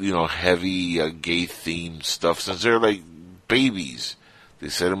these, heavy gay-themed stuff since they're like babies. They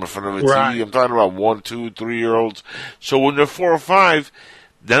set them in front of a TV. I'm talking about 1, 2, 3-year-olds. So when they're 4 or 5,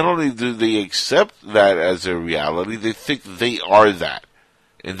 not only do they accept that as a reality, they think they are that.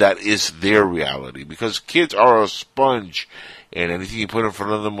 And that is their reality. Because kids are a sponge. And anything you put in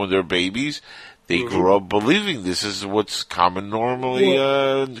front of them when they're babies, they grow up believing this is what's common normally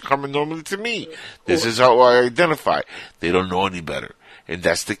to me. This is how I identify. They don't know any better. And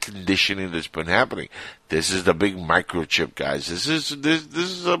that's the conditioning that's been happening. This is the big microchip, guys. This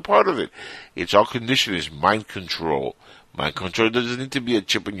is a part of it. It's all conditioning. It's mind control. Mind control doesn't need to be a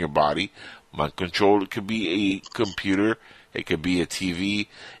chip in your body. Mind control, it could be a computer. It could be a TV.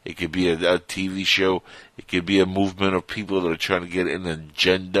 It could be a TV show. It could be a movement of people that are trying to get an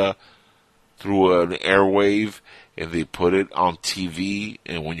agenda through an airwave, and they put it on TV,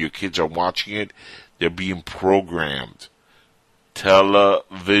 and when your kids are watching it, they're being programmed.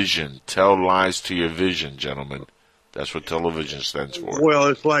 Television. Tell lies to your vision, gentlemen. That's what television stands for. Well,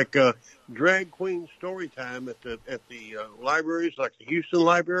 it's like drag queen story time at the libraries, like the Houston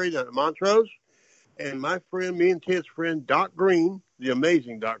Library down at Montrose. And me and Ted's friend, Doc Green, the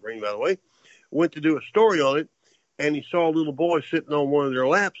amazing Doc Green, by the way, went to do a story on it. And he saw a little boy sitting on one of their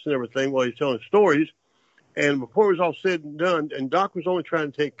laps and everything while he's telling stories. And before it was all said and done, and Doc was only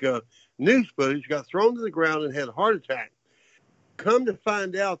trying to take news footage, got thrown to the ground and had a heart attack. Come to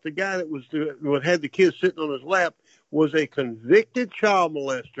find out, the guy that had the kid sitting on his lap was a convicted child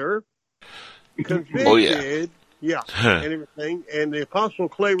molester. Convicted, and everything. And the Apostle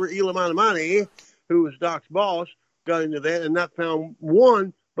Claver Ilamanamani, who was Doc's boss, got into that and not found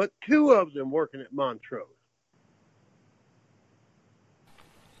one, but 2 of them working at Montrose.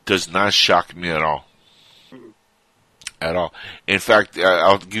 Does not shock me at all. At all. In fact,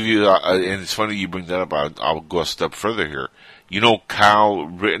 I'll give you, and it's funny you bring that up, I'll go a step further here. You know Kyle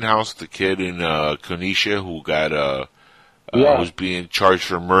Rittenhouse, the kid in Kenosha who got, who's being charged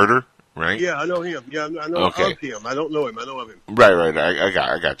for murder, right? Yeah, I know him. Yeah, I know of him. I don't know him. I know of him. Right.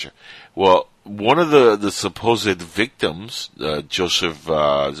 I got you. Well, one of the supposed victims, Joseph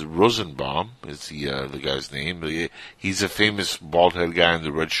Rosenbaum is the guy's name. He's a famous bald-headed guy in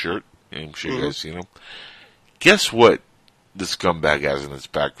the red shirt. I'm sure you guys seen him. Guess what this scumbag has in his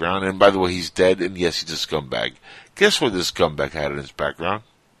background? And by the way, he's dead, and yes, he's a scumbag. Guess what this scumbag had in his background?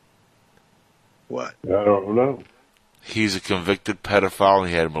 What? I don't know. He's a convicted pedophile, and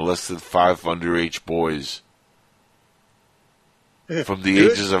he had molested 5 underage boys. from the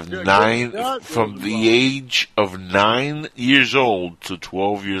ages of 9 years old to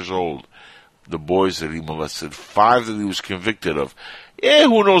 12 years old. The boys that he molested, 5 that he was convicted of. Yeah,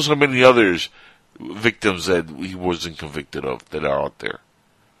 who knows how many others victims that he wasn't convicted of that are out there.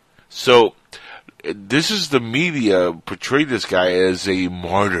 So, this is the media portrayed this guy as a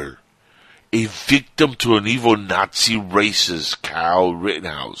martyr, a victim to an evil Nazi racist, Kyle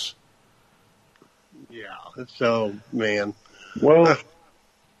Rittenhouse. Yeah, so, man. Well,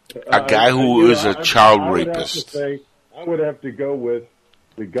 a guy who is a child rapist. I would have to go with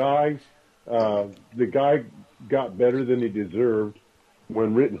the guy. The guy got better than he deserved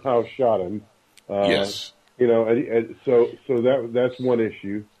when Rittenhouse shot him. Yes. And so that's one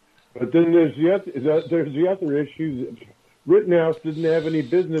issue. But then there's the other issue. Rittenhouse didn't have any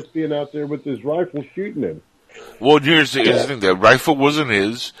business being out there with his rifle shooting him. Well, here's the thing: the rifle wasn't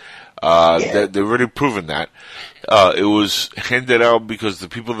his. They've already proven that. It was handed out because the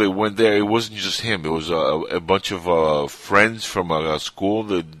people that went there, it wasn't just him. It was a bunch of friends from a school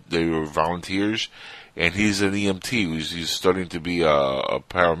that they were volunteers, and he's an EMT. He's studying to be a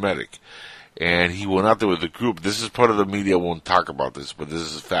paramedic. And he went out there with a group. This is part of the media won't talk about this, but this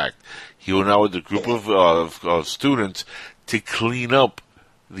is a fact. He went out with a group of students to clean up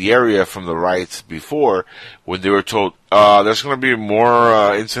the area from the riots before, when they were told, there's going to be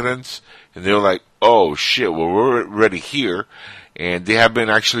more incidents. And they were like, oh shit, well, we're already here. And they have been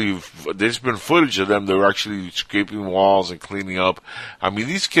there's been footage of them. They were actually scraping walls and cleaning up. I mean,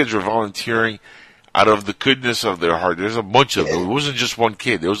 these kids were volunteering out of the goodness of their heart. There's a bunch of them. It wasn't just one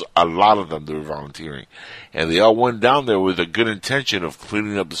kid. There was a lot of them that were volunteering. And they all went down there with a good intention of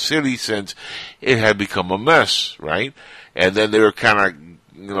cleaning up the city since it had become a mess, right? And then they were kind of,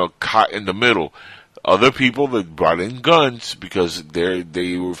 caught in the middle. Other people that brought in guns because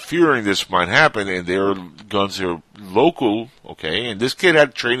they were fearing this might happen, and their guns are local, okay? And this kid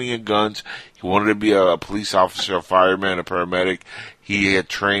had training in guns. He wanted to be a police officer, a fireman, a paramedic. He had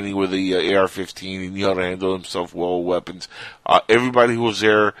training with the AR-15. He knew how to handle himself well with weapons. Everybody who was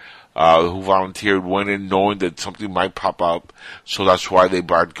there, who volunteered, went in knowing that something might pop up, so that's why they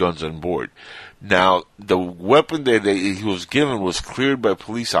brought guns on board. Now, the weapon that he was given was cleared by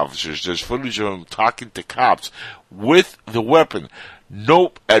police officers. There's footage of him talking to cops with the weapon.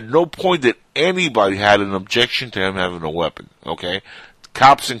 At no point did anybody had an objection to him having a weapon, okay?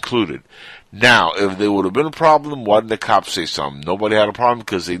 Cops included. Now, if there would have been a problem, why didn't the cops say something? Nobody had a problem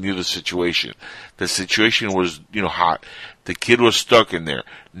because they knew the situation. The situation was, hot. The kid was stuck in there.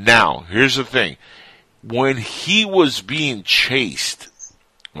 Now, here's the thing. When he was being chased,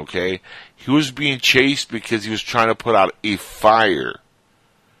 okay, he was being chased because he was trying to put out a fire.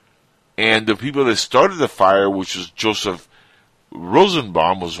 And the people that started the fire, which was Joseph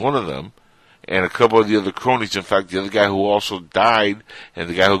Rosenbaum, was one of them, and a couple of the other cronies. In fact, the other guy who also died, and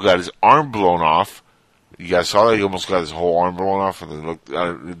the guy who got his arm blown off, you guys saw that? He almost got his whole arm blown off, and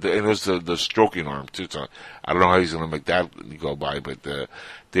it was the stroking arm, too. So I don't know how he's going to make that go by, but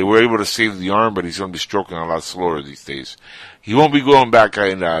they were able to save the arm, but he's going to be stroking a lot slower these days. He won't be going back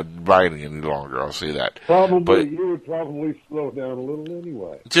and riding any longer, I'll say that. You would probably slow down a little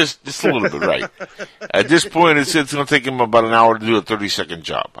anyway. Just a little bit, right. At this point, it's going to take him about an hour to do a 30-second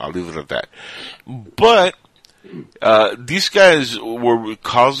job. I'll leave it at that. But these guys were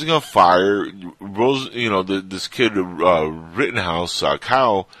causing a fire. This kid, Rittenhouse,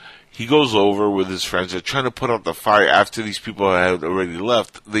 Kyle, he goes over with his friends. They're trying to put out the fire after these people had already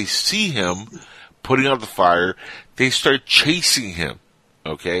left. They see him putting out the fire. They start chasing him,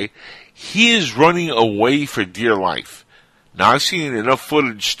 okay? He is running away for dear life. Now, I've seen enough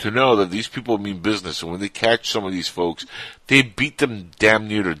footage to know that these people mean business, and when they catch some of these folks, they beat them damn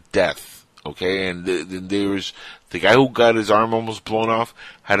near to death, okay? And then there was the guy who got his arm almost blown off,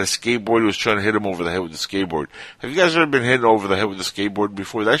 had a skateboard, he was trying to hit him over the head with the skateboard. Have you guys ever been hit over the head with a skateboard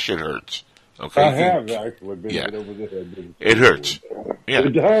before? That shit hurts. Okay. I have actually been hit over the head. It hurts. Yeah.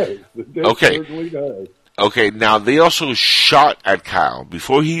 It does. It certainly does. Okay, now they also shot at Kyle.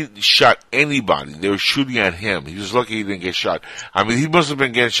 Before he shot anybody, they were shooting at him. He was lucky he didn't get shot. I mean, he must have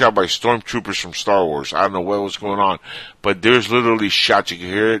been getting shot by stormtroopers from Star Wars. I don't know what was going on. But there's literally shots. You can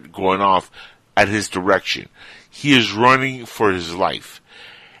hear it going off at his direction. He is running for his life.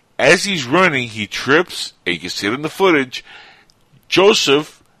 As he's running, he trips, and you can see it in the footage.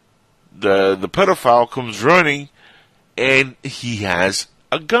 Joseph, the pedophile, comes running, and he has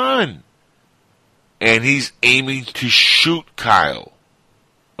a gun. And he's aiming to shoot Kyle.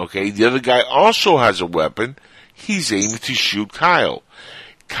 Okay, the other guy also has a weapon. He's aiming to shoot Kyle.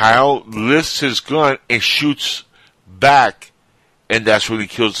 Kyle lifts his gun and shoots back, and that's when he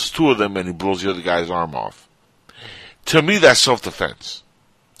kills two of them and he blows the other guy's arm off. To me, that's self-defense.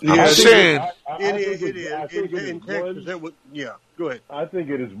 Yeah, I'm saying it is. In Texas, that would, yeah. Go ahead. I think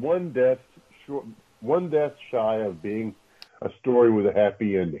it is one death shy of being a story with a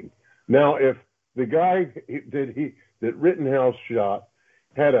happy ending. Now, if the guy that Rittenhouse shot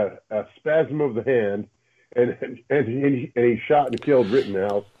had a spasm of the hand, and he shot and killed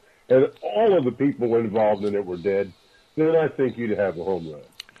Rittenhouse, and all of the people involved in it were dead, then I think you'd have a home run.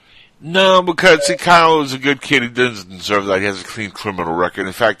 no, because see, Kyle is a good kid. He doesn't deserve that. He has a clean criminal record.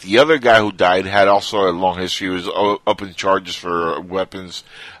 In fact, the other guy who died had also a long history. He was up in charges for weapons.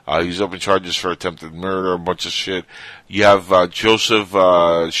 He was up in charges for attempted murder, a bunch of shit. You have Joseph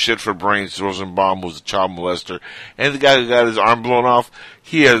Shit for Brains Rosenbaum, who's a child molester, and the guy who got his arm blown off.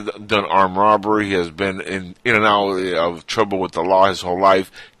 He has done armed robbery. He has been in and out of trouble with the law his whole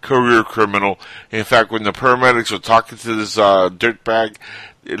life. Career criminal. In fact, when the paramedics were talking to this dirtbag,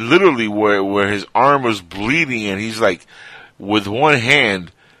 literally where his arm was bleeding and he's like with one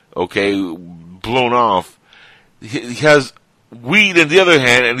hand, okay, blown off, he has weed in the other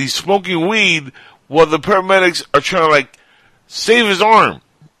hand and he's smoking weed while the paramedics are trying to like save his arm.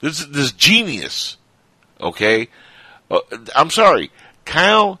 This genius, okay? I'm sorry,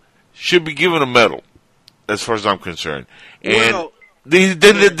 Kyle should be given a medal as far as I'm concerned. And they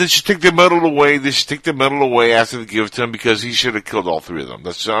should take the medal away. They should take the medal away after they give it to him because he should have killed all three of them.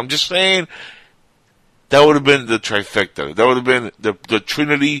 I'm just saying that would have been the trifecta. That would have been the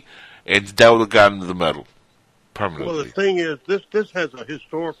Trinity, and that would have gotten the medal permanently. Well, the thing is, this has a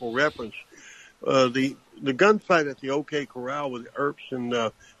historical reference. The gunfight at the OK Corral with Earps and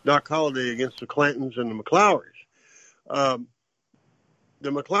Doc Holliday against the Clantons and the McLaurys. The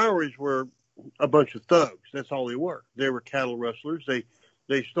McLaurys were a bunch of thugs. That's all they were. They were cattle rustlers. They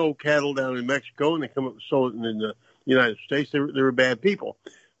stole cattle down in Mexico and they come up and sold it in the United States. They were bad people.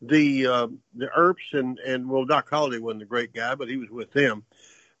 The Earps and well, Doc Holliday wasn't a great guy, but he was with them.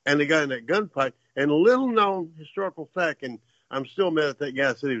 And they got in that gunfight. And a little known historical fact, and I'm still mad at that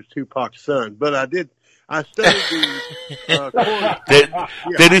guy said he was Tupac's son, but I studied the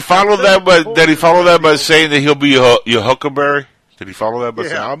Did he follow that by saying that he'll be your Huckleberry? Did he follow that by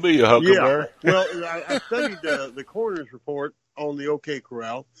saying, I'll be your Huckleberry? Yeah. Well, I studied the coroner's report on the OK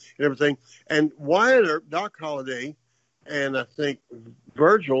Corral and everything. And Wyatt Earp, Doc Holliday, and I think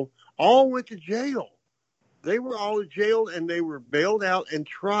Virgil all went to jail. They were all jailed and they were bailed out and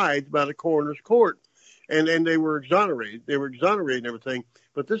tried by the coroner's court. And they were exonerated. They were exonerated and everything.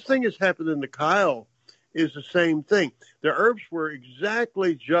 But this thing that's happening to Kyle is the same thing. The Earps were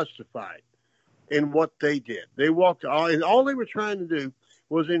exactly justified in what they did. They walked and all they were trying to do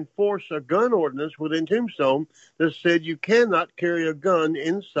was enforce a gun ordinance within Tombstone that said you cannot carry a gun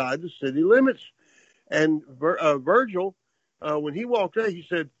inside the city limits. And Virgil, when he walked out, he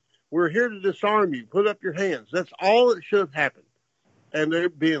said, "We're here to disarm you. Put up your hands." That's all that should have happened. And they're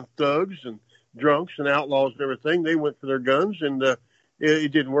being thugs and drunks and outlaws and everything. They went for their guns, and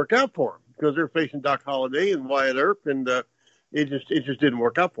it didn't work out for them because they're facing Doc Holliday and Wyatt Earp, and it just didn't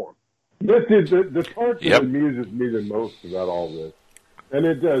work out for them. The part that amuses me the most about all this, and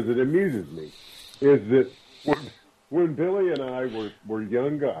it amuses me, is that when Billy and I were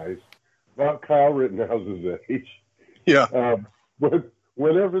young guys, about Kyle Rittenhouse's age,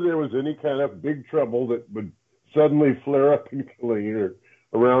 whenever there was any kind of big trouble that would suddenly flare up in Killeen or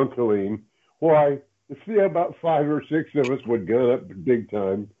around Killeen, why, see, about 5 or 6 of us would gun up big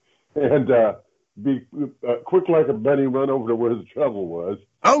time and be quick like a bunny, run over to where the trouble was.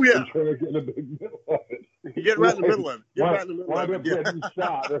 Oh, yeah. And try to get in the big middle of it. Get right in the middle of it. Wind up getting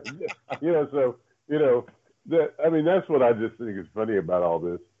shot. That's what I just think is funny about all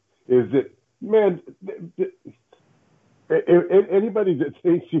this, is that, man, anybody that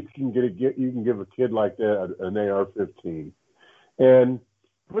thinks you can give a kid like that an AR-15 and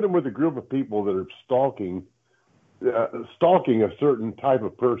put him with a group of people that are stalking a certain type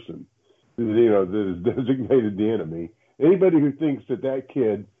of person, that is designated the enemy. Anybody who thinks that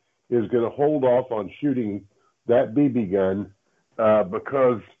kid is going to hold off on shooting that BB gun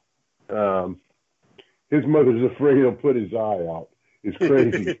because his mother's afraid he'll put his eye out is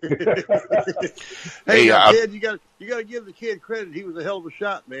crazy. Hey, kid, you got to give the kid credit. He was a hell of a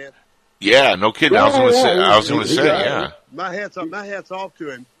shot, man. Yeah, no kidding. I was going to say, yeah. My hat's off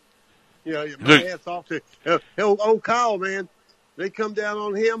to him. My hat's off to him. Old Kyle, man. They come down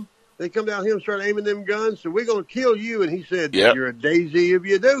on him. Start aiming them guns. So we're going to kill you. And he said, "You're a daisy if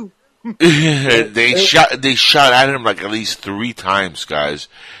you do." They shot at him like at least 3 times, guys,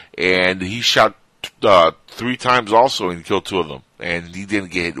 and he shot 3 times also and killed 2 of them, and he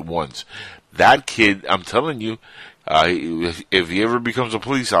didn't get hit once. That kid, I'm telling you, if he ever becomes a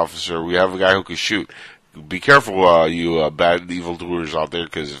police officer, we have a guy who can shoot. be careful, you bad evildoers out there,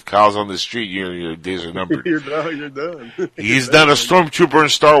 because if Kyle's on the street, your days are numbered. You're done. He's not a stormtrooper in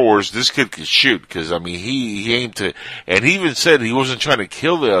Star Wars. This kid could shoot, because I mean, he aimed to, and he even said he wasn't trying to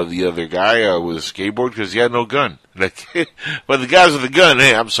kill the other guy with a skateboard because he had no gun. Like, but the guys with the gun,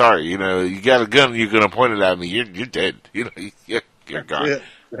 hey, I'm sorry, you got a gun, you're gonna point it at me, you're dead. You're gone. Yeah,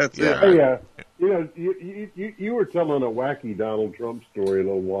 that's it. Hey, you were telling a wacky Donald Trump story a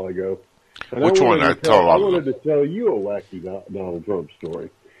little while ago. And Which one? I wanted to tell you a wacky Donald Trump story.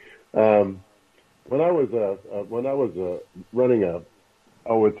 When I was running a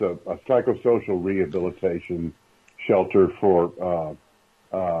psychosocial rehabilitation shelter for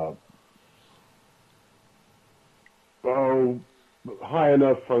high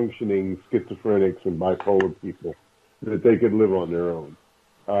enough functioning schizophrenics and bipolar people that they could live on their own.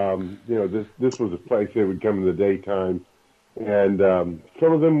 This was a place they would come in the daytime, and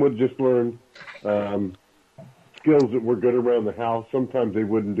some of them would just learn skills that were good around the house. Sometimes they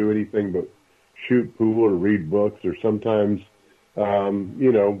wouldn't do anything but shoot pool or read books, or sometimes,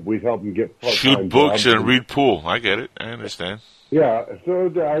 we'd help them get part-time shoot books jobs and read pool. I get it. I understand. Yeah. So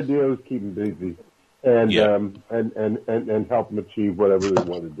the idea was keep them busy and help them achieve whatever they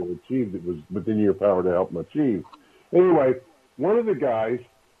wanted to achieve that was within your power to help them achieve. Anyway, one of the guys,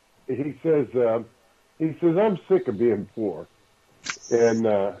 he says, I'm sick of being poor. And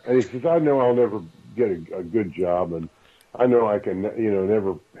he says, I know I'll never get a good job, and I know I can,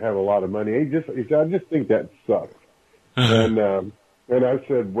 never have a lot of money. He said, I just think that sucks. And I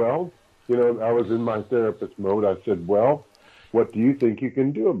said, well, I was in my therapist mode. I said, well, what do you think you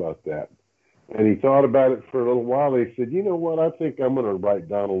can do about that? And he thought about it for a little while. He said, you know what? I think I'm going to write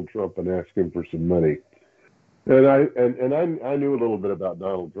Donald Trump and ask him for some money. And I knew a little bit about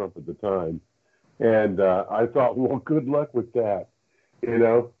Donald Trump at the time, and I thought, well, good luck with that,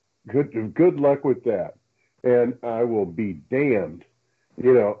 good luck with that, and I will be damned,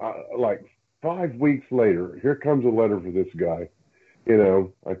 like 5 weeks later, here comes a letter for this guy,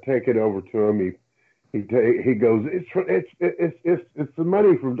 I take it over to him, he goes, it's the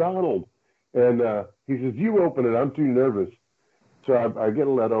money from Donald, and he says, you open it, I'm too nervous, so I get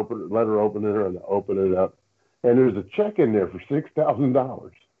a letter opener and I open it up. And there's a check in there for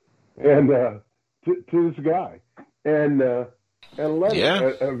 $6,000, and to this guy, and a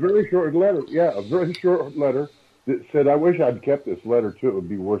letter, a very short letter, a very short letter that said, "I wish I'd kept this letter too. It would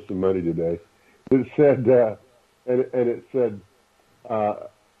be worth some money today." It said, and it said, I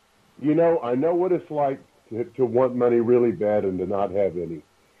know what it's like to want money really bad and to not have any.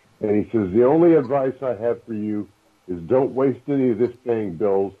 And he says, the only advice I have for you is don't waste any of this paying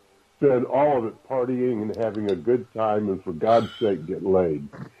bills. Spend all of it partying and having a good time, and for God's sake, get laid.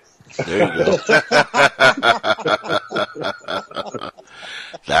 There you go.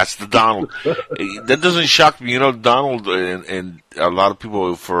 That's the Donald. That doesn't shock me. Donald and a lot of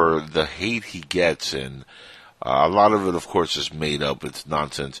people, for the hate he gets, and a lot of it, of course, is made up. It's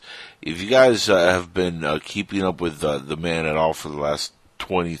nonsense. If you guys have been keeping up with the man at all for the last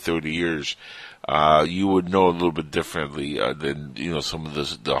 20, 30 years, you would know a little bit differently than some of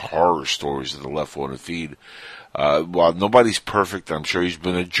the horror stories of the left on the feed. While nobody's perfect, I'm sure he's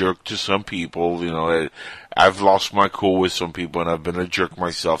been a jerk to some people. I've lost my cool with some people, and I've been a jerk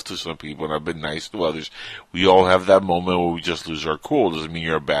myself to some people, and I've been nice to others. We all have that moment where we just lose our cool. Doesn't mean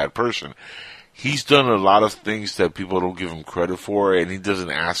you're a bad person. He's done a lot of things that people don't give him credit for, and he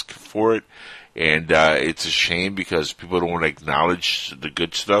doesn't ask for it. And it's a shame because people don't want to acknowledge the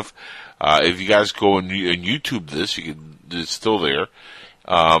good stuff. If you guys go and YouTube this, it's still there.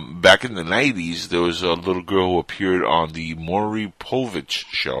 Back in the 90s, there was a little girl who appeared on the Maury Povich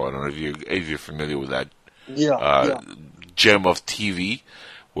show. I don't know if you're familiar with that gem of TV,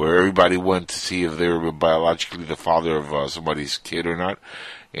 where everybody went to see if they were biologically the father of somebody's kid or not.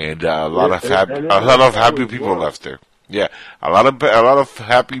 And a lot of happy people left there. Yeah, a lot of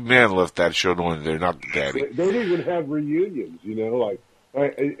happy men left that show knowing they're not the daddy. They don't even have reunions,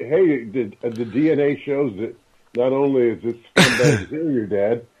 hey, the DNA shows that not only is this scumbag here your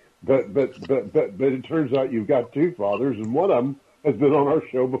dad, but it turns out you've got two fathers, and one of them has been on our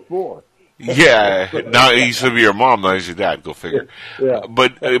show before. Yeah, now he used to be your mom, now he's your dad. Go figure. Yeah.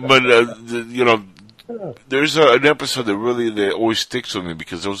 But there's an episode that always sticks with me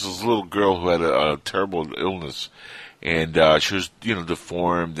because there was this little girl who had a terrible illness. And she was,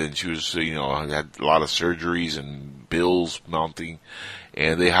 deformed, and she was, had a lot of surgeries and bills mounting.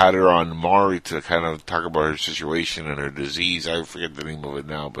 And they had her on Maury to kind of talk about her situation and her disease. I forget the name of it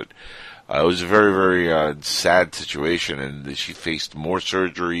now, but it was a very, very sad situation. And she faced more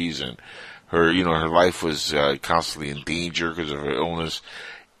surgeries, and her life was constantly in danger because of her illness.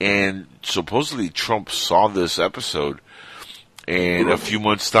 And supposedly Trump saw this episode, and a few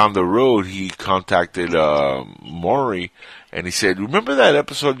months down the road, he contacted Maury, and he said, "Remember that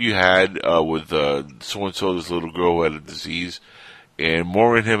episode you had with so and so, this little girl who had a disease?" And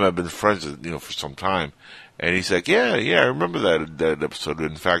Maury and him have been friends, for some time. And he's like, "Yeah, I remember that episode.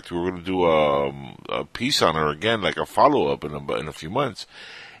 In fact, we're going to do a piece on her again, like a follow up in a few months."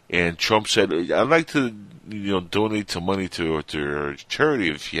 And Trump said, "I'd like to, donate some money to her charity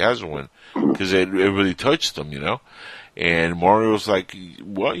if she has one, because it really touched them, And Mario was like,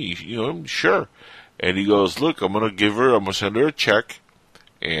 "Well, sure." And he goes, "Look, I'm going to send her a check,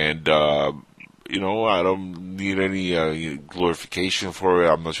 and I don't need any glorification for it.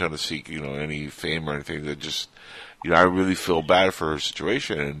 I'm not trying to seek, any fame or anything. That just, I really feel bad for her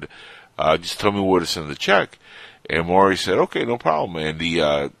situation, and just tell me where to send the check." And Maury said, "Okay, no problem." And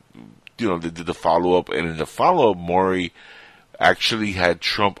they did the follow up, and in the follow up, Maury actually had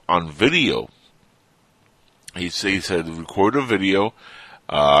Trump on video. He said, "Record a video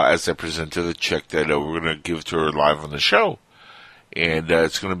as I presented the check that we're going to give to her live on the show, and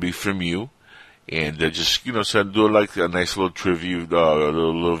it's going to be from you." And just, said, do like a nice little tribute, a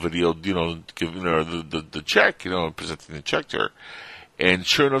little video, giving her the check, presenting the check to her. And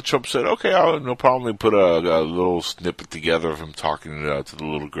sure enough, Trump said, "Okay, no problem." They put a little snippet together of him talking to the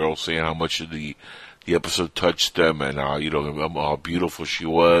little girl, saying how much of the episode touched them, and how beautiful she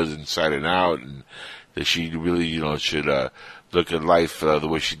was inside and out, and that she really, should look at life the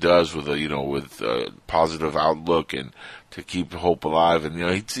way she does, with a positive outlook, and to keep hope alive. And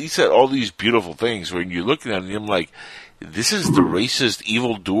he said all these beautiful things. When you're looking at him, like, this is the racist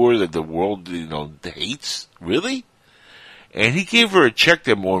evildoer that the world hates, really. And he gave her a check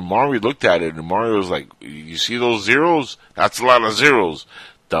that when Maury looked at it, and Maury was like, "You see those zeros? That's a lot of zeros."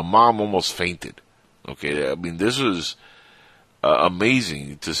 The mom almost fainted. Okay, I mean, this was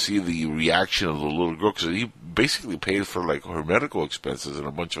amazing to see the reaction of the little girl, because he basically paid for like her medical expenses and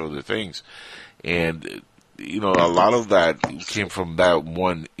a bunch of other things. And, a lot of that came from that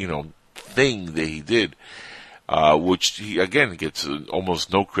one, thing that he did, which he, again, gets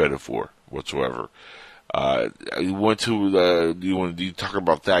almost no credit for whatsoever. You went to, you talk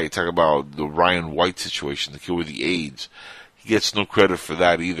about that, you talk about the Ryan White situation, the kid with the AIDS. He gets no credit for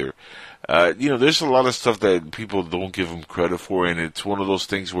that either. There's a lot of stuff that people don't give him credit for, and it's one of those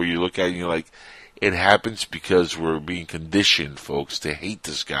things where you look at it and you're like, it happens because we're being conditioned, folks, to hate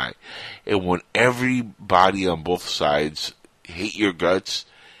this guy. And when everybody on both sides hate your guts,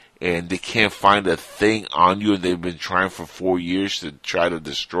 and they can't find a thing on you, and they've been trying for 4 years to try to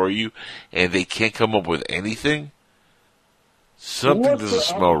destroy you, and they can't come up with anything, something doesn't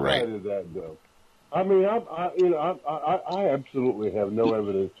smell right. Of that, though? I mean, I absolutely have no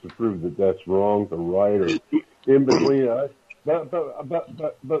evidence to prove that that's wrong or right or in between.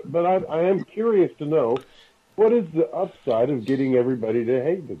 But I am curious to know, what is the upside of getting everybody to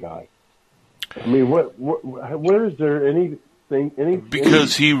hate the guy? I mean, where is there anything?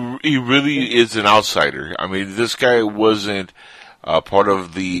 Because he really is an outsider. I mean, this guy wasn't part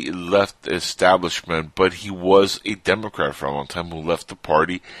of the left establishment, but he was a Democrat for a long time who left the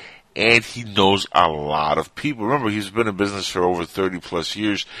party, and he knows a lot of people. Remember, he's been in business for over 30 plus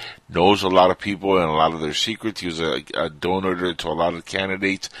years, knows a lot of people and a lot of their secrets. He was a donor to a lot of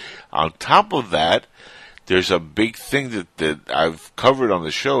candidates. On top of that, there's a big thing that I've covered on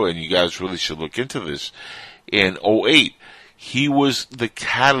the show, and you guys really should look into this. In 2008, he was the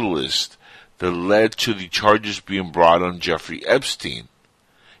catalyst that led to the charges being brought on Jeffrey Epstein.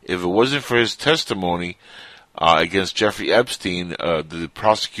 If it wasn't for his testimony against Jeffrey Epstein, the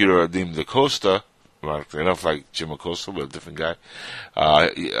prosecutor named DaCosta, enough like Jim Acosta, but a different guy,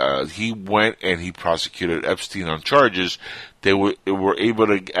 he went and he prosecuted Epstein on charges. They were able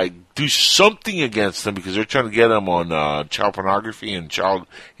to do something against him because they're trying to get him on child pornography and child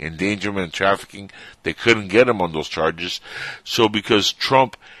endangerment and trafficking. They couldn't get him on those charges. So because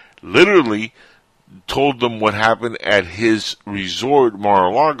Trump literally told them what happened at his resort,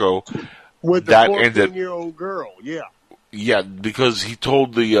 Mar-a-Lago, with the 14-year-old girl, yeah. Yeah, because he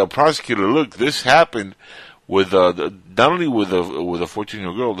told the prosecutor, "Look, this happened with not only with a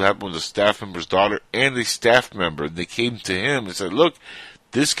 14-year-old girl, it happened with a staff member's daughter and a staff member." They came to him and said, "Look,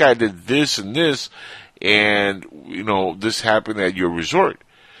 this guy did this and this, and this happened at your resort."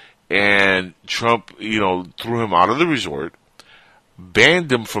 And Trump, threw him out of the resort,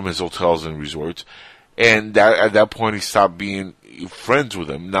 banned him from his hotels and resorts, and at that point he stopped being friends with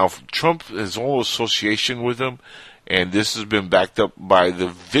him. Now, Trump has all association with him, and this has been backed up by the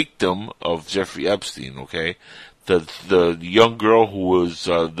victim of Jeffrey Epstein. Okay, the young girl who was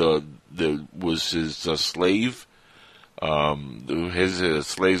was his slave his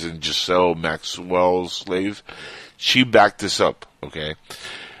slaves and Giselle Maxwell's slaves. She backed this up, okay?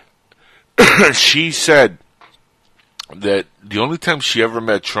 She said that the only time she ever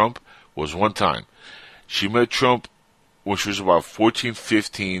met Trump was one time. She met Trump when she was about 14,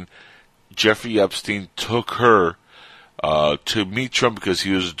 15. Jeffrey Epstein took her to meet Trump because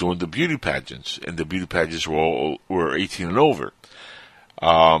he was doing the beauty pageants, and the beauty pageants were 18 and over.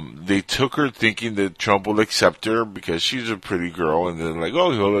 They took her thinking that Trump will accept her because she's a pretty girl, and they're like,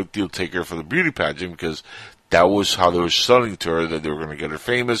 oh, he'll take her for the beauty pageant because that was how they were selling to her, that they were going to get her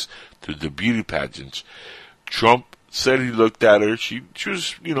famous through the beauty pageants. Trump said he looked at her. She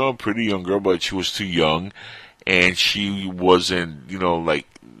was, a pretty young girl, but she was too young, and she wasn't, like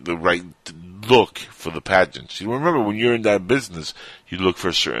the right look for the pageants. You remember when you're in that business, you look for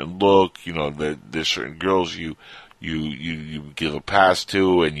a certain look. There's certain girls you give a pass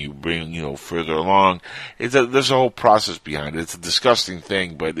to, and you bring further along. There's a whole process behind it. It's a disgusting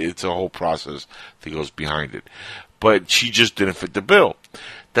thing, but it's a whole process that goes behind it. But she just didn't fit the bill.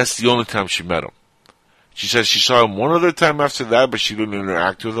 That's the only time she met him. She says she saw him one other time after that, but she didn't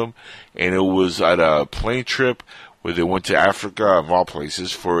interact with him, and it was at a plane trip where they went to Africa, of all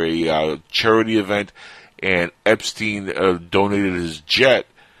places, for a charity event, and Epstein donated his jet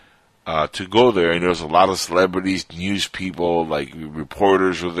to go there, and there was a lot of celebrities, news people, like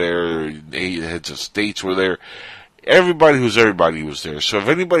reporters were there, heads of states were there. Everybody was there. So if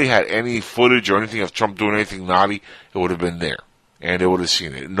anybody had any footage or anything of Trump doing anything naughty, it would have been there. And they would have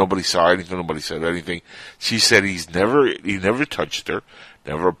seen it. Nobody saw anything, nobody said anything. She said he never touched her,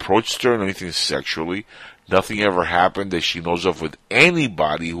 never approached her in anything sexually. Nothing ever happened that she knows of with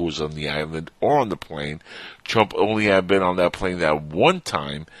anybody who was on the island or on the plane. Trump only had been on that plane that one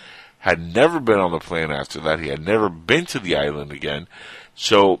time, had never been on the plane after that. He had never been to the island again.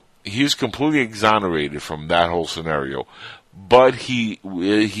 So he was completely exonerated from that whole scenario. But he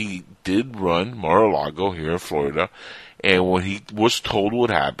did run Mar-a-Lago here in Florida, and when he was told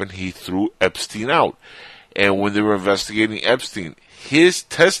what happened, he threw Epstein out. And when they were investigating Epstein, his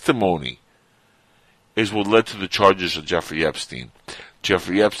testimony is what led to the charges of Jeffrey Epstein.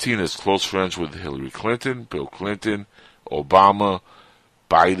 Jeffrey Epstein is close friends with Hillary Clinton, Bill Clinton, Obama,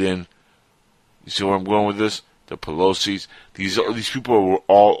 Biden. You see where I'm going with this? The Pelosi's. These people were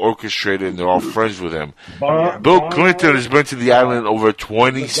all orchestrated, and they're all friends with him. Bill Clinton has been to the island over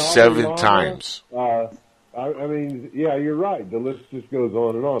 27 times. I mean, yeah, you're right. The list just goes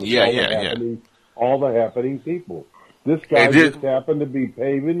on and on. It's all the happening people. This guy just happened to be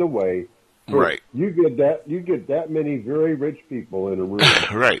paving the way. Right. You get that many very rich people in a room.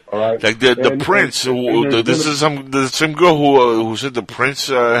 Right. All right. Like the prince. This is some girl who said the prince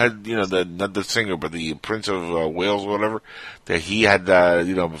had not the singer but the Prince of Wales or whatever, that he had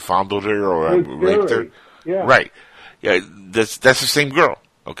fondled her or raped her. Yeah. Right. Yeah. That's the same girl.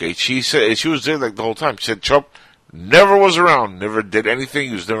 Okay. She said she was there like the whole time. She said Trump never was around, never did anything.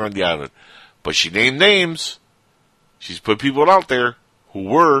 He was never on the island, but she named names. She's put people out there who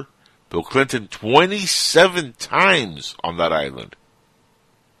were. Bill Clinton 27 times on that island.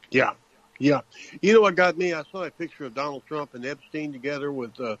 Yeah. You know what got me? I saw a picture of Donald Trump and Epstein together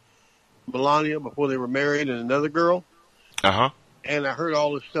with Melania before they were married and another girl. Uh-huh. And I heard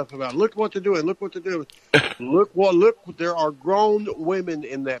all this stuff about, look what they're doing, look, there are grown women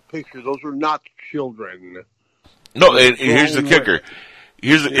in that picture. Those are not children. No, and here's the kicker.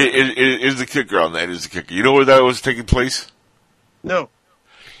 Here's the kicker on that. Here's the kicker. You know where that was taking place? No.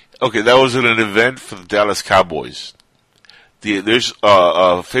 Okay, that was at an event for the Dallas Cowboys. There's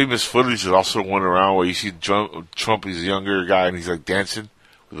famous footage that also went around where you see Trump, he's a younger guy, and he's like dancing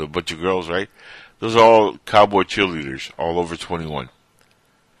with a bunch of girls, right? Those are all Cowboy cheerleaders, all over 21.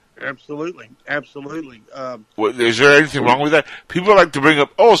 Absolutely. Is there anything wrong with that? People like to bring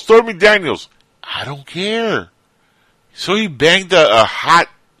up, Stormy Daniels. I don't care. So he banged a hot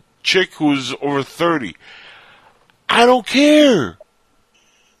chick who's over 30. I don't care.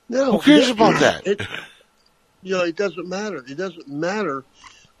 No, who cares about that? It doesn't matter. It doesn't matter.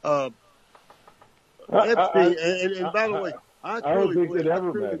 Epstein, and by the way, I truly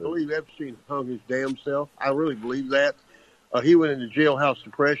believe Epstein hung his damn self. I really believe that. He went into jailhouse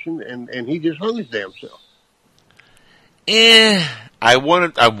depression, and he just hung his damn self. I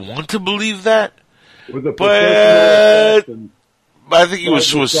want to believe that, but I think he was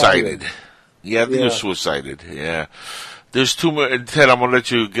suicided. Yeah, I think he was suicided. Yeah. There's too much, Ted. I'm gonna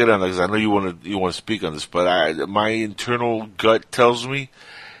let you get on that because I know you want to speak on this, but my internal gut tells me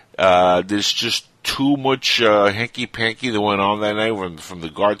there's just too much hanky panky that went on that night from the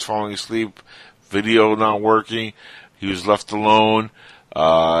guards falling asleep, video not working, he was left alone.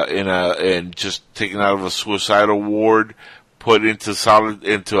 and just taken out of a suicidal ward, put into a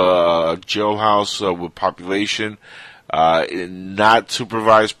jailhouse with population, not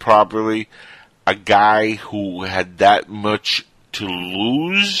supervised properly. A guy who had that much to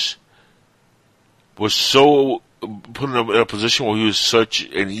lose was so put in a position where he was such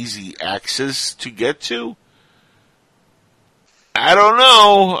an easy access to get to. I don't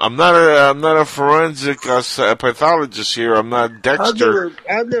know. I'm not a forensic pathologist here. I'm not Dexter.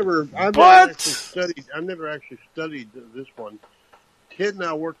 I've never actually studied this one. Ted and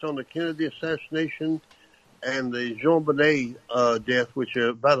I worked on the Kennedy assassination and the Jean Bonnet death, which,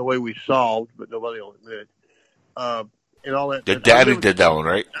 by the way, we solved, but nobody will admit it. And all that. The daddy did that one,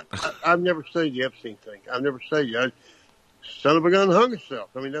 right? I've never studied the Epstein thing. I've never studied it. Son of a gun hung himself.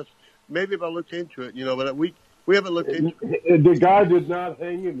 I mean, that's maybe if I looked into it, but we haven't looked into it. The guy did not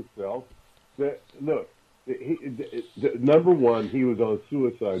hang himself. Number one, he was on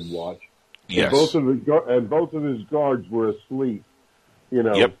suicide watch. Yes. And both of his guards were asleep.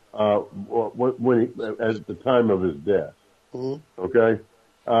 Yep. When at the time of his death. Mm-hmm. Okay.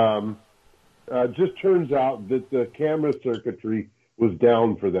 Just turns out that the camera circuitry was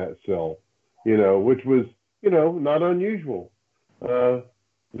down for that cell, which was, not unusual.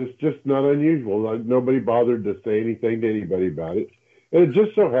 It's just not unusual. Nobody bothered to say anything to anybody about it. And it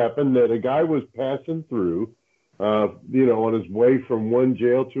just so happened that a guy was passing through, on his way from one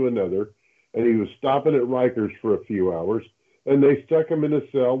jail to another, and he was stopping at Rikers for a few hours, and they stuck him in a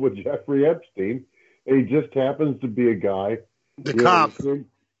cell with Jeffrey Epstein, and he just happens to be a guy. The cop.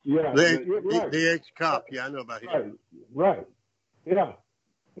 Yeah. The ex-cop. Yeah, I know about him. Right. Yeah.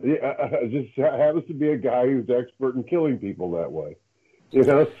 Just happens to be a guy who's expert in killing people that way.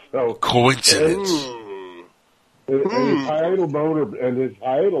 So coincidence. And his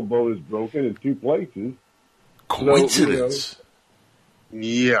hiatal bone is broken in two places. Coincidence.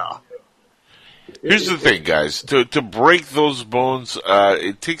 Yeah. Here's the thing, guys. To break those bones,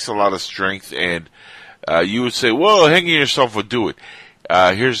 it takes a lot of strength, and you would say, well, hanging yourself would do it.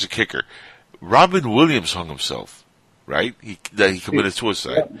 Here's the kicker. Robin Williams hung himself, right? He committed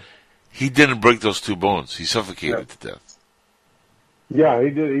suicide. He didn't break those two bones. He suffocated to death. Yeah, he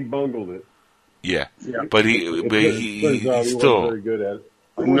did. He bungled it. Yeah. But he still very good at it.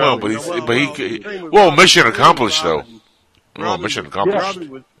 No, but mission accomplished though. Mission accomplished.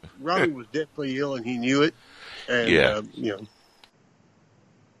 Robin was deathly ill and he knew it. And, Yeah,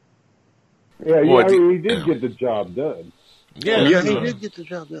 he did get the job done. Yeah, he did get the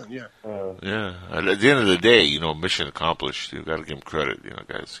job done. Yeah. At the end of the day, mission accomplished. You got to give him credit,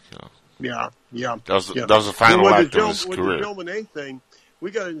 guys. Yeah. That was the final act of his career. With the Jean Bonnet thing, we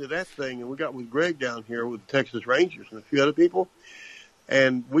got into that thing, and we got with Greg down here with the Texas Rangers and a few other people,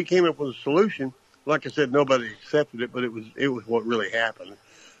 and we came up with a solution. Like I said, nobody accepted it, but it was what really happened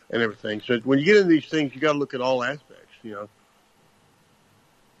and everything. So when you get into these things, you got to look at all aspects.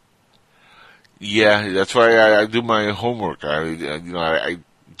 Yeah, that's why I do my homework. I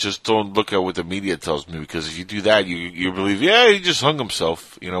just don't look at what the media tells me, because if you do that, you believe, he just hung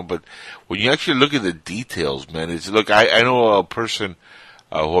himself, but when you actually look at the details, man, I know a person,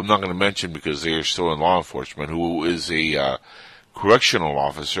 who I'm not going to mention because they are still in law enforcement, who is a, correctional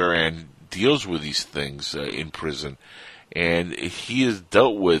officer and deals with these things, in prison. And he has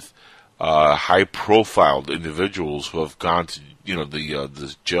dealt with, high profiled individuals who have gone to,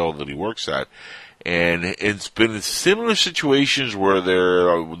 the jail that he works at. And it's been in similar situations where they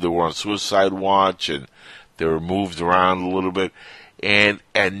were on suicide watch and they were moved around a little bit. And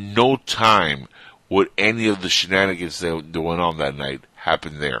at no time would any of the shenanigans that went on that night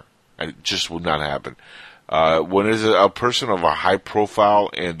happen there. It just would not happen. When it's a person of a high profile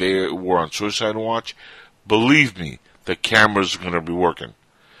and they were on suicide watch, believe me, the cameras are going to be working.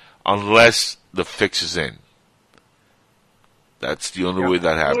 Unless the fix is in. That's the only way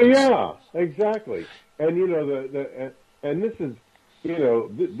that happens. Well, yeah, exactly. And and this is,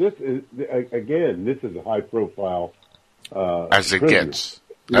 this is a high profile. As it prisoner. Gets.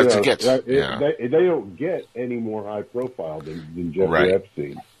 As it gets. They don't get any more high profile than Jeffrey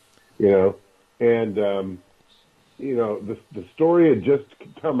Epstein. And the story had just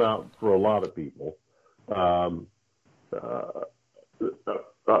come out for a lot of people.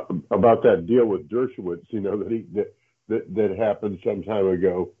 About that deal with Dershowitz, that happened some time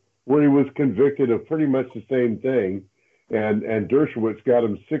ago, where he was convicted of pretty much the same thing, and Dershowitz got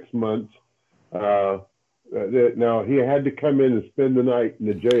him 6 months. Now he had to come in and spend the night in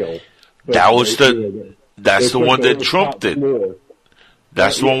the jail. That's the one that Trump did.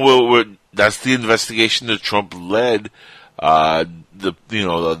 That's the one where that's the investigation that Trump led. The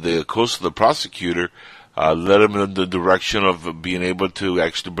close to the prosecutor led him in the direction of being able to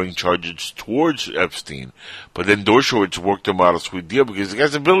actually bring charges towards Epstein. But then Dershowitz worked him out a sweet deal because the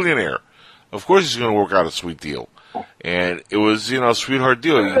guy's a billionaire. Of course he's going to work out a sweet deal. And it was, a sweetheart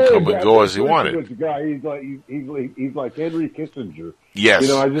deal. He could come and go as he wanted. The guy, he's like Henry Kissinger. Yes.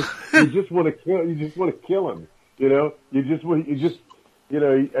 You just want to kill. You just want to kill him. You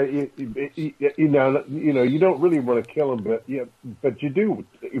don't really want to kill him, but you do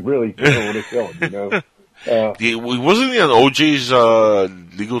really want to kill him. Wasn't he on OJ's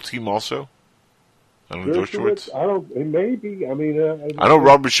legal team also? Dershowitz? Maybe. I know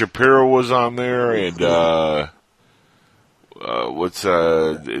Robert Shapiro was on there, and the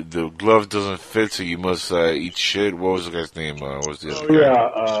glove doesn't fit, so you must eat shit. What was the guy's name? What was the other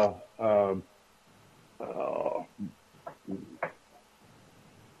guy?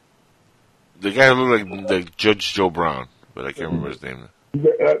 The guy who looked like Judge Joe Brown, but I can't remember his name.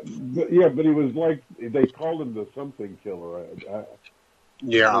 But he was like, they called him the something killer.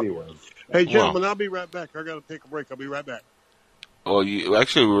 Anyway. Hey, gentlemen, I'll be right back. I got to take a break. I'll be right back. Well,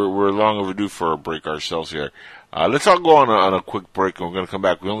 actually, we're long overdue for a break ourselves here. Let's all go on a quick break, and we're going to come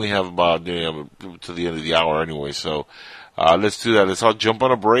back. We only have about to the end of the hour anyway, so let's do that. Let's all jump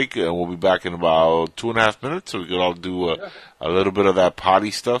on a break, and we'll be back in about 2.5 minutes, so we can all do a little bit of that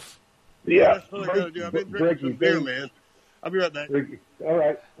potty stuff. Yeah, that's what I got to do. I've been drinking some beer, man. I'll be right back. All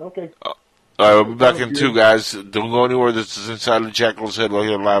right, okay. All right, we'll be back in 2, guys. Don't go anywhere. This is Inside the Jackal's Head. We're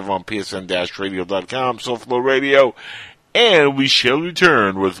here live on PSN-radio.com, SoulFlow Radio, and we shall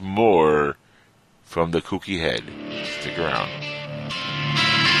return with more from the Kooky Head. Stick around.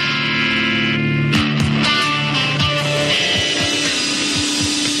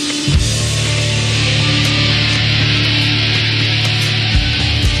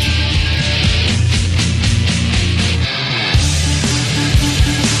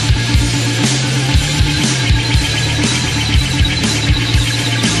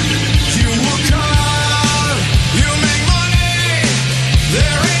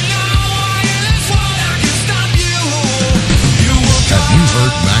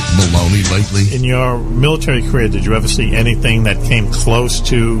 Lately. In your military career, did you ever see anything that came close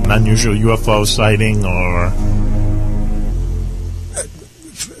to an unusual UFO sighting or?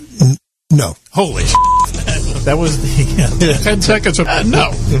 No. Holy that was the 10 seconds of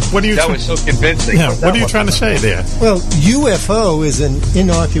no. What are you? That was so convincing. Yeah, what are you trying to say there? Well, UFO is an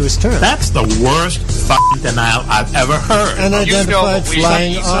innocuous term. That's the worst fucking denial I've ever heard. Unidentified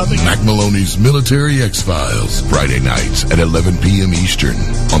flying object. Mac Maloney's Military X-Files, Friday nights at 11 p.m. Eastern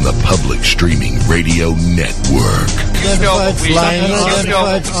on the Public Streaming Radio Network.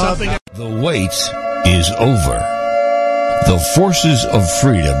 The wait is over. The forces of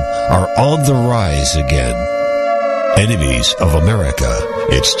freedom are on the rise again. Enemies of America,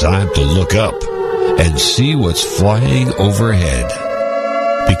 it's time to look up and see what's flying overhead.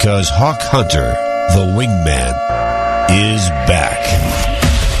 Because Hawk Hunter, the wingman, is back.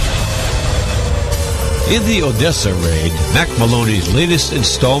 In the Odessa raid, Mac Maloney's latest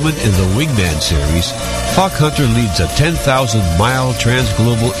installment in the Wingman series, Hawk Hunter leads a 10,000-mile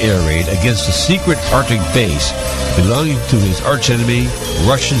transglobal air raid against a secret Arctic base belonging to his archenemy,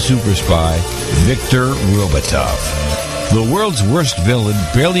 Russian super spy, Viktor Robatov. The world's worst villain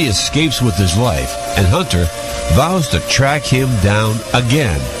barely escapes with his life, and Hunter vows to track him down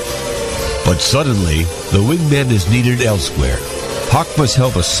again. But suddenly, the Wingman is needed elsewhere. Hawk must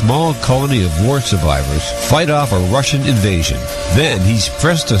help a small colony of war survivors fight off a Russian invasion. Then he's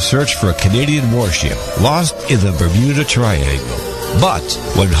pressed to search for a Canadian warship lost in the Bermuda Triangle. But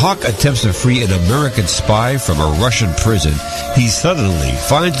when Hawk attempts to free an American spy from a Russian prison, he suddenly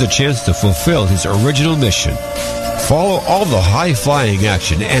finds the chance to fulfill his original mission. Follow all the high-flying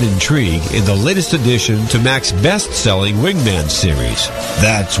action and intrigue in the latest addition to Mac's best-selling Wingman series.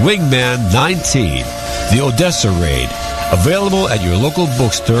 That's Wingman 19, the Odessa Raid. Available at your local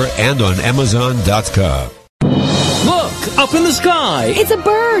bookstore and on Amazon.com. Look, up in the sky. It's a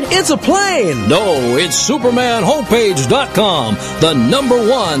bird. It's a plane. No, it's SupermanHomepage.com, the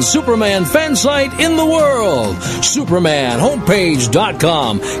 #1 Superman fan site in the world.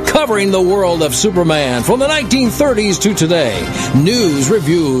 SupermanHomepage.com, covering the world of Superman from the 1930s to today. News,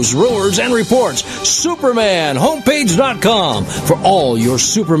 reviews, rumors, and reports. SupermanHomepage.com for all your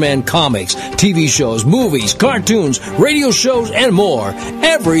Superman comics, TV shows, movies, cartoons, radio shows, and more.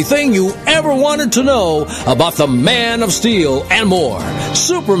 Everything you ever wanted to know about the Man of Steel and more.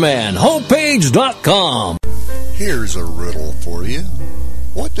 SupermanHomepage.com. Here's a riddle for you.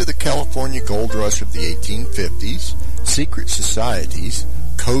 What do the California gold rush of the 1850s, secret societies,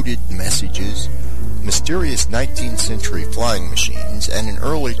 coded messages, mysterious 19th century flying machines, and an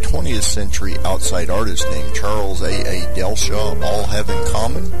early 20th century outside artist named Charles A.A. Delshaw all have in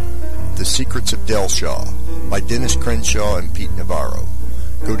common? The Secrets of Delshaw by Dennis Crenshaw and Pete Navarro.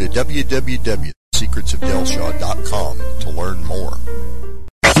 Go to www.secretsofdelshaw.com to learn more.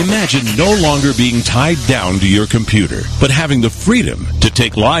 Imagine no longer being tied down to your computer, but having the freedom to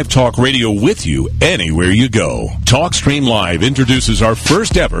take live talk radio with you anywhere you go. TalkStream Live introduces our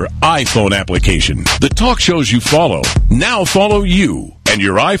first ever iPhone application. The talk shows you follow now follow you. And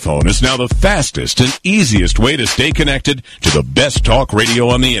your iPhone is now the fastest and easiest way to stay connected to the best talk radio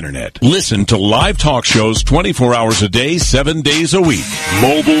on the internet. Listen to live talk shows 24 hours a day, 7 days a week.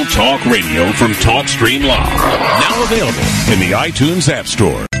 Mobile talk radio from TalkStream Live. Now available in the iTunes App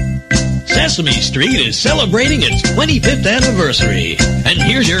Store. Sesame Street is celebrating its 25th anniversary. And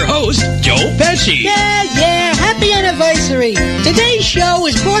here's your host, Joe Pesci. Yeah, happy anniversary. Today's show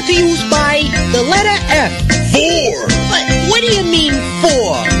is brought to you by the letter F. 4. What do you mean 4?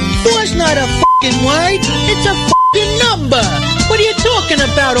 4's not a fucking word. It's a fucking number. What are you talking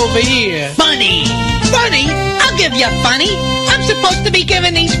about over here? Funny. Funny? I'll give you funny. I'm supposed to be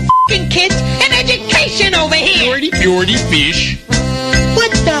giving these fucking kids an education over here. Purity fish.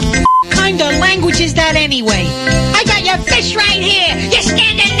 What the kind of language is that anyway? I got your fish right here, you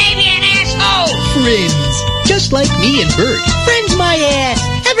Scandinavian asshole! Friends. Just like me and Bert. Friends my ass.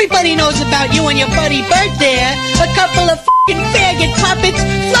 Everybody knows about you and your buddy Bert there. A couple of fucking faggot puppets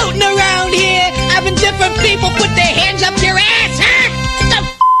floating around here, having different people put their hands up your ass, huh? What the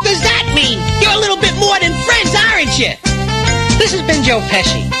does that mean? You're a little bit more than friends, aren't you? This has been Joe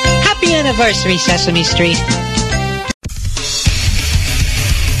Pesci. Happy anniversary, Sesame Street.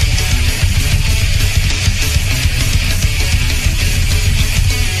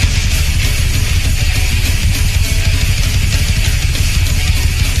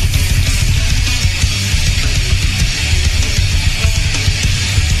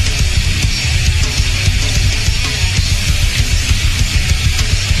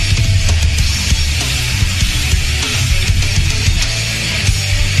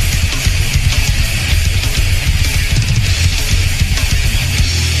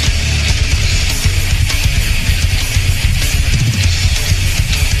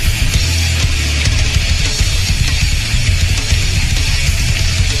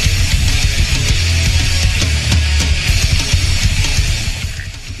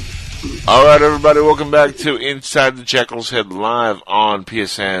 All right, everybody, welcome back to Inside the Jackal's Head live on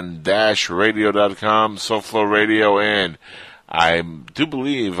PSN-radio.com, SoFlo Radio, and I do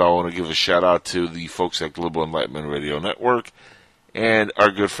believe I want to give a shout out to the folks at Global Enlightenment Radio Network and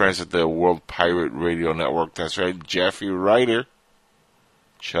our good friends at the World Pirate Radio Network. That's right, Jeffy Ryder.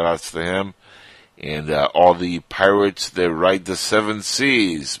 Shout outs to him. And all the pirates that ride the 7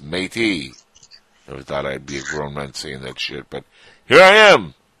 seas, matey. Never thought I'd be a grown man saying that shit, but here I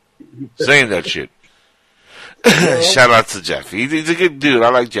am. Saying that shit. Shout out to Jeffy. He's a good dude. I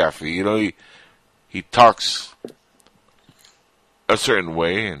like Jeffy. You know, he talks a certain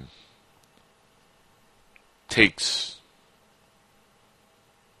way and takes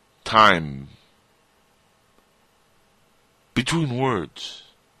time between words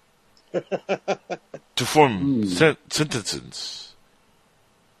to form sentences.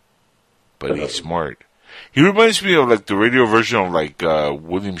 But he's smart. He reminds me of, like, the radio version of, like,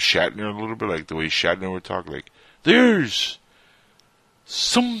 William Shatner a little bit, like the way Shatner would talk, like, there's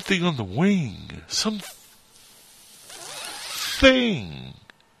something on the wing, something,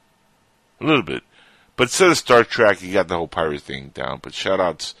 a little bit. But instead of Star Trek, he got the whole pirate thing down, but shout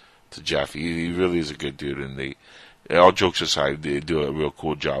outs to Jeffy. He really is a good dude, and all jokes aside, they do a real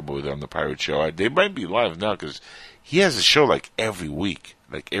cool job over there on the Pirate Show. They might be live now, because he has a show, like, every week,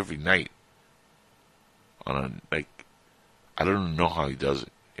 like, every night. I don't know how he does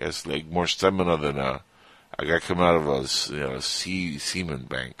it. He has like more stamina than a guy coming out of a semen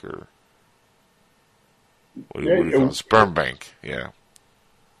bank or what do you call it? Sperm bank. Yeah.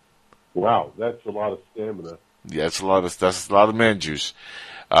 Wow, that's a lot of stamina. Yeah, that's a lot of man juice.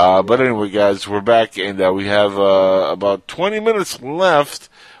 But anyway, guys, we're back and we have about 20 minutes left.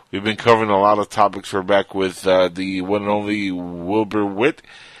 We've been covering a lot of topics. We're back with the one and only Wilbur Witt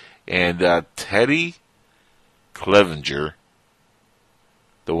and Teddy Clevenger,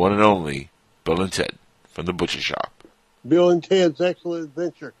 the one and only Bill and Ted from the Butcher Shop. Bill and Ted's Excellent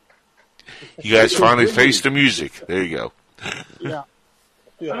Adventure. You guys finally faced the music. There you go. Yeah.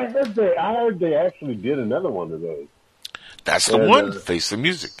 I heard they actually did another one of those. That's the one. Face the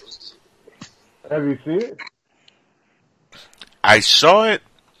Music. Have you seen it? I saw it,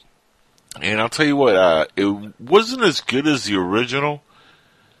 and I'll tell you what. It wasn't as good as the original,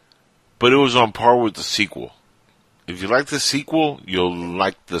 but it was on par with the sequel. If you like the sequel, you'll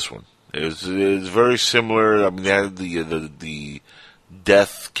like this one. It's very similar. I mean, they had the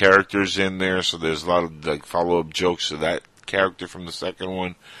death characters in there, so there's a lot of like follow-up jokes to that character from the second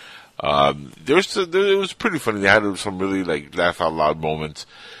one. It was pretty funny. They had some really like laugh out loud moments.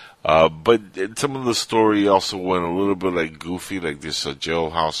 But some of the story also went a little bit like goofy, like this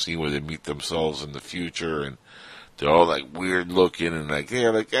jailhouse scene where they meet themselves in the future, and they're all like weird looking, and like they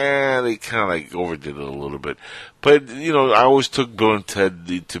kind of like overdid it a little bit. But I always took Bill and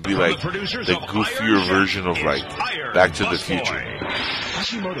Ted to be like the goofier version of like Back to the Future.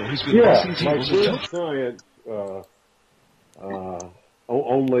 Yeah, like Weird Science,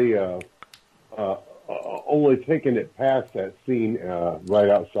 only taking it past that scene right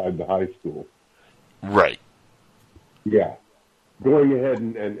outside the high school. Right. Yeah. Going ahead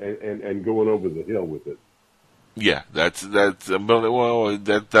and going over the hill with it. Yeah,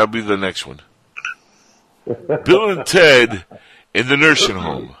 that'll be the next one. Bill and Ted in the nursing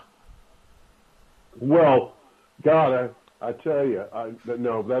home. Well, God, I tell you,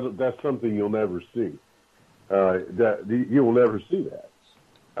 that's something you'll never see. You will never see that.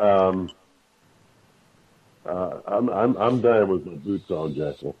 I'm dying with my boots on,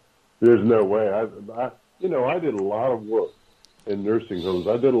 Jackal. There's no way. I did a lot of work in nursing homes.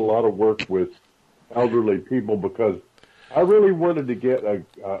 I did a lot of work with elderly people because I really wanted to get a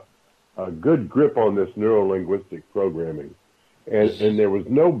good grip on this neuro-linguistic programming, and there was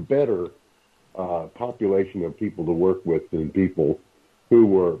no better population of people to work with than people who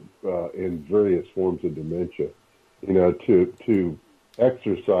were in various forms of dementia. To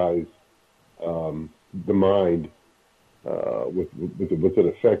exercise the mind with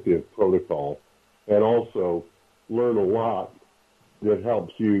an effective protocol, and also learn a lot that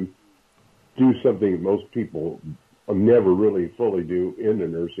helps you do something most people never really fully do in the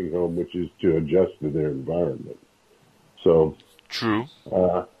nursing home, which is to adjust to their environment. So true.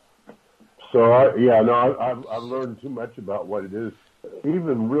 I've learned too much about what it is.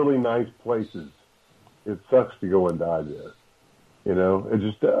 Even really nice places, it sucks to go and die there. It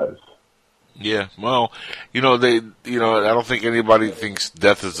just does. Yeah, well, I don't think anybody thinks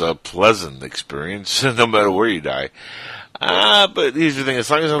death is a pleasant experience, no matter where you die. But here's the thing: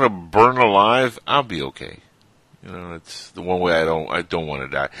 as long as I'm gonna burn alive, I'll be okay. It's the one way I don't want to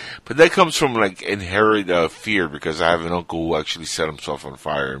die. But that comes from like inherent fear, because I have an uncle who actually set himself on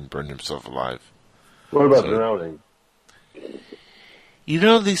fire and burned himself alive. What about drowning?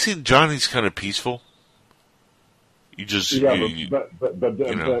 They say Johnny's kind of peaceful. You just but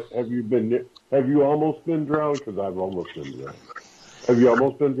have you almost been drowned? Because I've almost been drowned. Have you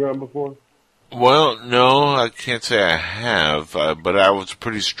almost been drowned before? Well, no, I can't say I have, but I was a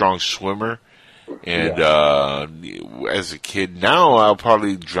pretty strong swimmer, and as a kid, now I'll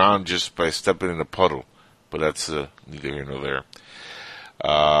probably drown just by stepping in a puddle, but that's neither here nor there.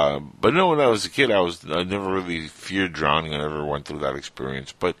 But no, when I was a kid, I never really feared drowning. I never went through that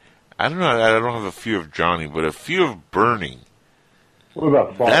experience, but I don't know. I don't have a fear of drowning, but a fear of burning. What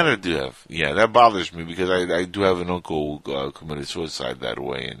about fire? That I do have. Yeah, that bothers me because I do have an uncle who committed suicide that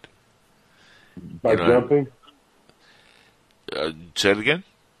way. And by jumping? Say it again?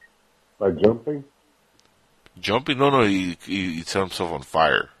 By jumping? Jumping? No, he set himself on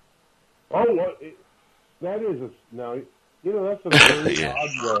fire. Oh, that is that's a very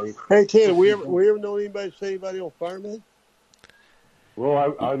odd way. Hey, Ted, we ever know anybody say anybody on fire, man?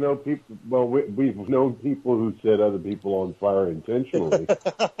 Well, I know people. Well, we've known people who set other people on fire intentionally.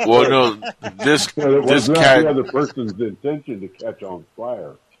 Well, no, this was not cat, the other person's intention to catch on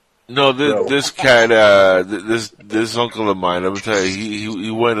fire. No, this cat, this uncle of mine. Let me tell you, he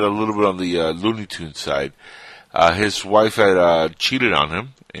went a little bit on the Looney Tunes side. His wife had cheated on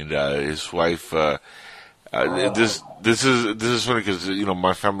him, and his wife. This is funny because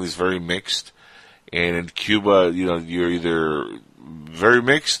my family is very mixed, and in Cuba, you're either very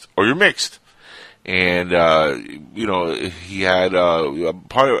mixed or you're mixed, and he had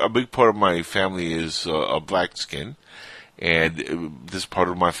a big part of my family is a black skin, and this part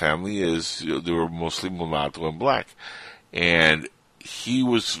of my family is they were mostly mulatto and black, and he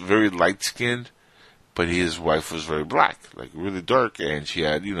was very light skinned, but his wife was very black, like really dark, and she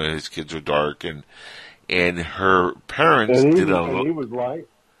had his kids were dark, and her parents and did a little. He was light.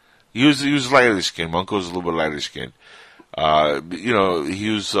 He was lighter skinned. My uncle was a little bit lighter skinned. He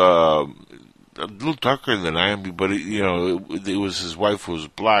was a little darker than I am, but it was his wife who was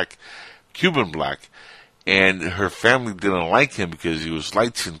black, Cuban black, and her family didn't like him because he was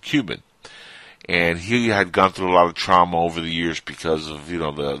light-skinned Cuban, and he had gone through a lot of trauma over the years because of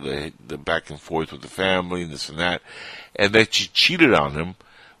the back and forth with the family and this and that, and that she cheated on him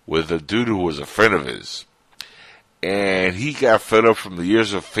with a dude who was a friend of his. And he got fed up from the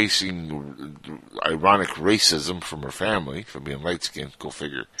years of facing ironic racism from her family, for being light-skinned, go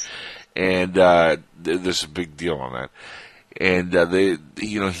figure. And there's a big deal on that. And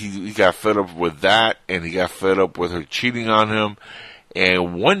he got fed up with that, and he got fed up with her cheating on him.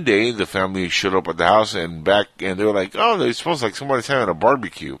 And one day, the family showed up at the house, and they were like, "Oh, they smells like somebody's having a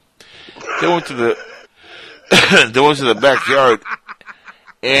barbecue." They went to the backyard,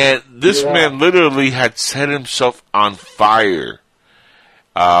 and this man literally had set himself on fire.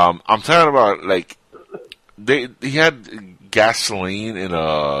 I'm talking about like he had gasoline in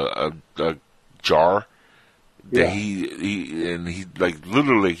a jar that he like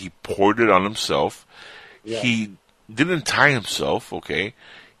literally he poured it on himself. Yeah. He didn't tie himself, okay?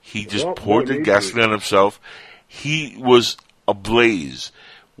 He just poured the gasoline on himself. He was ablaze.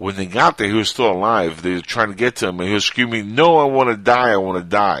 When they got there, he was still alive. They were trying to get to him, and he was screaming, "No, I want to die, I want to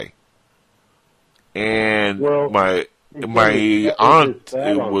die." And my aunt,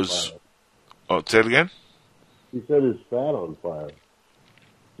 it was... Oh, say it again? He set his fat on fire.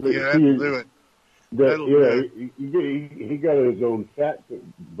 Yeah, that'll do it. He got his own fat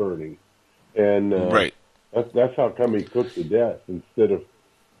burning. And right. That's how come he cooked to death instead of,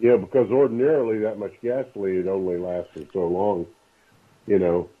 because ordinarily that much gasoline it only lasted so long.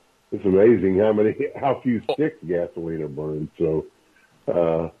 It's amazing how few sticks gasoline are burned. So,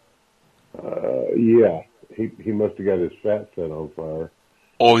 he must have got his fat set on fire.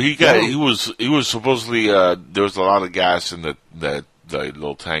 Oh, he was supposedly there was a lot of gas in the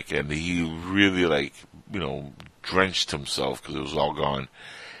little tank, and he really drenched himself because it was all gone.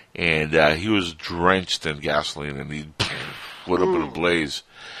 And he was drenched in gasoline, and he went up in a blaze.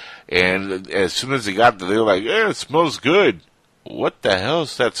 And as soon as they got there, they were like, "It smells good. What the hell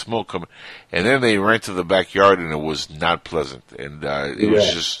is that smoke coming?" And then they ran to the backyard, and it was not pleasant. And it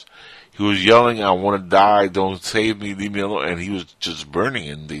was just, he was yelling, "I want to die, don't save me, leave me alone." And he was just burning,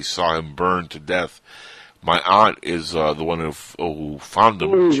 and they saw him burn to death. My aunt is the one who found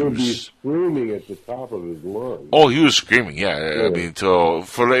him. He was screaming at the top of his lungs. Oh, he was screaming, yeah. I mean,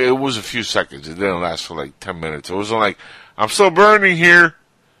 it was a few seconds. It didn't last for like 10 minutes. It wasn't like, "I'm still burning here.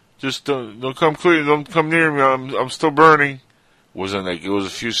 Just don't come clear. Don't come near me. I'm still burning." It wasn't like, it was a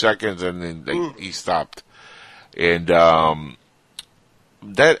few seconds, and then he stopped. And that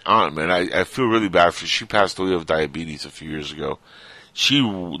aunt, man, I feel really bad for her. She passed away of diabetes a few years ago. She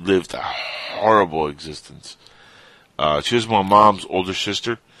lived a horrible existence. She was my mom's older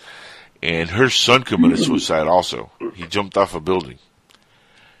sister, and her son committed suicide also. He jumped off a building.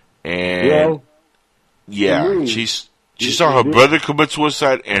 And, she saw her brother commit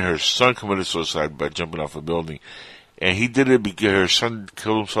suicide, and her son committed suicide by jumping off a building. And he did it because her son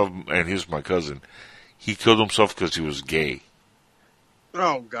killed himself, and he was my cousin. He killed himself because he was gay.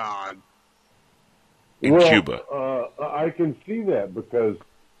 Oh, God. In Cuba. I can see that because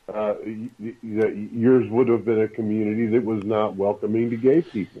yours would have been a community that was not welcoming to gay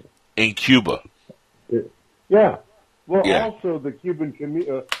people. In Cuba. Yeah. Well, also the Cuban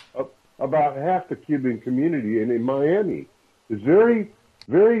community, about half the Cuban community in Miami is very,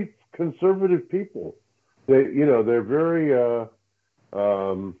 very conservative people. They're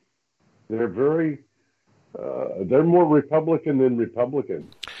more Republican than Republican.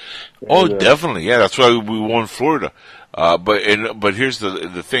 Oh, definitely, yeah. That's why we won Florida. But here's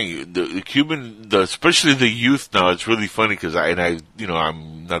the thing: the Cuban, especially the youth now. It's really funny because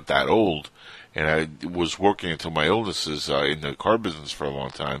I'm not that old, and I was working until my illness is in the car business for a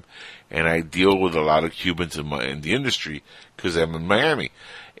long time, and I deal with a lot of Cubans in the industry because I'm in Miami.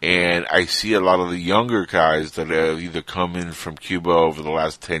 And I see a lot of the younger guys that have either come in from Cuba over the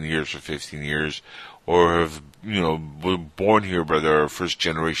last 10 years or 15 years, or have, were born here but they're first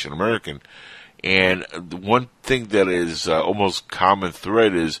generation American. And one thing that is almost common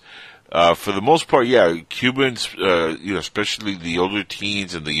thread is, for the most part, Cubans, especially the older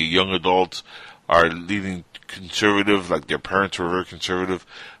teens and the young adults are leading conservative, like their parents were very conservative.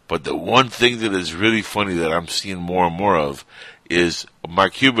 But the one thing that is really funny that I'm seeing more and more of is my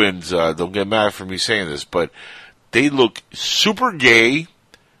Cubans, don't get mad for me saying this, but they look super gay,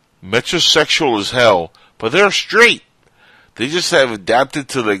 metrosexual as hell, but they're straight. They just have adapted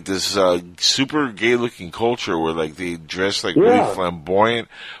to like this super gay looking culture where like they dress like really flamboyant,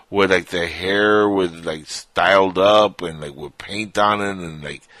 with like their hair with like styled up and like with paint on it, and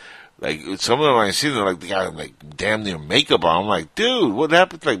like some of them I see them like they got like damn near makeup on. I'm like, dude, what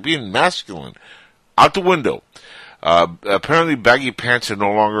happened to like being masculine? Out the window. Apparently baggy pants are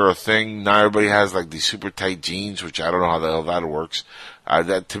no longer a thing. Now everybody has like these super tight jeans, which I don't know how the hell that works.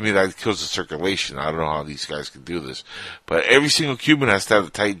 That to me, that kills the circulation. I don't know how these guys can do this, but every single Cuban has to have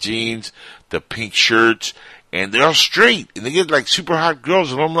the tight jeans, the pink shirts, and they're all straight, and they get like super hot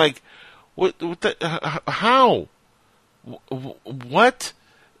girls, and I'm like, what the, how? What?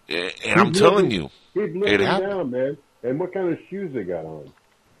 And I'm telling you, it happened. Down, man. And what kind of shoes they got on?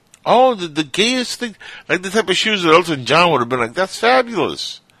 Oh, the gayest thing, like the type of shoes that Elton John would have been like, that's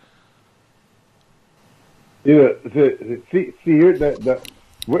fabulous. You know, see here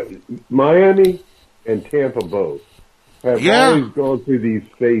Miami and Tampa both have always gone through these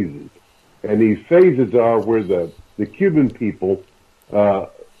phases, and these phases are where the Cuban people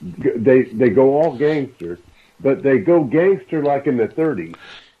they go all gangster, but they go gangster like in the 30s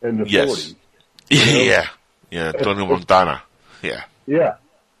and the 40s. You know? Yeah, Tony Montana, yeah.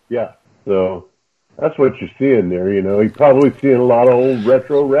 So that's what you're seeing there. You know, you're probably seeing a lot of old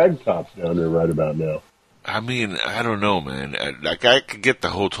retro rag tops down there right about now. I mean, I don't know, man. Like, I could get the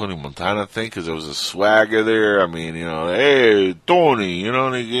whole Tony Montana thing because there was a swagger there. I mean, you know, hey, Tony, you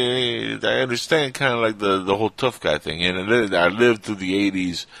know, I understand kind of like the whole tough guy thing. And I lived through the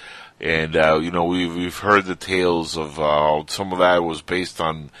 80s, and, you know, we've heard the tales of how some of that was based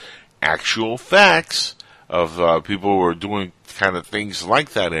on actual facts of people who were doing kind of things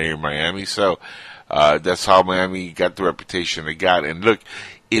like that here in Miami. So that's how Miami got the reputation they got. And look,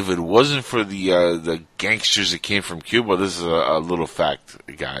 if it wasn't for the gangsters that came from Cuba, this is a little fact,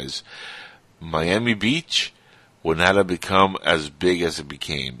 guys. Miami Beach would not have become as big as it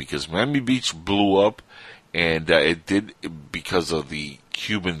became, because Miami Beach blew up, and it did because of the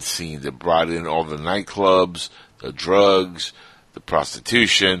Cuban scene that brought in all the nightclubs, the drugs, the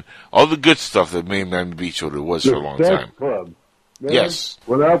prostitution, all the good stuff that made Miami Beach what it was for a long time. Club. Man, yes.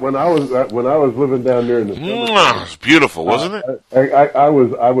 When I was living down there in the summer, it was beautiful, wasn't it? I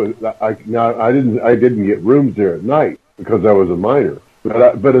didn't get rooms there at night because I was a minor.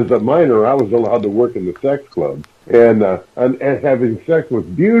 But as a minor, I was allowed to work in the sex clubs and having sex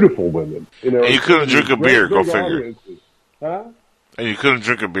with beautiful women. You know, and you couldn't drink a beer. Go figure. Audiences. Huh? And you couldn't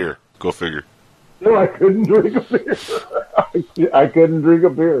drink a beer. Go figure. No, I couldn't drink a beer. I couldn't drink a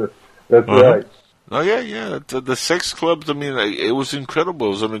beer. That's right. Oh, yeah. The sex clubs, I mean, it was incredible. It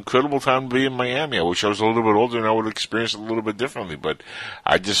was an incredible time to be in Miami. I wish I was a little bit older and I would have experienced it a little bit differently. But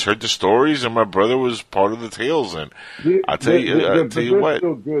I just heard the stories, and my brother was part of the tales. And I'll tell you what.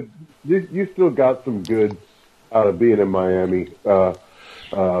 Still good. You still got some good out of being in Miami.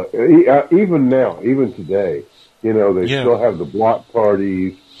 Even now, even today, you know, they still have the block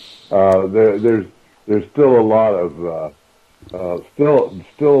parties. There's still a lot of still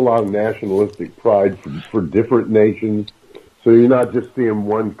a lot of nationalistic pride for different nations. So you're not just seeing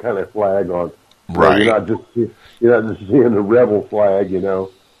one kind of flag on. Right. You're not just seeing the rebel flag. You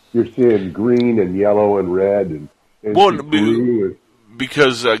know, you're seeing green and yellow and red and blue.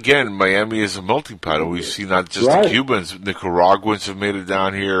 Because again, Miami is a melting pot. We see not just the Cubans, Nicaraguans have made it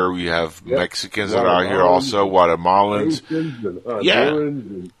down here. We have Mexicans that are here also, Guatemalans,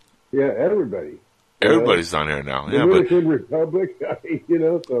 and everybody. Everybody's down here now. Dominican Republic, you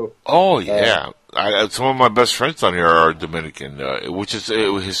know. So. Oh yeah, some of my best friends down here are Dominican, which is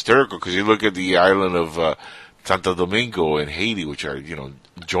hysterical because you look at the island of Santo Domingo and Haiti, which are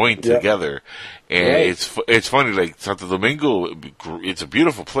joined together, and it's funny. Like Santo Domingo, it's a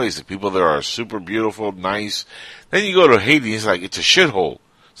beautiful place. The people there are super beautiful, nice. Then you go to Haiti, it's like it's a shithole.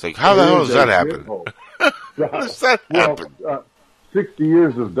 It's like how the hell does that happen? How does that happen? 60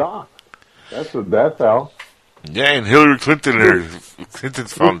 years of doc. That's how. Yeah, and Hillary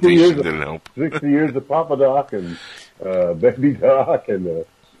Clinton's foundation didn't help. 60 years of Papa Doc and Baby Doc, and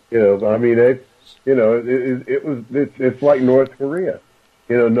I mean, it's like North Korea.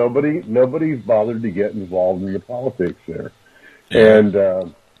 You know, nobody's bothered to get involved in the politics there, and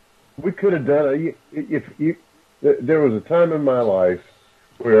we could have done it. There was a time in my life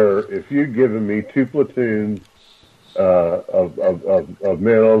where if you'd given me 2 platoons of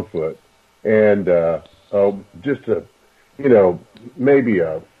men on foot. And just maybe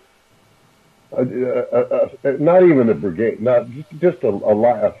not even a brigade, not just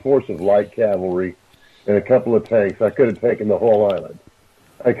a force of light cavalry and a couple of tanks. I could have taken the whole island.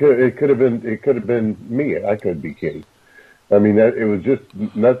 It could have been me. I could be king. I mean, it was just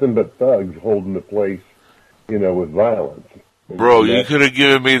nothing but thugs holding the place, with violence. Bro, you could have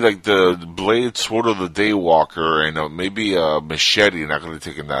given me like the blade sword of the Daywalker and maybe a machete, and I could have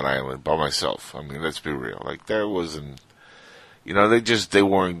taken that island by myself. I mean, let's be real. Like there wasn't, they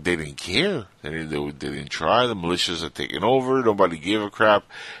didn't care. They didn't try. The militias had taken over. Nobody gave a crap.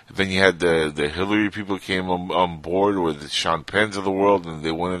 And then you had the Hillary people came on board with the Sean Penns of the world, and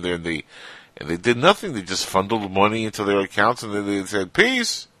they went in there and And they did nothing. They just funneled money into their accounts, and then they said,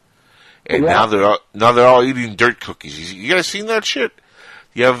 peace. And now they're all eating dirt cookies. You guys seen that shit?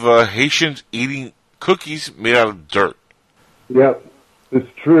 You have Haitians eating cookies made out of dirt. Yep, it's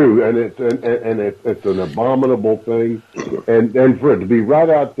true, and it's an abominable thing. And for it to be right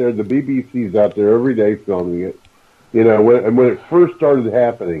out there, the BBC's out there every day filming it. You know, when it first started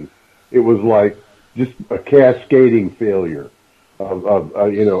happening, it was like just a cascading failure. There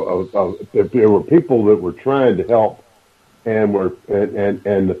were people that were trying to help, and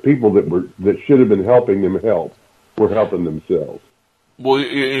the people that should have been helping them were helping themselves. Well,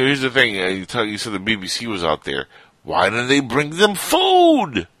 here's the thing. You said the BBC was out there. Why didn't they bring them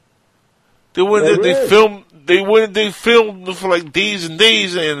food? They filmed for like days and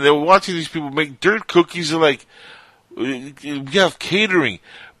days, and they were watching these people make dirt cookies. They're like, we have catering.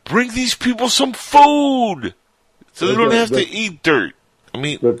 Bring these people some food, so they don't have to eat dirt. I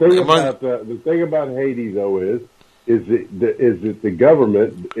mean, the thing about Haiti though is that the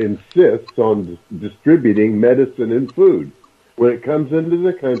government insists on distributing medicine and food. When it comes into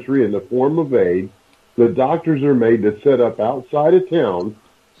the country in the form of aid, the doctors are made to set up outside of town.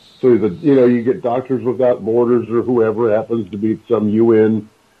 So that, you know, you get Doctors Without Borders or whoever happens to be some UN,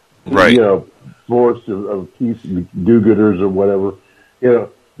 right? You know, force of peace do-gooders or whatever. You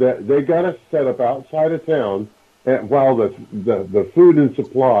know, that they got to set up outside of town, and while the food and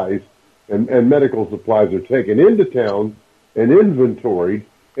supplies and medical supplies are taken into town and inventoried.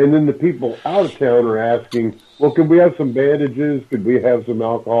 And then the people out of town are asking, well, could we have some bandages? Could we have some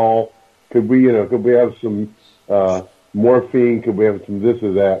alcohol? Could we have some morphine? Could we have some this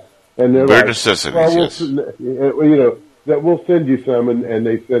or that? And they're bare necessities, well, yes. You know, that we'll send you some, and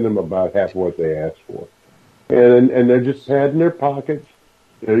they send them about half what they asked for, and they're just padding their pockets.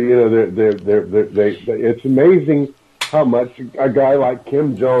 It's amazing how much a guy like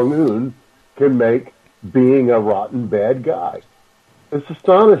Kim Jong-un can make being a rotten bad guy. It's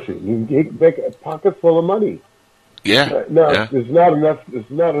astonishing. He can make a pocket full of money. Yeah. It's not enough. It's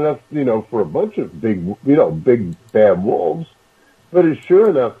not enough, you know, for a bunch of big bad wolves, but it's sure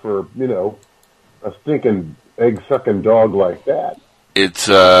enough for, you know, a stinking egg-sucking dog like that. It's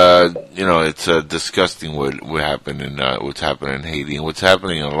it's disgusting what happened in what's happening in Haiti and what's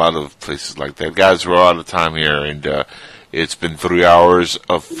happening in a lot of places like that. Guys, we're out of time here, and it's been 3 hours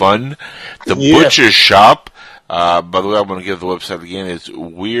of fun. The Butcher Shop. By the way, I'm going to give the website again. It's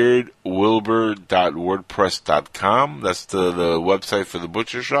weirdwilbur.wordpress.com. That's the website for the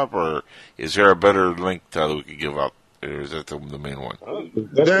Butcher Shop, or is there a better link that we could give out? Or is that the main one?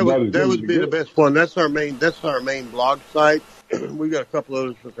 That would be the best one. That's our main blog site. We've got a couple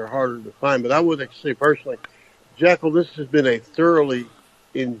others, but they're harder to find. But I would say personally, Jackal, this has been a thoroughly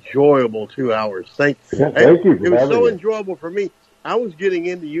enjoyable 2 hours. Thank you. It was so enjoyable for me. I was getting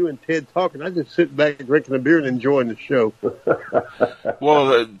into you and Ted talking. I just sit back and drinking a beer and enjoying the show.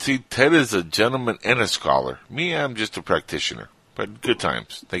 Well, see, Ted is a gentleman and a scholar. Me, I'm just a practitioner. But good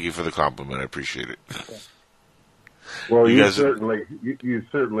times. Thank you for the compliment. I appreciate it. Well, you certainly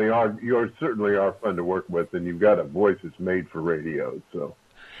are. You certainly are fun to work with, and you've got a voice that's made for radio. So,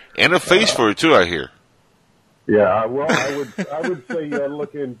 and a face for it too, I hear. Yeah, well, I would say you ought to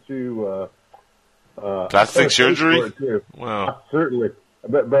look into. Plastic surgery? Well, certainly,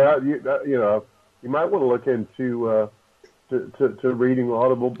 but you know, you might want to look into to reading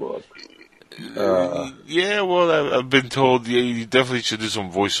Audible books. Yeah, well, I've been told you definitely should do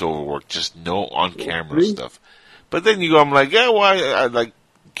some voiceover work, just no on-camera stuff. But then I'm like, yeah, well, I like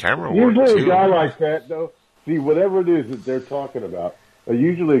camera work too. Usually a guy like that, though, see, whatever it is that they're talking about,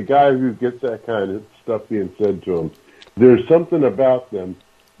 usually a guy who gets that kind of stuff being said to him, there's something about them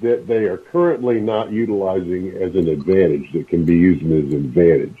that they are currently not utilizing as an advantage that can be used as an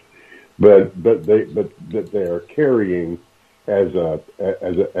advantage, but that they are carrying as a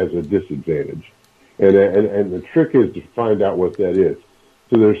disadvantage, and the trick is to find out what that is.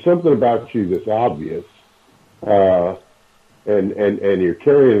 So there's something about you that's obvious, and you're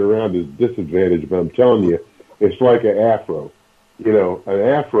carrying it around as a disadvantage. But I'm telling you, it's like an afro. You know, an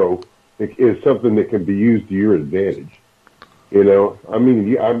afro is something that can be used to your advantage. You know, I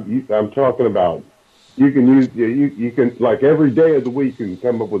mean, I'm talking about you can use you can, like, every day of the week you can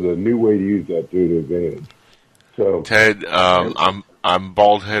come up with a new way to use that to an advantage. So, Ted, I'm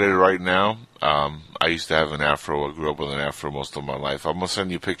bald headed right now. I used to have an afro. I grew up with an afro most of my life. I'm gonna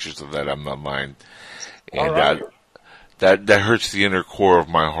send you pictures of that. I'm not lying, and right. that hurts the inner core of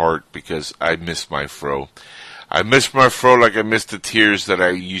my heart because I miss my fro. I miss my fro like I miss the tears that I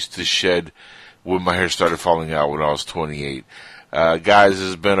used to shed when my hair started falling out when I was 28. Guys, this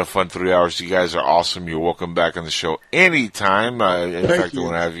has been a fun 3 hours. You guys are awesome. You're welcome back on the show anytime. In fact, I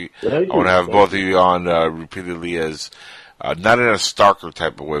want to have you. I want to have both of you on repeatedly as not in a stalker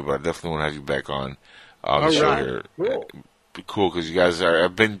type of way, but I definitely want to have you back on the show here. Cool. Be cool because you guys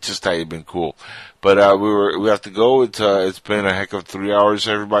have been just how you've been cool. But we have to go. It's been a heck of 3 hours.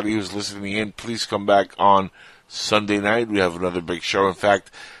 Everybody who's listening in, please come back on Sunday night. We have another big show. In fact,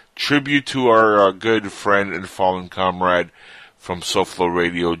 tribute to our good friend and fallen comrade from SoFlo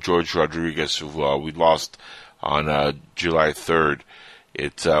Radio, George Rodriguez, who we lost on July 3rd.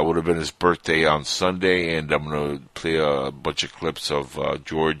 It would have been his birthday on Sunday, and I'm going to play a bunch of clips of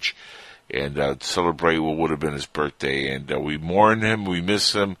George and celebrate what would have been his birthday. And we mourn him, we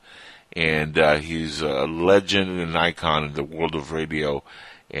miss him, and he's a legend and an icon in the world of radio.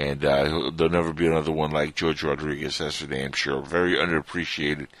 And there'll never be another one like George Rodriguez yesterday, I'm sure. Very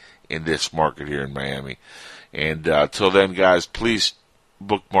underappreciated in this market here in Miami. And till then, guys, please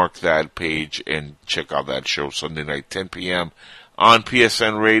bookmark that page and check out that show Sunday night, 10 p.m. on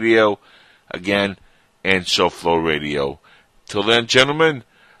PSN Radio, again, and SoFlo Radio. Till then, gentlemen,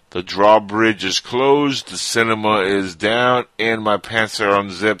 the drawbridge is closed, the cinema is down, and my pants are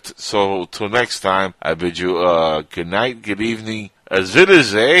unzipped. So till next time, I bid you good night, good evening, a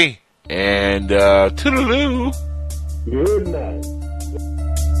zit-a-zay, and toodaloo. Good night.